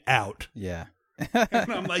shit out. Yeah.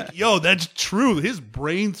 And I'm like, yo, that's true. His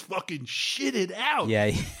brain's fucking shitted out.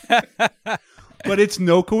 Yeah. But it's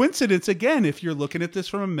no coincidence. Again, if you're looking at this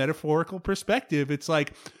from a metaphorical perspective, it's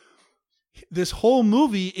like this whole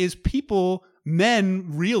movie is men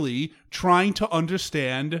really trying to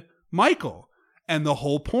understand Michael. And the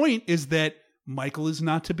whole point is that Michael is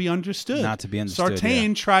not to be understood. Not to be understood.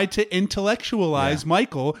 Sartain tried to intellectualize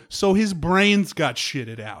Michael, so his brains got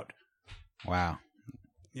shitted out. Wow.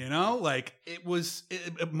 You know, like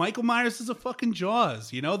Michael Myers is a fucking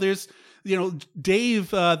Jaws. You know, there's, you know,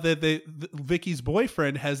 Dave, the Vicky's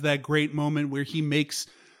boyfriend, has that great moment where he makes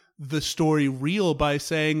the story real by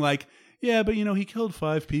saying like, yeah, but you know, he killed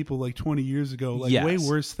 5 people like 20 years ago. Like, way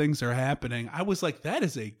worse things are happening. I was like, that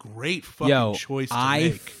is a great fucking choice to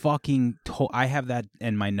make. I have that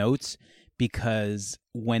in my notes, because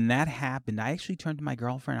when that happened, I actually turned to my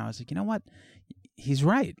girlfriend. I was like, you know what? he's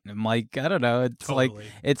right. I'm like, I don't know. Totally.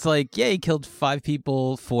 It's like, yeah, he killed 5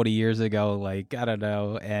 people 40 years ago. Like, I don't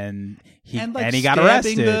know, and he got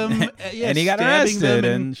arrested, them, and he got arrested,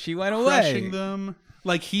 and she went away. Them.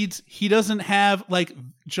 Like he doesn't have like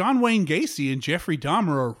John Wayne Gacy and Jeffrey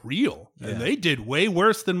Dahmer are real, and they did way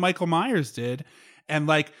worse than Michael Myers did. And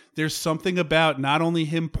like, there's something about not only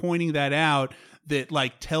him pointing that out that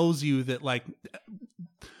like tells you that like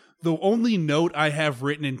the only note I have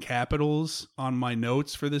written in capitals on my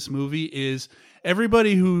notes for this movie is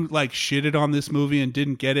everybody who like shitted on this movie and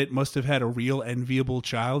didn't get it must have had a real enviable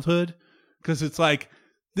childhood, because it's like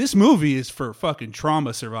this movie is for fucking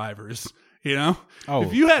trauma survivors. You know,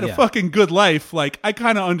 if you had a fucking good life, like I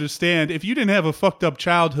kind of understand. If you didn't have a fucked up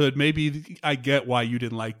childhood, maybe I get why you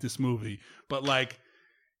didn't like this movie. But like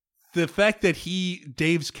the fact that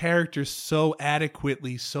Dave's character so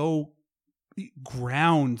adequately, so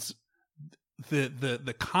grounds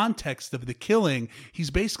the context of the killing. He's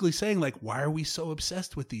basically saying like, why are we so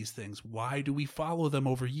obsessed with these things? Why do we follow them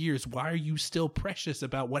over years? Why are you still precious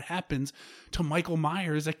about what happens to Michael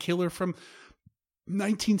Myers, a killer from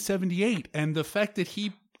 1978? And the fact that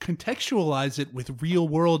he contextualized it with real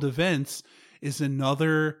world events is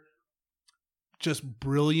another just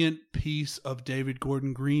brilliant piece of David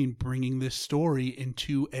Gordon Green bringing this story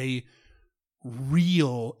into a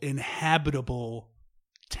real inhabitable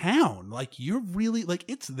town. Like, you're really like,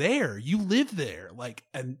 it's there, you live there, like,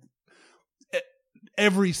 and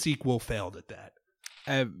every sequel failed at that,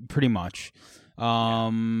 pretty much.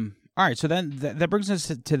 All right, so then that brings us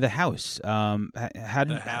to the house. How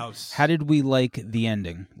did we like the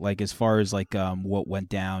ending? Like, as far as like what went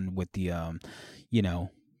down with the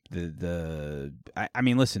I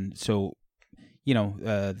mean, listen. So,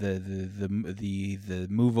 the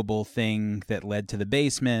movable thing that led to the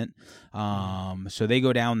basement. So they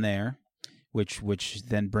go down there. Which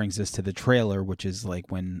then brings us to the trailer, which is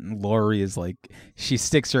like when Laurie is like, she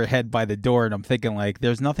sticks her head by the door, and I'm thinking like,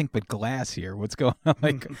 there's nothing but glass here. What's going on?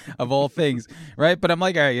 Like, of all things, right? But I'm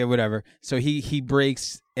like, all right, yeah, whatever. So he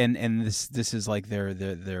breaks, and this is like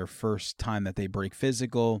their first time that they break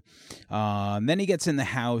physical. Then he gets in the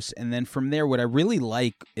house, and then from there, what I really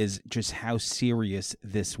like is just how serious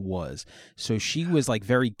this was. So she was like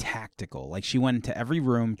very tactical. Like, she went into every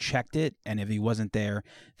room, checked it, and if he wasn't there,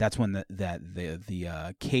 that's when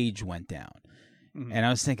the cage went down. Mm-hmm. And I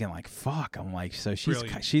was thinking like, fuck. I'm like, so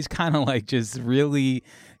she's kind of like just really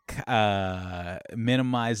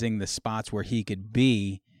minimizing the spots where he could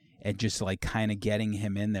be, and just like kind of getting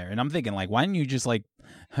him in there. And I'm thinking like, why didn't you just like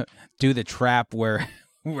do the trap where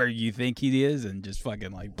you think he is and just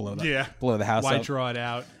fucking like blow the house up? Why draw it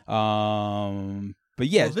out? But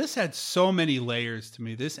yeah, this had so many layers to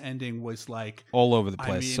me. This ending was like all over the place.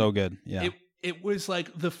 I mean, so good. Yeah. It was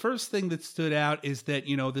like, the first thing that stood out is that,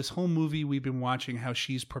 this whole movie we've been watching how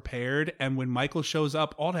she's prepared. And when Michael shows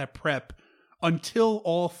up, all that prep until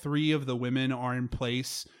all 3 of the women are in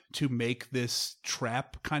place to make this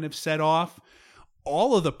trap kind of set off,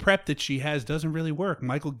 all of the prep that she has doesn't really work.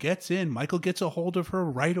 Michael gets in. Michael gets a hold of her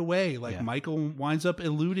right away. Like, Michael winds up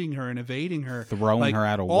eluding her and evading her. Throwing her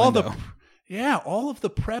out a window. All of the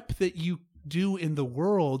prep that you do in the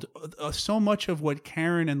world, so much of what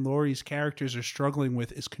Karen and Laurie's characters are struggling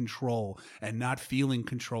with is control, and not feeling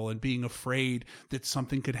control, and being afraid that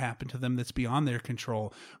something could happen to them that's beyond their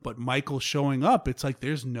control. But Michael showing up, it's like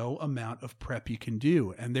there's no amount of prep you can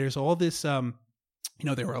do. And there's all this there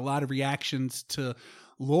were a lot of reactions to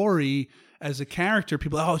Laurie as a character.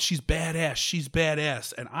 People, oh, she's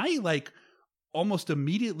badass, and I like almost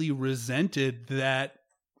immediately resented that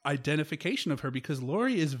identification of her, because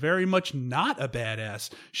Laurie is very much not a badass.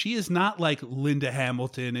 She is not like Linda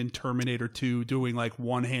Hamilton in Terminator 2 doing like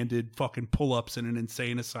one-handed fucking pull-ups in an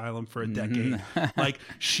insane asylum for a decade. Like,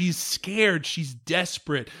 she's scared, she's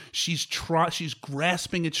desperate, she's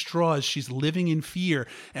grasping at straws, she's living in fear.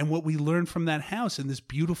 And what we learn from that house in this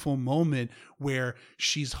beautiful moment where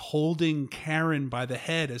she's holding Karen by the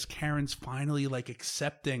head as Karen's finally like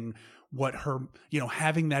accepting what her,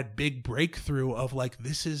 having that big breakthrough of like,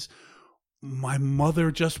 this is, my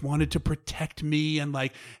mother just wanted to protect me, and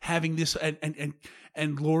like having this,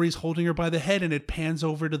 and Laurie's holding her by the head, and it pans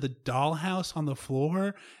over to the dollhouse on the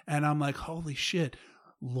floor, and I'm like, holy shit,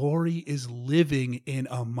 Laurie is living in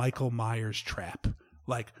a Michael Myers trap.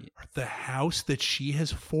 Like, the house that she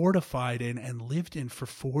has fortified in and lived in for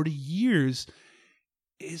 40 years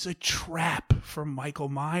is a trap for Michael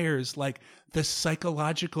Myers. Like, the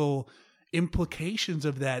psychological implications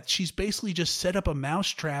of that, she's basically just set up a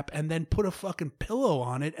mousetrap and then put a fucking pillow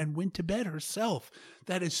on it and went to bed herself.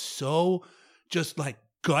 That is so just like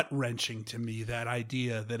gut wrenching to me, that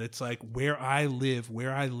idea that it's like where I live,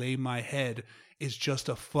 where I lay my head is just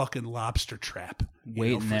a fucking lobster trap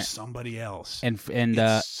waiting for somebody else. And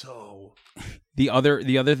so the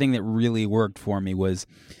other thing that really worked for me was,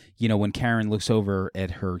 when Karen looks over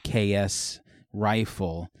at her KS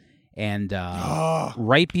rifle, and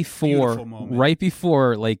right before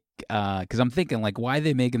like, because I'm thinking like, why are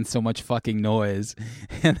they making so much fucking noise?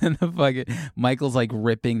 And then the fucking Michael's like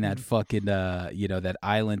ripping that fucking that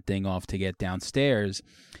island thing off to get downstairs,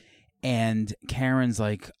 and Karen's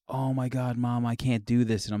like, oh my God, Mom, I can't do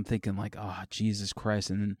this. And I'm thinking like, oh Jesus Christ.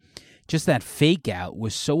 And then just that fake out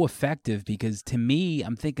was so effective, because to me,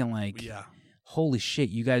 I'm thinking like, holy shit,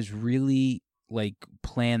 you guys really like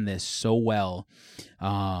planned this so well,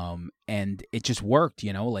 and it just worked.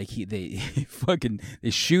 Like they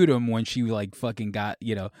shoot him when she like fucking got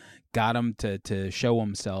him to show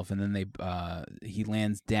himself, and then he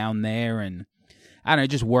lands down there, and I don't know,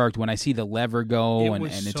 it just worked. When I see the lever go, it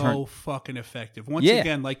was and it so turned fucking effective. Once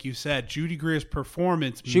again, like you said, Judy Greer's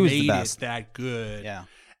performance she was made the best. It that good. Yeah,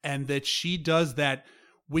 and that she does that.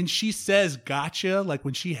 When she says gotcha, like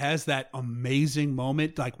when she has that amazing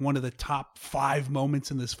moment, like one of the top 5 moments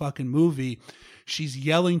in this fucking movie, she's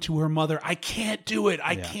yelling to her mother, I can't do it.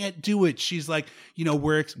 I can't do it. She's like,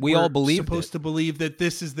 we're all believed supposed to believe that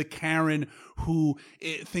this is the Karen who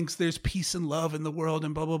thinks there's peace and love in the world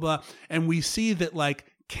and blah, blah, blah. And we see that like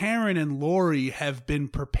Karen and Laurie have been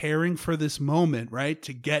preparing for this moment, right,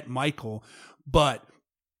 to get Michael. But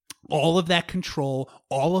all of that control,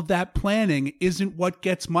 all of that planning isn't what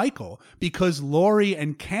gets Michael, because Laurie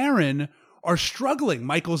and Karen are struggling.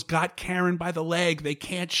 Michael's got Karen by the leg. They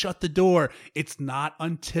can't shut the door. It's not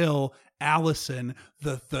until Allison,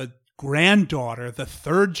 the granddaughter, the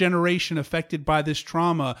 3rd generation affected by this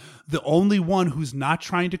trauma, the only one who's not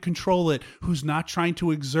trying to control it, who's not trying to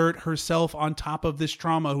exert herself on top of this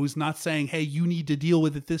trauma, who's not saying, hey, you need to deal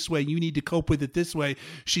with it this way, you need to cope with it this way.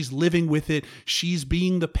 She's living with it. She's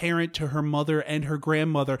being the parent to her mother and her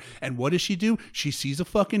grandmother. And what does she do? She sees a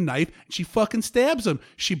fucking knife and she fucking stabs him.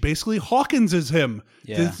 She basically Hawkinses him.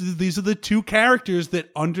 Yeah. These are the 2 characters that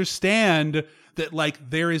understand that like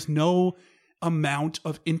there is no amount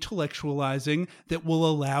of intellectualizing that will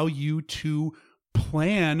allow you to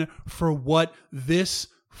plan for what this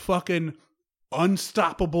fucking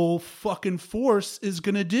unstoppable fucking force is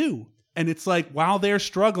going to do. And it's like, while they're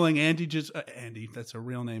struggling, Andy, that's a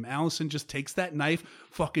real name, Allison just takes that knife,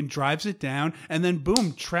 fucking drives it down, and then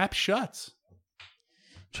boom, trap shuts.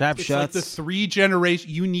 It's like the 3 generations.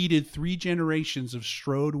 You needed 3 generations of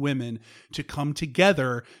Strode women to come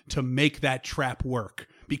together to make that trap work.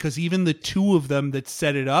 Because even the 2 of them that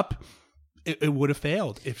set it up, it would have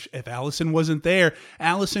failed if Allison wasn't there.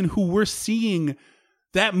 Allison, who we're seeing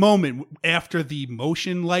that moment after the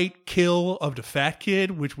motion light kill of the fat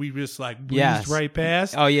kid, which we just like breezed right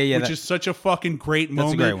past. Oh yeah, which is such a fucking great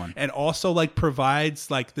moment. That's a great one. And also like provides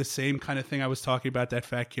like the same kind of thing I was talking about that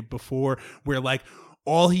fat kid before, where like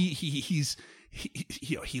all he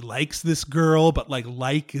likes this girl, but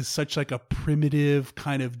like is such like a primitive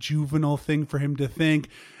kind of juvenile thing for him to think,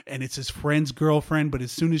 and it's his friend's girlfriend. But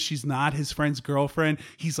as soon as she's not his friend's girlfriend,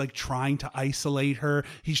 he's like trying to isolate her.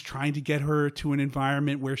 He's trying to get her to an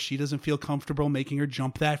environment where she doesn't feel comfortable, making her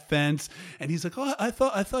jump that fence. And he's like, oh, I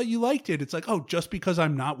thought you liked it. It's like, oh, just because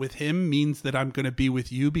I'm not with him means that I'm going to be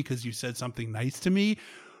with you because you said something nice to me.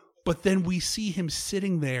 But then we see him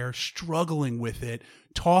sitting there struggling with it,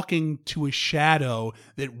 talking to a shadow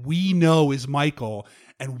that we know is Michael,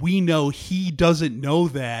 and we know he doesn't know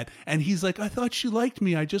that. And he's like, I thought she liked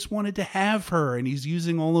me. I just wanted to have her. And he's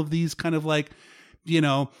using all of these kind of like,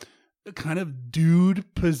 kind of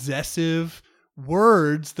dude possessive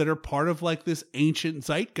words that are part of like this ancient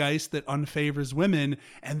zeitgeist that unfavors women.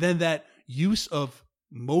 And then that use of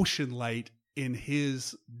motion light in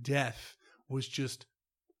his death was just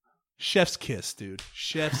chef's kiss, dude.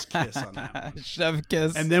 Chef's kiss on that one. Chef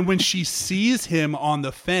kiss. And then when she sees him on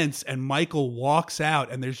the fence and Michael walks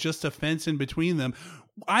out and there's just a fence in between them,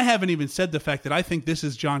 I haven't even said the fact that I think this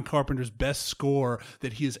is John Carpenter's best score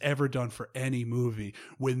that he has ever done for any movie.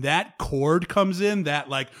 When that chord comes in, that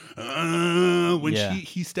like, when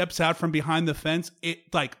he steps out from behind the fence,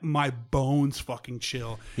 it like my bones fucking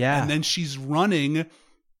chill. Yeah. And then she's running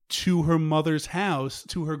to her mother's house,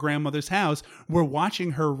 to her grandmother's house. We're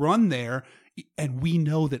watching her run there, and we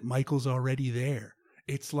know that Michael's already there.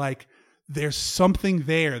 It's like there's something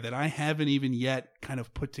there that I haven't even yet kind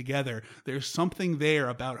of put together. There's something there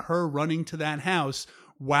about her running to that house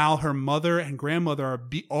while her mother and grandmother are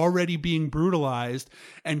already being brutalized,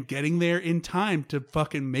 and getting there in time to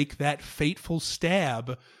fucking make that fateful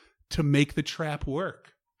stab to make the trap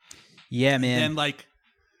work. Yeah, man. And like,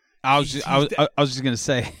 I was just gonna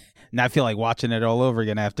say. Now I feel like watching it all over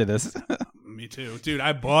again after this. Me too, dude.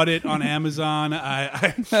 I bought it on Amazon.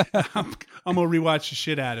 I'm gonna rewatch the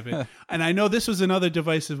shit out of it. And I know this was another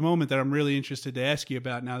divisive moment that I'm really interested to ask you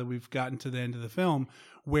about now that we've gotten to the end of the film,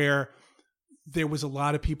 where there was a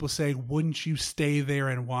lot of people saying, "Wouldn't you stay there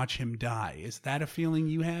and watch him die?" Is that a feeling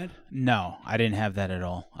you had? No, I didn't have that at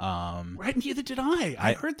all. Right, neither did I.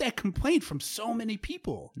 I heard that complaint from so many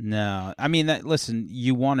people. No, I mean, listen,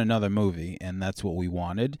 you want another movie, and that's what we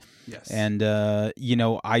wanted. Yes. And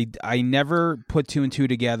I never put two and two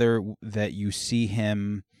together that you see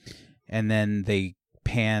him, and then they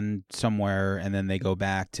pan somewhere, and then they go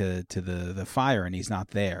back to the fire, and he's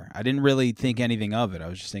not there. I didn't really think anything of it. I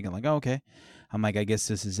was just thinking like, oh, okay. I'm like, I guess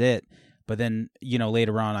this is it. But then,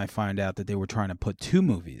 later on, I find out that they were trying to put two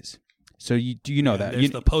movies. So you know that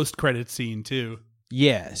there's the post-credit scene too.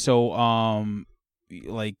 Yeah. So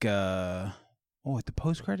the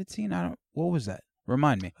post-credit scene. What was that?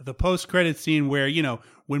 Remind me. The post-credit scene where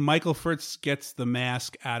when Michael Furtz gets the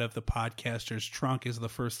mask out of the podcaster's trunk is the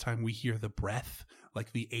first time we hear the breath.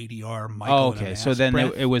 Like the ADR Michael. Oh, okay. So then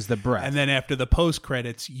it was the breath. And then after the post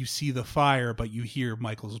credits, you see the fire, but you hear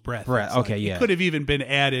Michael's breath. Breath. Okay, yeah. It could have even been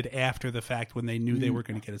added after the fact when they knew they were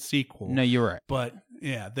going to get a sequel. No, you're right. But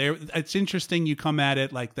yeah, it's interesting you come at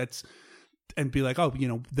it like that's and be like, oh,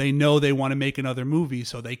 they know they want to make another movie,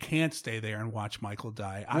 so they can't stay there and watch Michael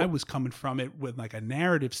die. I was coming from it with like a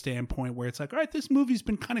narrative standpoint where it's like, all right, this movie's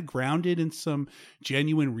been kind of grounded in some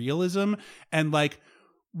genuine realism, and like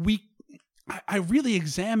I really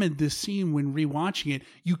examined this scene when rewatching it.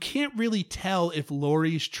 You can't really tell if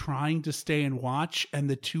Laurie's trying to stay and watch and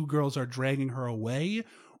the two girls are dragging her away,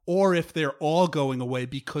 or if they're all going away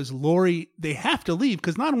because they have to leave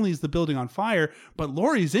because not only is the building on fire, but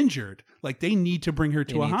Laurie's injured. Like they need to bring her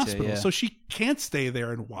to a hospital. So she can't stay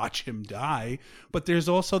there and watch him die. But there's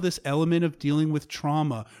also this element of dealing with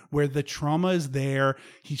trauma where the trauma is there.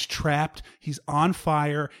 He's trapped. He's on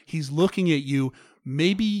fire. He's looking at you.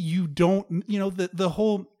 Maybe you don't, the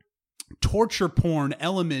whole torture porn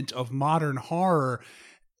element of modern horror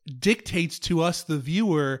dictates to us, the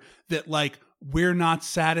viewer, that like we're not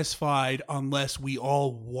satisfied unless we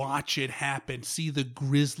all watch it happen, see the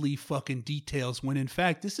grisly fucking details, when in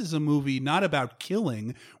fact this is a movie not about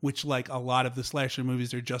killing, which like a lot of the slasher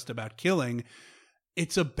movies are just about killing.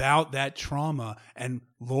 It's about that trauma, and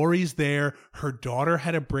Laurie's there. Her daughter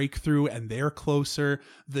had a breakthrough and they're closer.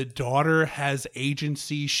 The daughter has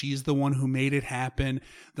agency. She's the one who made it happen.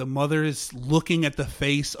 The mother is looking at the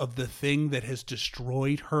face of the thing that has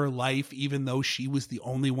destroyed her life, even though she was the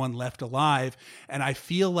only one left alive. And I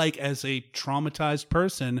feel like as a traumatized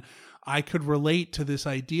person, I could relate to this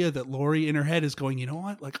idea that Laurie in her head is going, you know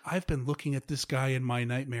what? Like, I've been looking at this guy in my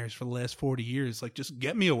nightmares for the last 40 years. Like, just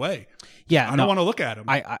get me away. Yeah. I don't want to look at him.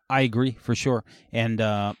 I agree for sure. And,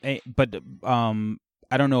 but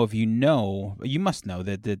I don't know if you must know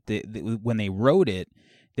that when they wrote it,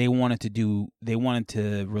 they wanted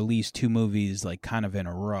to release two movies like kind of in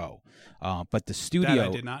a row. But the studio, that I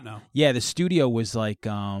did not know. Yeah. The studio was like,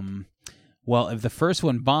 well, if the first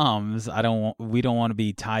one bombs, we don't want to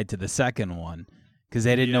be tied to the second one because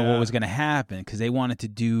they didn't know what was going to happen because they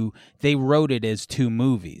wrote it as two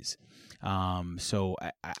movies. So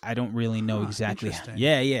I don't really know exactly.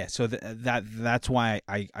 Yeah. So that's why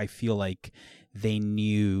I feel like they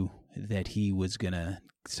knew that he was going to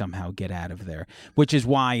somehow get out of there, which is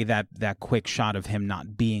why that quick shot of him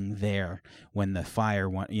not being there when the fire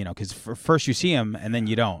went, because first you see him and then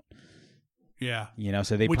you don't. Yeah.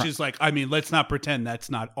 So which is like, I mean, let's not pretend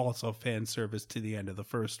that's not also fan service to the end of the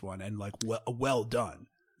first one and like well done.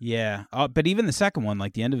 Yeah. But even the second one,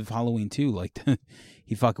 like the end of Halloween 2, like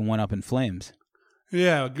he fucking went up in flames.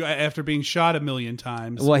 Yeah, after being shot a million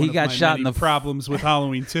times. Well, he got shot in the problems with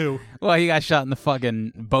Halloween 2. Well, he got shot in the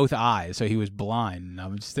fucking both eyes, so he was blind. And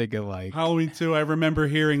I'm just thinking like Halloween 2. I remember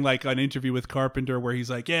hearing like an interview with Carpenter where he's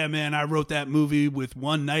like, "Yeah, man, I wrote that movie with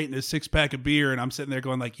one night and a 6-pack of beer," and I'm sitting there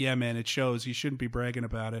going like, "Yeah, man, it shows. You shouldn't be bragging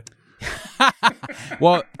about it."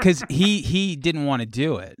 Well, because he didn't want to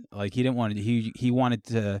do it. Like he didn't want to. He wanted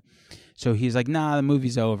to. So he's like, nah, the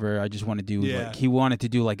movie's over. I just want to do like he wanted to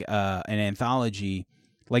do like an anthology,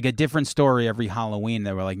 like a different story every Halloween.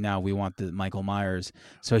 They were like, no, we want the Michael Myers.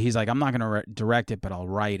 So he's like, I'm not going to direct it, but I'll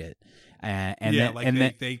write it.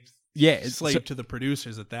 They slaved to the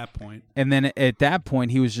producers at that point. And then at that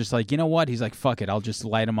point, he was just like, you know what? He's like, fuck it, I'll just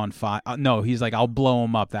light him on fire. No, he's like, I'll blow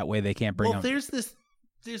him up. That way they can't bring him. There's this,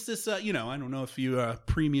 I don't know if you're a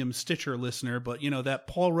premium Stitcher listener, but, that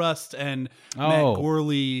Paul Rust and Matt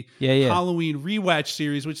Gorley Halloween rewatch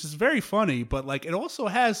series, which is very funny, but, like, it also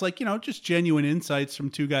has, like, just genuine insights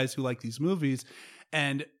from two guys who like these movies.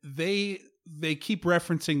 and they keep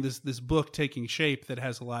referencing this book taking shape that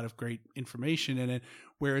has a lot of great information in it,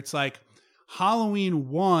 where it's like Halloween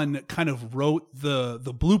 1 kind of wrote the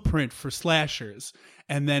blueprint for slashers,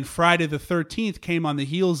 and then Friday the 13th came on the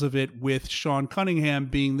heels of it, with Sean Cunningham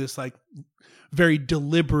being this like very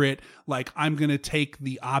deliberate, like, I'm going to take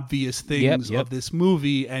the obvious things of this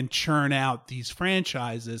movie and churn out these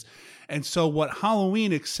franchises. And so what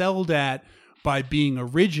Halloween excelled at by being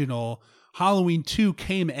original, Halloween 2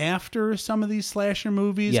 came after some of these slasher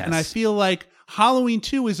movies. Yes. And I feel like Halloween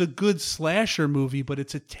 2 is a good slasher movie, but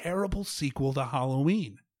it's a terrible sequel to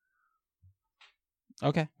Halloween.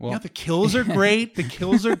 Okay. Well, the kills are great. The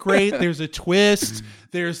kills are great. There's a twist.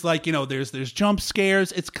 There's like, there's jump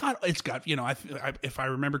scares. It's got, if I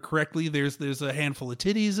remember correctly, there's a handful of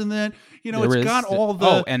titties in that. It's got all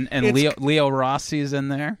the. and Leo Rossi's in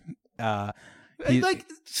there.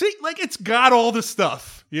 It's got all the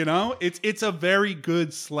stuff. It's a very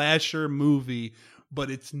good slasher movie, but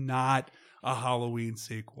it's not a Halloween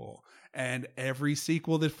sequel. And every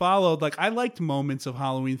sequel that followed, like, I liked moments of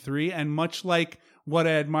Halloween 3, and much like what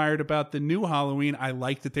I admired about the new Halloween, I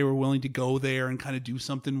liked that they were willing to go there and kind of do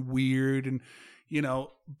something weird. And,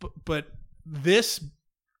 but this,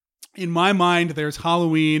 in my mind, there's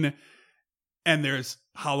Halloween and there's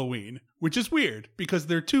Halloween, which is weird because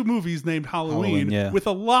there are two movies named Halloween with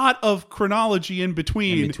a lot of chronology in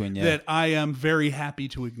between that I am very happy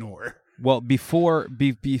to ignore. Well, before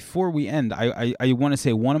we end, I want to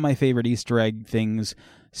say one of my favorite Easter egg things,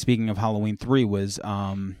 speaking of Halloween 3, was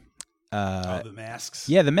the masks.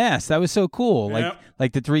 Yeah, the masks. That was so cool. Yep.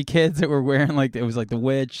 Like the three kids that were wearing, like, it was like the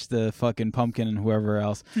witch, the fucking pumpkin, and whoever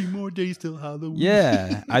else. 3 more days till Halloween.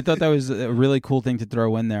 Yeah, I thought that was a really cool thing to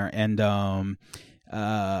throw in there. And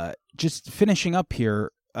just finishing up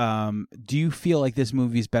here, do you feel like this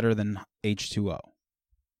movie's better than H2O?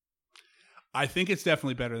 I think it's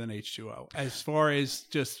definitely better than H2O. As far as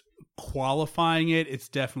just qualifying it, it's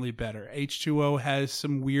definitely better. H2O has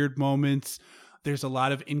some weird moments. There's a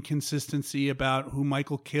lot of inconsistency about who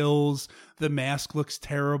Michael kills. The mask looks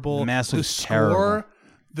terrible. The mask looks terrible.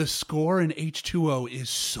 The score in H2O is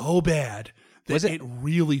so bad that it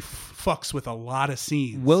really fucks with a lot of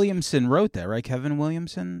scenes. Williamson wrote that, right? Kevin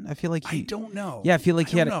Williamson? I feel like I don't know. Yeah, I feel like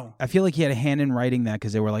he had a hand in writing that,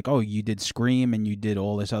 because they were like, "Oh, you did Scream and you did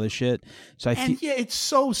all this other shit." So it's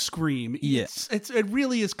so Scream. Yeah. It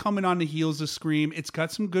really is coming on the heels of Scream. It's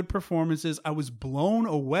got some good performances. I was blown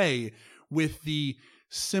away with the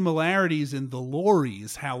similarities in the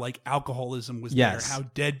Laurie's, how like alcoholism was there, how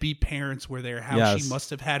deadbeat parents were there, how she must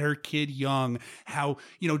have had her kid young, how,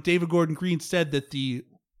 David Gordon Green said that the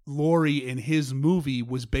Laurie in his movie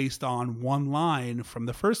was based on one line from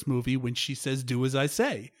the first movie when she says, "Do as I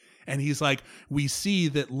say." And he's like, we see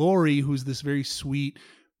that Laurie, who's this very sweet,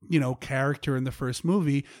 character in the first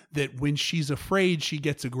movie, that when she's afraid, she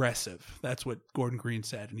gets aggressive. That's what Gordon Green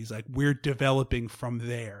said. And he's like, we're developing from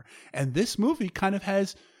there. And this movie kind of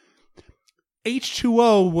has,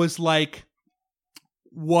 H2O was like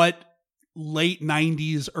what late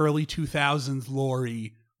 90s, early 2000s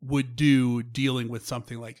Laurie would do dealing with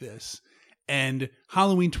something like this. And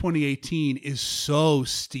Halloween 2018 is so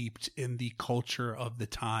steeped in the culture of the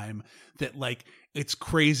time that, like, it's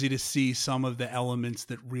crazy to see some of the elements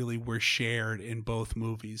that really were shared in both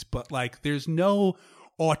movies. But, like, there's no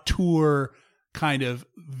auteur kind of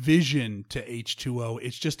vision to H2O.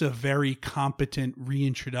 It's just a very competent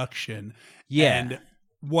reintroduction. Yeah. And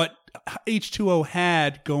what H2O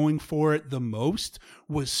had going for it the most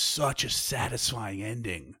was such a satisfying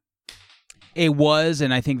ending. It was,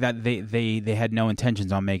 and I think that they had no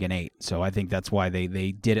intentions on making 8, so I think that's why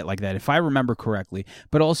they did it like that, if I remember correctly.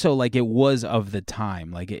 But also, like, it was of the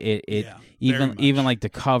time, like even like the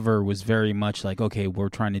cover was very much like, okay, we're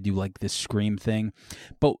trying to do like this Scream thing.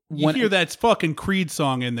 But you hear that fucking Creed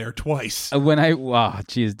song in there twice.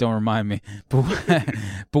 Don't remind me.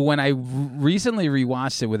 But when I recently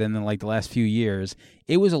rewatched it within the last few years,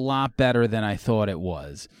 it was a lot better than I thought it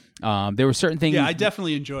was. There were certain things. Yeah, I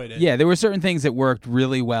definitely enjoyed it. Yeah, there were certain things that worked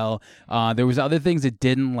really well. There was other things that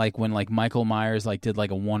didn't, like when like Michael Myers did like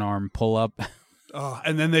a one-arm pull-up.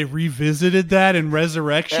 And then they revisited that in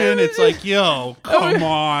Resurrection. It's like, yo, come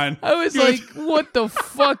on. I was like, what the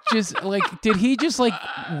fuck? Just like, did he just like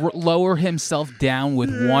lower himself down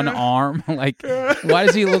with one arm? Like, why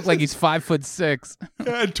does he look like he's 5'6"?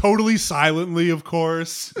 And totally silently, of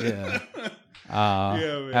course. Yeah.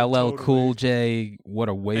 Man, LL Cool J, what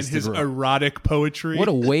a wasted and his erotic poetry. What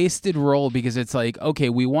a wasted role, because it's like, okay,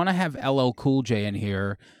 we want to have LL Cool J in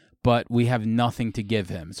here, but we have nothing to give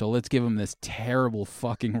him. So let's give him this terrible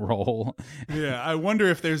fucking role. Yeah, I wonder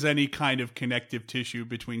if there's any kind of connective tissue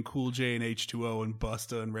between Cool J and H2O and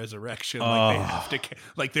Busta and Resurrection. Like they have to,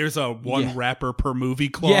 like there's a one rapper per movie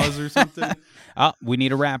clause or something. We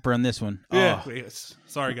need a rapper on this one. Yeah, yes.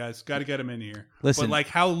 Sorry guys, got to get him in here. Listen, but like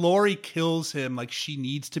how Lori kills him, like she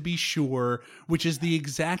needs to be sure, which is the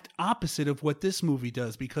exact opposite of what this movie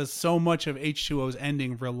does, because so much of H2O's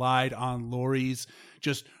ending relied on Lori's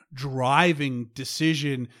just driving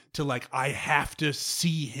decision to like, I have to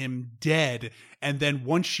see him dead. And then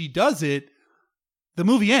once she does it, the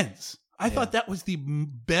movie ends. I thought that was the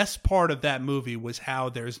best part of that movie, was how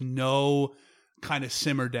there's no kind of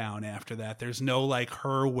simmer down after that. There's no like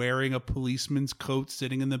her wearing a policeman's coat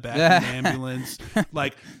sitting in the back of an ambulance.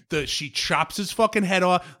 Like she chops his fucking head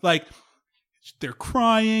off. Like they're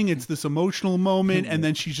crying. It's this emotional moment. And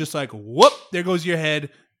then she's just like, whoop, there goes your head.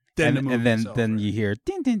 Then then you hear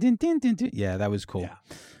din, din, din, din, din, din. Yeah, that was cool.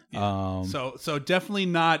 Yeah. So definitely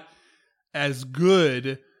not as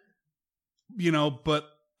good, but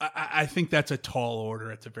I think that's a tall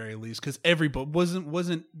order at the very least, because everybody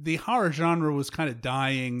wasn't the horror genre was kind of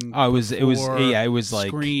dying. Oh, it was like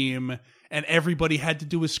Scream, and everybody had to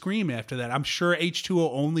do a Scream after that. I'm sure H2O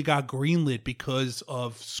only got greenlit because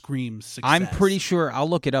of Scream's success. I'm pretty sure, I'll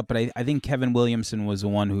look it up, but I think Kevin Williamson was the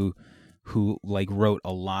one who like wrote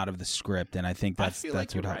a lot of the script, and I think that's what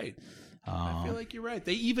happened. Right. I feel like you're right.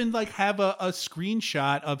 They even like have a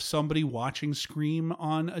screenshot of somebody watching Scream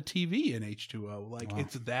on a TV in H2O. Like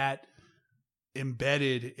it's that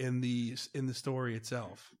embedded in the story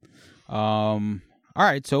itself. All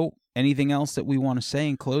right. So anything else that we want to say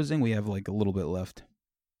in closing? We have like a little bit left.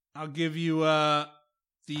 I'll give you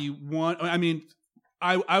the one. I mean,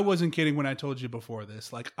 I wasn't kidding when I told you before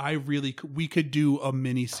this. Like, we could do a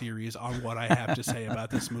mini series on what I have to say about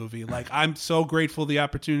this movie. Like, I'm so grateful the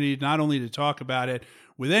opportunity not only to talk about it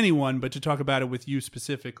with anyone, but to talk about it with you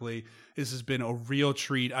specifically. This has been a real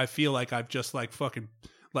treat. I feel like I've just like fucking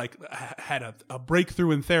like had a breakthrough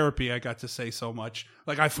in therapy. I got to say so much.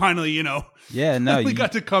 Like, I finally, you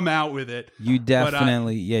got to come out with it. You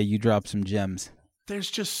definitely, you dropped some gems.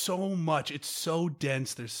 There's just so much. It's so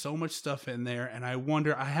dense. There's so much stuff in there. And I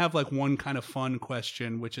wonder, I have like one kind of fun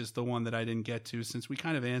question, which is the one that I didn't get to since we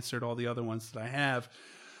kind of answered all the other ones that I have.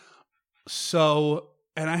 So,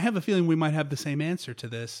 and I have a feeling we might have the same answer to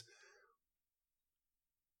this.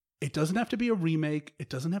 It doesn't have to be a remake. It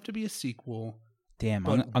doesn't have to be a sequel. Damn,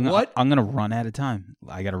 I'm going to run out of time.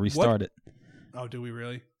 I got to restart it. Oh, do we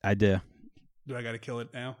really? I do. Do I got to kill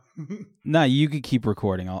it now? No, you could keep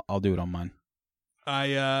recording. I'll do it on mine.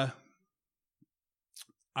 I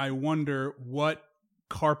wonder what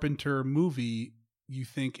Carpenter movie you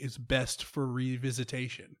think is best for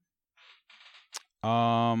revisitation.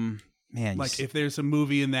 Man, like if there's a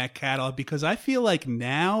movie in that catalog, because I feel like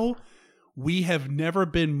now we have never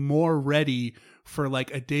been more ready for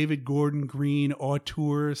like a David Gordon Green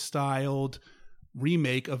auteur styled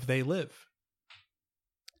remake of They Live.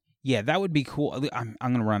 Yeah, that would be cool. I'm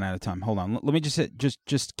gonna run out of time. Hold on. Let me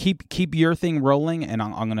just keep your thing rolling, and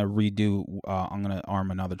I'm gonna redo. I'm gonna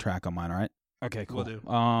arm another track on mine. All right. Okay. Cool. Will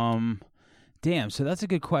do. Damn. So that's a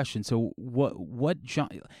good question. So what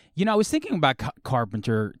genre? I was thinking about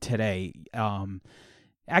Carpenter today.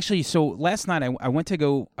 Actually, so last night I went to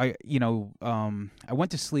go. I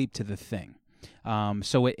went to sleep to The Thing.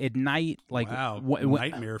 So at night, like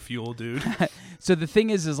nightmare fuel, dude. So the thing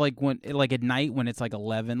is like at night when it's like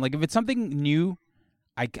 11, like if it's something new,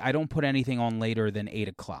 I don't put anything on later than 8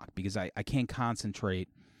 o'clock because I can't concentrate.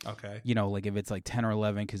 Okay. Like if it's like 10 or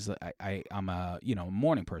 11, because I'm a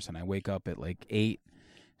morning person. I wake up at like 8.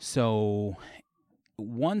 So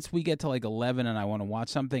once we get to like 11 and I want to watch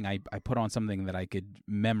something, I put on something that I could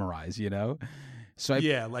memorize. So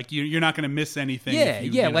like you're not going to miss anything.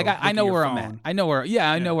 Like I know where I'm at. I know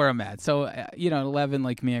where I'm at. So at 11,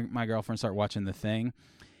 like me and my girlfriend start watching The Thing,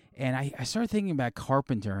 and I started thinking about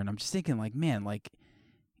Carpenter, and I'm just thinking like, man, like,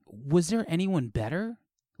 was there anyone better,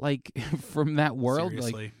 like from that world?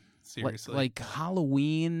 Seriously, like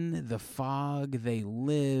Halloween, The Fog, They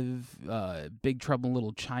Live, Big Trouble in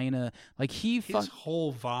Little China. Like his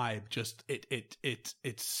whole vibe, just it's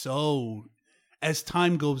so. As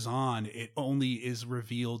time goes on, it only is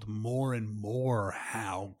revealed more and more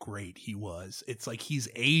how great he was. It's like he's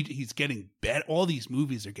getting better. All these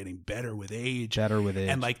movies are getting better with age.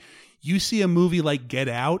 And like you see a movie like Get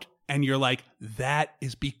Out and you're like, that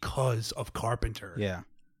is because of Carpenter. Yeah.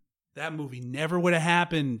 That movie never would have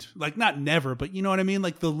happened. Like not never, but you know what I mean?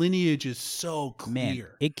 Like the lineage is so clear. Man,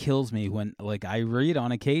 it kills me when like I read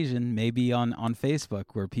on occasion, maybe on Facebook,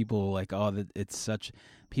 where people like, oh, it's such.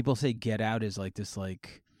 People say Get Out is like this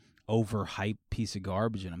like overhyped piece of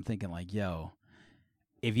garbage, and I'm thinking like, yo,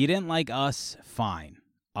 if you didn't like Us, fine.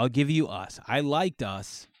 I'll give you Us. I liked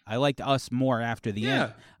Us. I liked Us more after the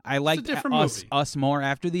end. I liked Us more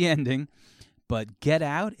after the ending. But Get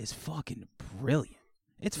Out is fucking brilliant.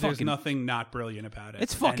 There's nothing not brilliant about it.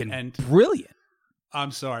 It's fucking brilliant.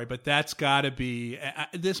 I'm sorry, but that's got to be.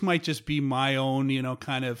 This might just be my own,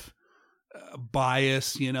 kind of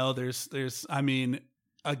bias. There's. I mean,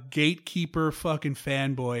 a gatekeeper fucking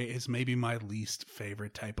fanboy is maybe my least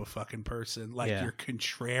favorite type of fucking person. Like you're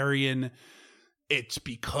contrarian. It's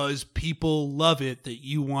because people love it that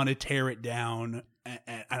you want to tear it down,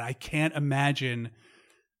 and I can't imagine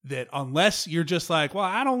that unless you're just like, well,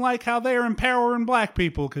 I don't like how they're empowering black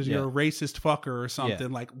people because you're a racist fucker or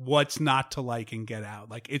something. Like, what's not to like in Get Out?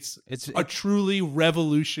 Like, it's a truly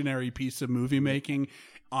revolutionary piece of movie making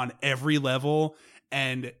on every level,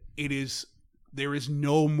 and there is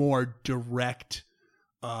no more direct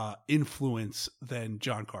influence than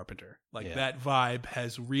John Carpenter. Like that vibe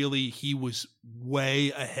has really, he was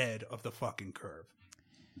way ahead of the fucking curve.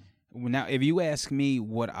 Now, if you ask me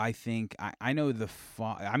what I think, I know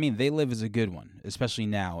They Live is a good one, especially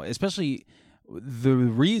now. Especially the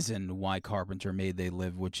reason why Carpenter made They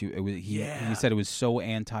Live, which he said it was so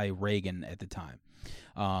anti-Reagan at the time.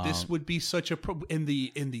 This would be such a in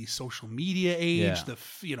the social media age.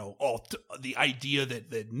 The idea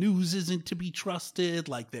that news isn't to be trusted,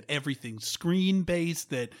 like that everything's screen based,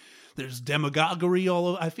 that there's demagoguery all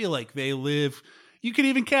over. I feel like They Live. You could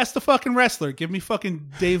even cast the fucking wrestler. Give me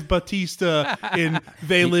fucking Dave Bautista in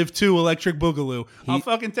They Live 2 Electric Boogaloo. I'll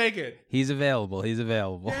fucking take it. He's available.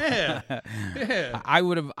 Yeah.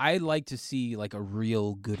 I'd like to see like a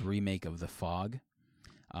real good remake of The Fog.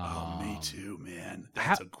 Me too, man.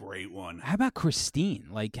 That's a great one. How about Christine?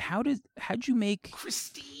 Like, how'd you make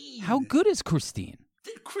Christine? How good is Christine?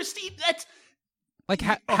 Christine, that's like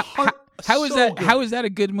how is that? Good. How is that a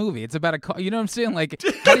good movie? It's about a car. You know what I'm saying? Like,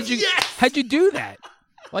 how'd you do that?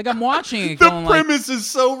 Like, I'm watching it. The premise is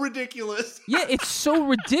so ridiculous. Yeah, it's so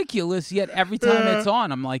ridiculous. Yet every time it's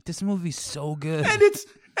on, I'm like, this movie's so good. And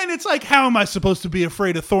it's like, how am I supposed to be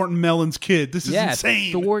afraid of Thornton Mellon's kid? This is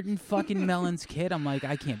insane. Thornton fucking Mellon's kid. I'm like,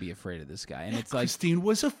 I can't be afraid of this guy. And it's like, Christine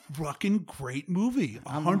was a fucking great movie,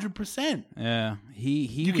 100%. Yeah,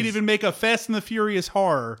 You could even make a Fast and the Furious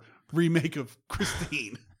horror remake of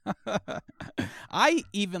Christine. I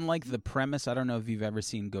even like the premise. I don't know if you've ever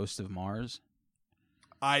seen Ghost of Mars.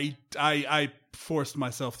 I forced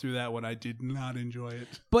myself through that one. I did not enjoy it.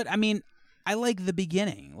 But I mean, I like the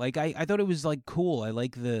beginning. Like I thought it was like cool. I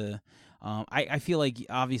like the I feel like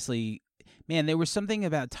obviously, man, there was something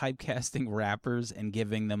about typecasting rappers and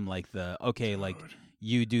giving them like like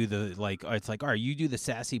you do the like it's like, all right, you do the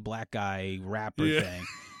sassy black guy rapper thing.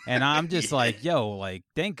 And I'm just like, yo, like,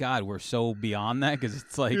 thank God we're so beyond that, because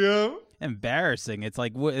it's like embarrassing. It's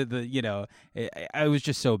like, it was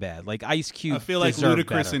just so bad. Like Ice Cube. I feel like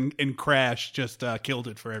Ludacris in Crash just killed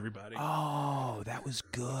it for everybody. Oh, that was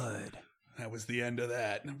good. That was the end of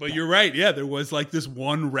that. But you're right. Yeah, there was like this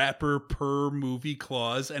one rapper per movie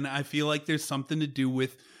clause, and I feel like there's something to do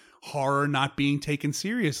with horror not being taken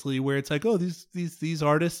seriously, where it's like, oh, these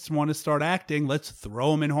artists want to start acting, let's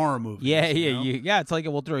throw them in horror movies. It's like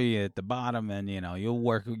we'll throw you at the bottom, and you'll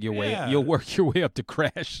work your way up to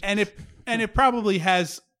Crash. And it probably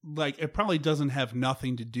has it probably doesn't have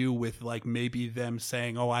nothing to do with like maybe them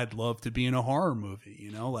saying, oh, I'd love to be in a horror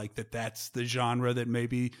movie, like that's the genre that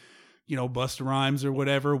maybe Busta Rhymes or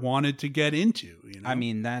whatever wanted to get into. I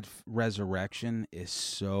mean, that Resurrection is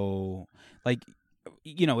so like,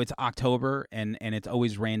 it's October and it's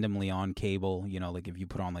always randomly on cable, like if you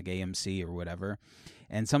put on like AMC or whatever.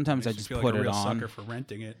 And sometimes I just put like a it real on. Sucker for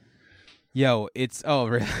renting it. Yo, it's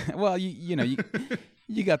really well, you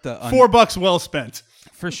got the $4 well spent.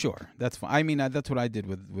 For sure. That's fine. I mean, that's what I did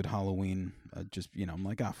with Halloween. Just, I'm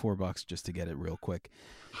like, $4 just to get it real quick.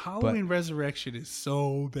 Halloween Resurrection is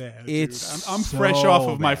so bad. It's I'm so fresh off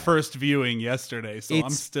of bad. My first viewing yesterday, so I'm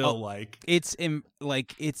still it's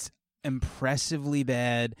impressively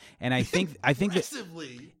bad, and I think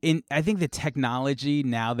the technology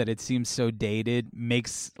now that it seems so dated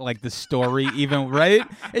makes like the story even right.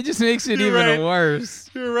 It just makes it even worse.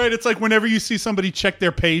 You're right. It's like whenever you see somebody check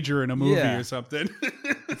their pager in a movie or something.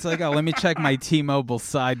 It's like, oh, let me check my T-Mobile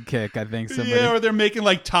Sidekick. I think somebody. Yeah, or they're making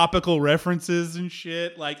like topical references and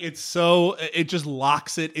shit. Like it just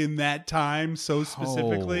locks it in that time so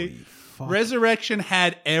specifically. Resurrection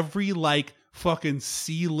had every like fucking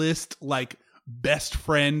C-list like best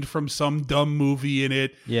friend from some dumb movie in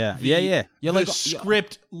it. Yeah. The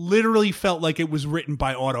script literally felt like it was written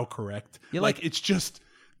by autocorrect. It's just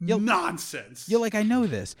nonsense. You're like, I know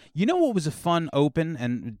this. You know what was a fun open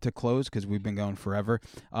and to close because we've been going forever.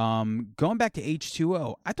 Going back to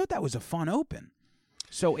H2O, I thought that was a fun open.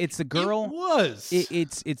 So it's the girl. It was.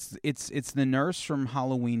 It's the nurse from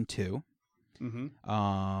Halloween 2. Mm-hmm.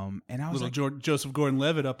 And I was Joseph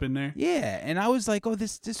Gordon-Levitt up in there. Yeah, and I was like, oh,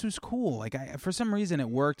 this was cool. Like, for some reason it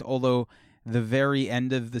worked. Although the very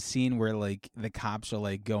end of the scene where like the cops are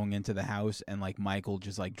like going into the house and like Michael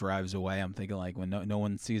just like drives away, I'm thinking like when no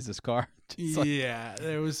one sees this car. Yeah,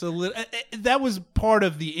 there was a little. That was part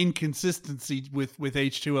of the inconsistency with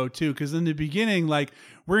H2O too, because in the beginning, like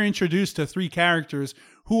we're introduced to 3 characters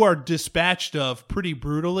who are dispatched of pretty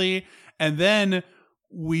brutally, and then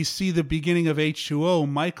we see the beginning of H2O.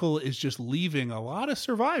 Michael is just leaving a lot of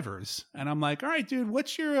survivors, and I'm like, all right, dude,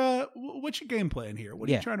 what's your game plan here? What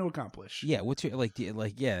are you trying to accomplish? Yeah, what's your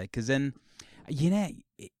yeah? Because then,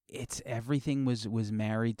 it's everything was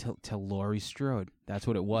married to Laurie Strode. That's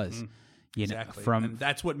what it was. Mm-hmm. Exactly. And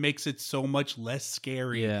that's what makes it so much less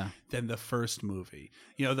scary than the first movie.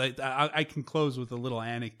 I can close with a little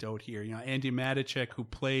anecdote here. Andy Matichek, who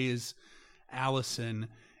plays Allison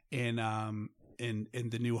in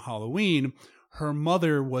the new Halloween, her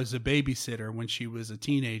mother was a babysitter when she was a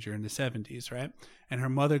teenager in the 70s, right? And her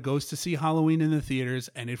mother goes to see Halloween in the theaters,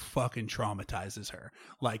 and it fucking traumatizes her.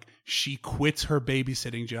 Like, she quits her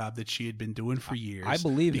babysitting job that she had been doing for years. I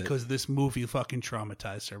believe because this movie fucking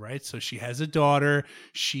traumatized her, right? So she has a daughter.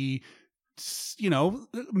 She,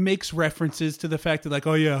 makes references to the fact that, like,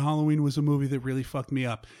 oh yeah, Halloween was a movie that really fucked me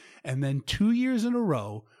up. And then 2 years in a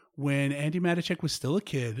row, when Andy Matichek was still a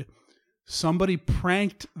kid, somebody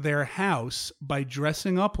pranked their house by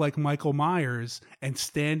dressing up like Michael Myers and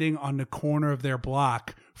standing on the corner of their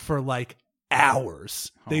block for like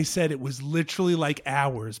hours. Oh. They said it was literally like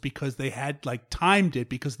hours because they had like timed it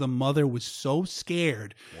because the mother was so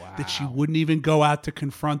scared that she wouldn't even go out to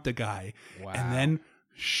confront the guy. Wow. And then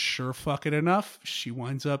sure fucking enough, she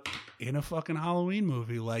winds up in a fucking Halloween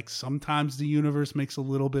movie. Like sometimes the universe makes a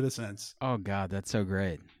little bit of sense. Oh God, that's so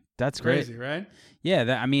great. That's crazy, great. Right? Yeah,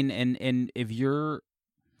 and if you're,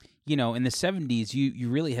 in the 70s, you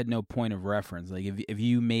really had no point of reference. Like if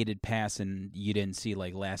you made it past and you didn't see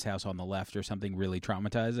like Last House on the Left or something really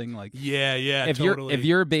traumatizing, like if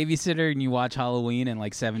you're a babysitter and you watch Halloween in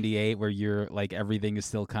like 78 where you're like everything is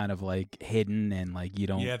still kind of like hidden and like you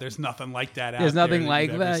don't there's nothing like that. There's nothing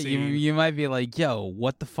like that. You might be like, yo,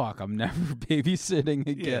 what the fuck? I'm never babysitting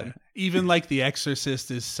again. Yeah. Even like The Exorcist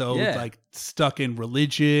is so like stuck in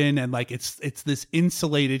religion and like it's this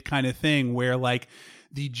insulated kind of thing where like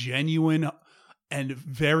the genuine and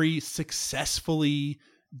very successfully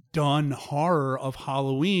done horror of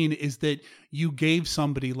Halloween is that you gave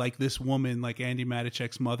somebody like this woman, like Andy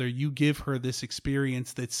Matichek's mother, you give her this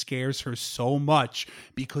experience that scares her so much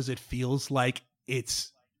because it feels like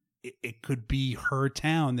it could be her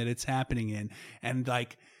town that it's happening in. And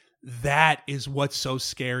like, that is what's so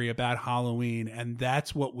scary about Halloween. And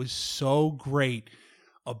that's what was so great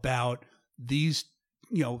about these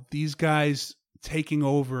guys taking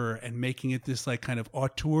over and making it this like kind of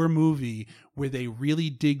auteur movie where they really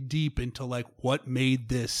dig deep into like what made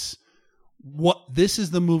this. This is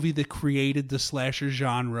the movie that created the slasher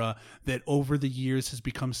genre that over the years has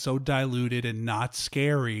become so diluted and not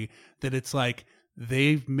scary that it's like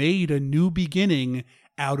they've made a new beginning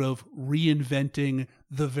out of reinventing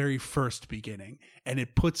the very first beginning. And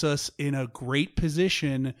it puts us in a great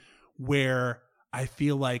position where I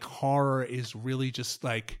feel like horror is really just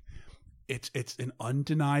like, it's an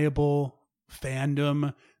undeniable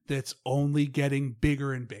fandom that's only getting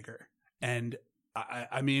bigger and bigger. And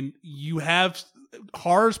I mean, you have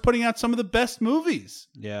horror's putting out some of the best movies.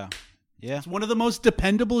 Yeah. Yeah. It's one of the most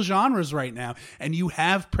dependable genres right now. And you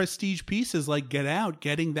have prestige pieces like Get Out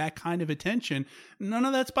getting that kind of attention. None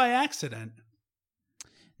of that's by accident.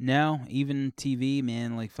 No, even TV,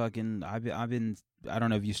 man, like fucking I've been I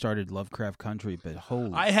don't know if you started Lovecraft Country, but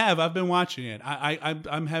holy I have. I've been watching it.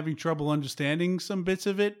 I'm having trouble understanding some bits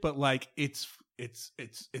of it, but like it's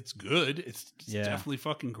good. It's definitely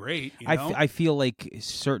fucking great. You know? I feel like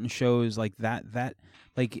certain shows like that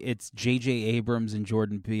like it's J.J. Abrams and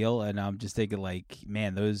Jordan Peele, and I'm just thinking like,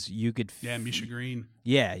 man, those you could Misha Green.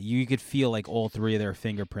 Yeah, you could feel like all three of their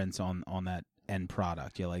fingerprints on that end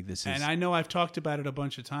product. You're like, this is. And I know I've talked about it a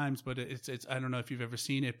bunch of times, but it's I don't know if you've ever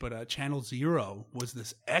seen it, but Channel Zero was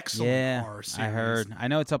this excellent horror series. I heard. I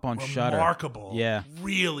know it's up on Shudder. Remarkable. Yeah.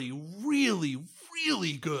 Really, really,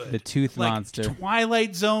 really good. The Tooth Monster.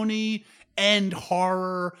 Twilight Zone-y and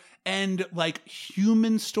horror and like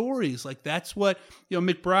human stories. Like that's what,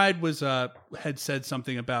 McBride was had said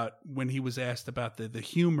something about when he was asked about the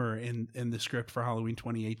humor in the script for Halloween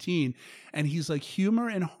 2018, and he's like, humor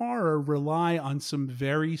and horror rely on some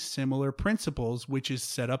very similar principles, which is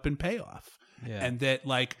setup and payoff. Yeah. And that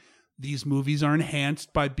like these movies are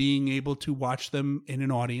enhanced by being able to watch them in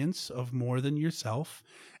an audience of more than yourself,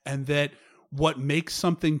 and that what makes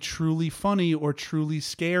something truly funny or truly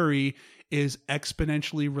scary is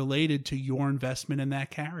exponentially related to your investment in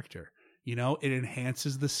that character. It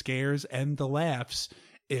enhances the scares and the laughs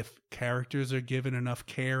if characters are given enough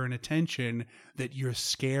care and attention that you're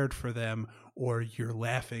scared for them or you're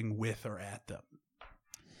laughing with or at them.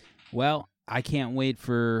 Well, I can't wait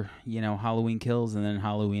for, Halloween Kills and then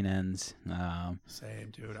Halloween Ends.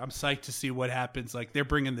 Same, dude. I'm psyched to see what happens. Like, they're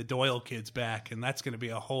bringing the Doyle kids back, and that's going to be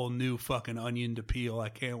a whole new fucking onion to peel. I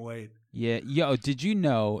can't wait. Yeah. Yo, did you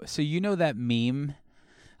know? So that meme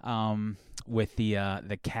with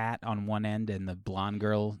the cat on one end and the blonde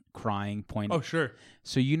girl crying, pointing? Oh, sure.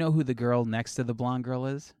 So you know who the girl next to the blonde girl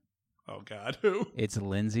is? Oh, God. Who? It's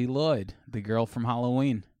Lindsay Lloyd, the girl from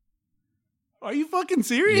Halloween. Are you fucking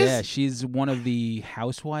serious? Yeah, she's one of the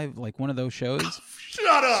housewives, like one of those shows.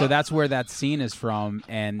 Shut up. So that's where that scene is from,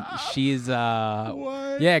 and she's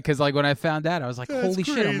what? Yeah, because like when I found out, I was like, That's holy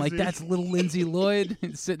shit! I'm like, crazy. that's little Lindsay Lloyd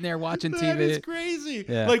sitting there watching That TV. is crazy.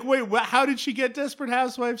 Yeah. Like, wait, how did she get Desperate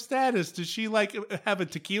Housewife status? Does she like have a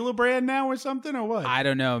tequila brand now or something, or what? I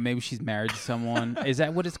don't know. Maybe she's married to someone. Is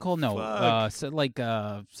that what it's called? No,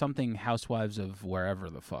 Fuck. Something Housewives of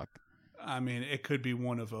wherever the fuck. I mean, it could be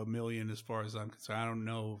one of a million as far as I'm concerned. I don't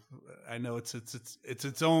know. I know it's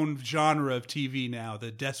its own genre of TV now,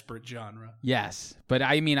 the desperate genre. Yes, but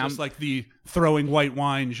I mean, Just like the throwing white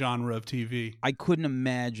wine genre of TV. I couldn't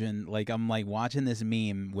imagine, like, I'm like watching this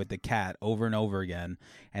meme with the cat over and over again,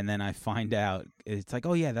 and then I find out it's like,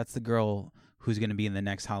 oh yeah, that's the girl who's going to be in the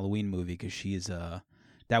next Halloween movie because she's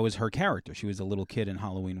that was her character. She was a little kid in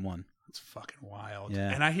Halloween 1. It's fucking wild.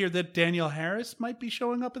 Yeah. And I hear that Danielle Harris might be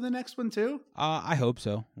showing up in the next one too. I hope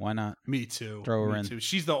so. Why not? Me too. Throw her Me in. too.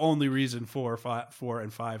 She's the only reason 4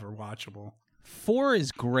 and 5 are watchable. 4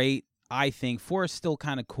 is great. I think 4 is still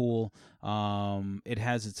kind of cool. It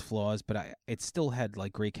has its flaws, but it still had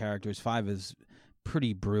like great characters. 5 is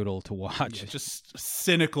pretty brutal to watch. Yeah, just a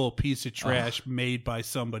cynical piece of trash made by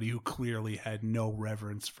somebody who clearly had no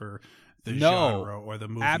reverence for the genre or the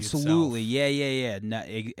movie absolutely. itself. Yeah. Not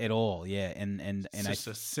at all. Yeah, and It's just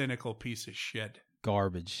a cynical piece of shit.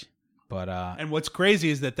 garbage. But And what's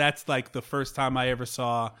crazy is that's like the first time I ever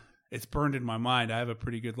saw. It's burned in my mind. I have a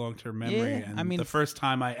pretty good long-term memory. Yeah, and I mean, the first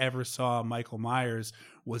time I ever saw Michael Myers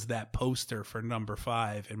was that poster for number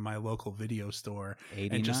 5 in my local video store.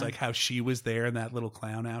 89? And just like how she was there in that little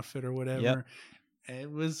clown outfit or whatever. Yep.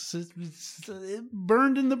 It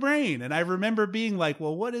burned in the brain. And I remember being like,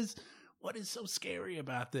 well, what is so scary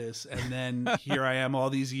about this? And then here I am all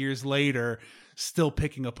these years later, still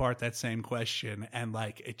picking apart that same question. And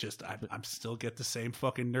like, I'm still get the same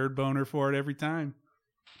fucking nerd boner for it every time.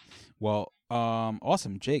 well,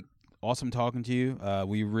 awesome, Jake. Awesome talking to you.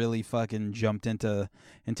 We really fucking jumped into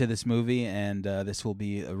this movie, and this will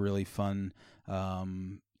be a really fun,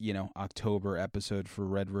 October episode for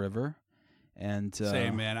Red River. And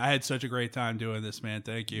Same, man. I had such a great time doing this, man.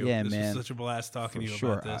 Thank you. Yeah, this man. was such a blast talking to you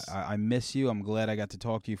sure. about this. I miss you. I'm glad I got to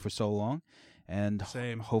talk to you for so long. And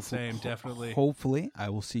Same, definitely. Hopefully, I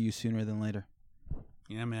will see you sooner than later.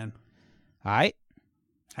 Yeah, man. All right.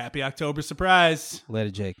 Happy October surprise.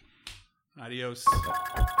 Later, Jake. Adios.